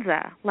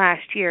influenza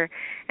last year,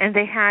 and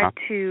they had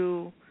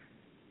to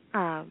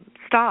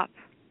stop.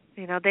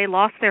 They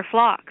lost their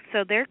flocks.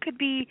 So there could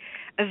be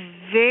a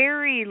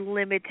very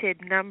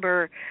limited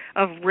number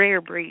of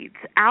rare breeds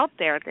out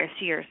there this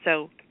year.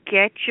 So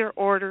get your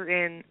order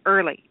in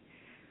early.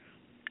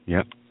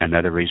 Yep,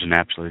 another reason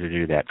absolutely to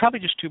do that. Probably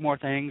just two more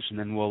things, and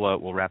then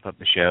we'll wrap up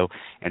the show.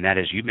 And that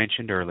is, you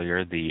mentioned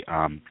earlier the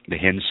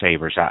hen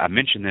savers. I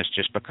mentioned this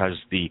just because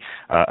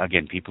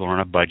again, people are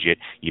on a budget.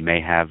 You may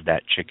have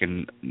that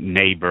chicken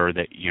neighbor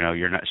that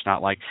you're not. It's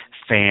not like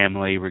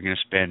family. We're going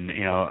to spend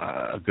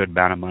a good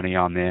amount of money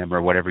on them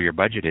or whatever your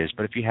budget is.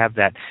 But if you have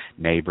that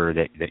neighbor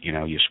that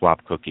you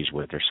swap cookies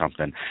with or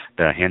something,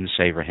 the hen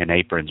saver hen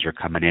aprons are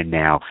coming in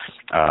now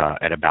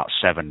at about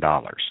 $7,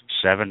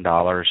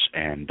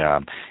 and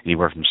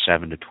anywhere from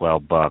 $7 to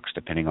 $12,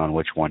 depending on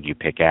which one you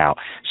pick out.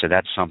 So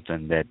that's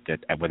something that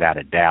without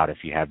a doubt, if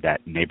you have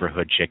that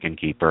neighborhood chicken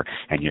keeper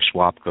and you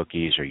swap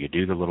cookies or you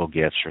do the little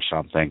gifts or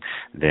something,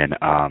 then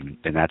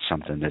that's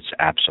something that's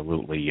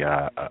absolutely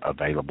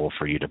available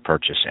for you to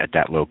purchase at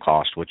that low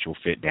cost, which will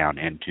fit down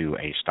into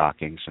a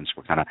stocking, since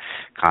we're kind of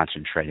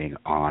concentrating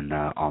on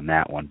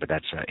that one. But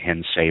that's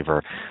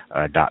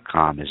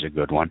hensaver.com is a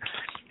good one.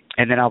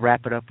 And then I'll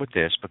wrap it up with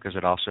this, because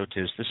it also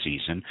tis the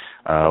season.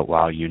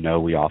 While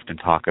we often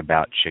talk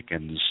about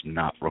chickens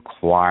not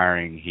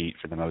requiring heat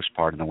for the most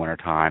part in the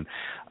wintertime,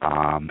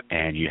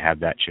 and you have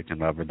that chicken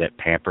lover that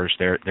pampers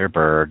their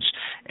birds,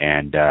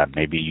 and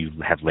maybe you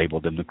have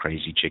labeled them the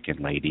crazy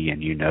chicken lady,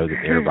 and you know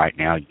that they're right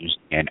now using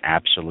an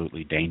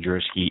absolutely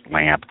dangerous heat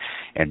lamp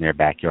in their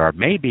backyard.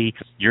 Maybe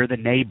you're the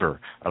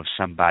neighbor of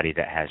somebody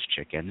that has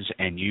chickens,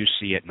 and you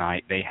see at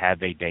night they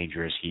have a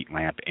dangerous heat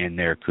lamp in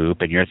their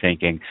coop, and you're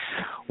thinking,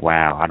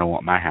 wow, I don't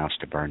want my house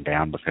to burn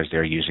down because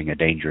they're using a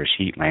dangerous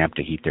heat lamp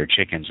to heat their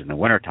chickens in the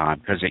wintertime.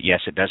 Because, yes,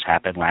 it does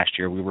happen. Last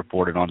year we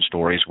reported on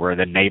stories where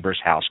the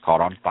neighbor's house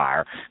caught on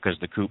fire because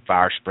the coop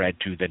fire spread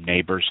to the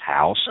neighbor's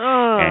house.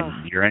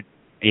 And you're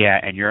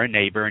a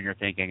neighbor, and you're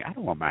thinking, I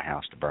don't want my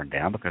house to burn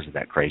down because of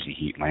that crazy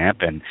heat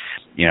lamp. And,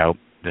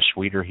 the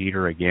sweeter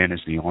heater, again, is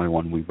the only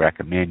one we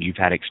recommend. You've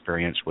had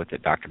experience with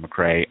it, Dr.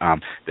 McCrea,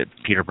 the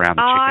Peter Brown,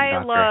 the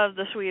chicken doctor. I love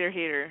the sweeter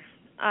heater.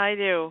 I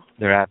do.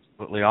 They're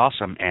absolutely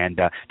awesome, and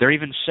they're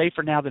even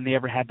safer now than they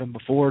ever had been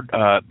before,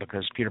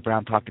 because Peter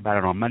Brown talked about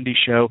it on Monday's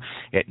show.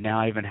 It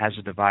now even has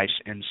a device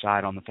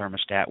inside on the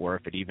thermostat where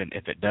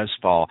if it does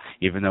fall,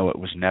 even though it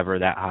was never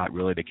that hot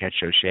really to catch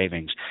those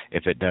shavings,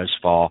 if it does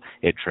fall,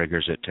 it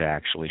triggers it to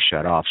actually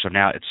shut off. So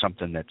now it's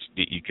something that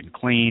you can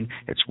clean,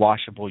 it's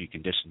washable, you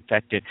can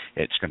disinfect it,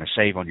 it's going to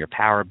save on your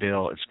power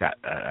bill, it's got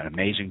an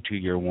amazing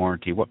 2-year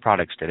warranty. What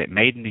products did it?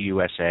 Made in the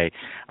USA,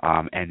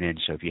 and then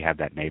so if you have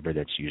that neighbor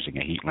that's using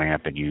a heat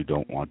lamp and you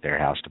don't want their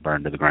house to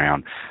burn to the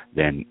ground,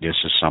 then this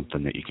is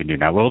something that you can do.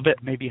 Now, a little bit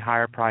maybe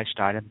higher priced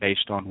item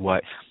based on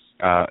what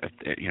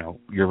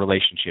your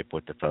relationship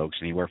with the folks,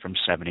 anywhere from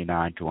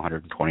 $79 to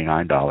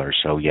 $129.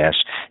 So yes,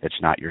 it's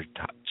not your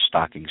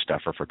stocking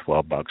stuffer for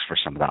 $12 for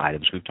some of the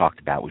items we've talked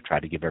about. We've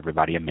tried to give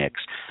everybody a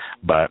mix,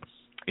 but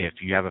if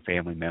you have a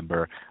family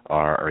member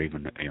or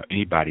even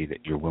anybody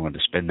that you're willing to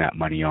spend that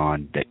money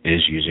on that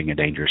is using a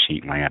dangerous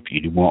heat lamp,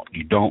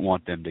 you don't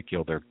want them to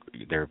kill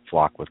their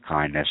flock with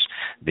kindness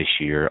this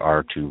year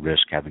or to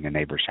risk having a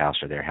neighbor's house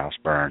or their house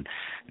burn.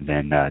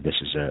 Then this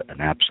is an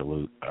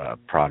absolute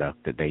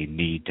product that they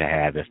need to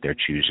have if they're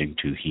choosing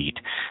to heat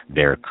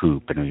their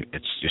coop. And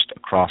it's just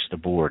across the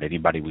board.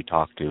 Anybody we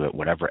talk to at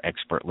whatever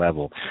expert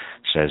level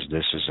says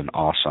this is an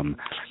awesome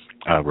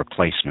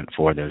replacement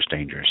for those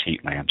dangerous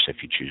heat lamps if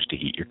you choose to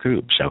heat your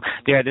coop. So,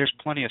 yeah, there's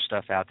plenty of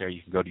stuff out there.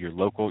 You can go to your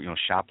local,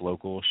 shop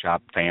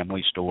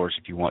family stores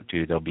if you want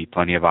to. There'll be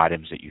plenty of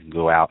items that you can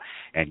go out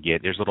and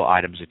get. There's little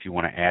items if you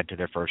want to add to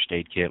their first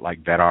aid kit,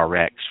 like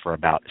VetRx for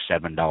about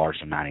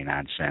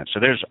 $7.99. So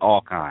there's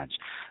all kinds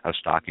of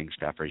stocking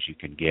stuffers you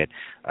can get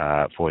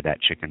for that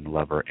chicken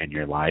lover in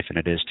your life, and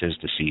it is 'tis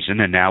the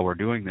season. And now we're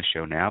doing this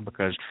show now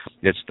because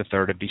it's the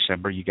 3rd of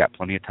December. You got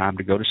plenty of time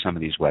to go to some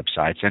of these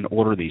websites and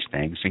order these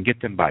things and get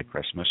them by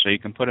Christmas so you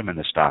can put them in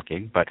the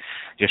stocking. But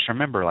just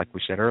remember, like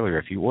we said earlier,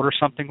 if you order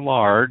something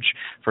large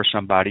for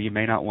somebody, you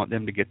may not want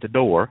them to get the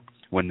door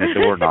when the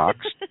door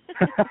knocks.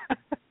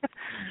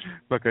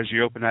 Because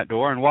you open that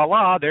door and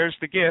voila, there's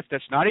the gift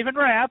that's not even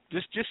wrapped,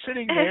 just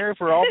sitting there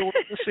for all the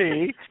world to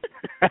see.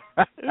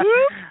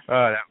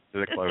 That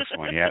was a close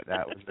one. Yeah,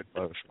 that was the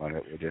close one.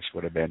 It just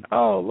would have been,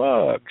 oh,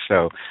 look.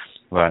 So,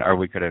 or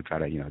we could have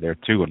tried to, they're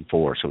 2 and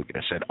 4, so we could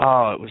have said,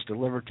 oh, it was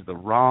delivered to the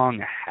wrong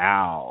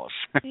house.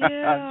 Yeah.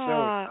 I'm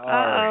so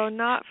sorry. Uh-oh,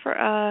 not for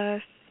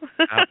us.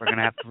 We're going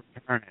to have to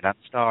return it. I'm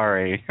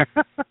sorry.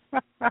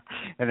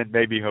 And then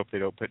maybe hope they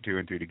don't put 2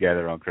 and 2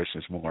 together on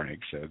Christmas morning.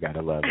 So got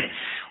to love it.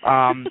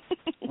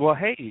 Well,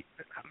 hey,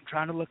 I'm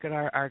trying to look at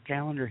our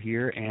calendar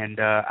here, and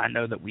I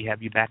know that we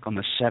have you back on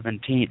the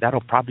 17th.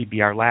 That'll probably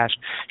be our last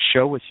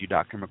show with you,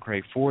 Dr.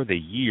 McCrea, for the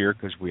year,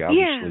 because we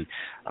obviously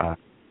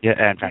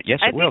in fact, yes,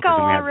 it will. I think I'll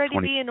already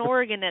be in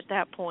Oregon at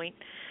that point.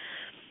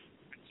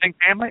 Same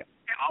family?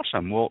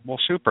 Awesome. Well,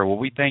 super. Well,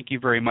 we thank you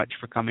very much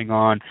for coming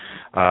on.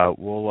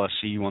 We'll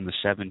see you on the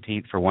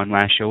 17th for one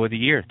last show of the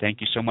year. Thank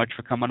you so much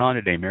for coming on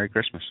today. Merry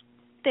Christmas.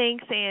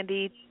 Thanks,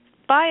 Andy.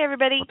 Bye,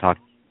 everybody.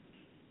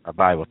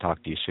 Bye. We'll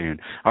talk to you soon.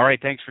 All right.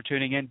 Thanks for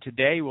tuning in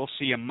today. We'll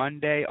see you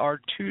Monday or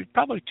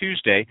probably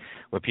Tuesday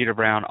with Peter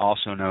Brown,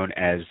 also known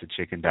as the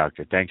Chicken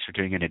Doctor. Thanks for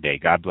tuning in today.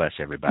 God bless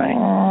everybody.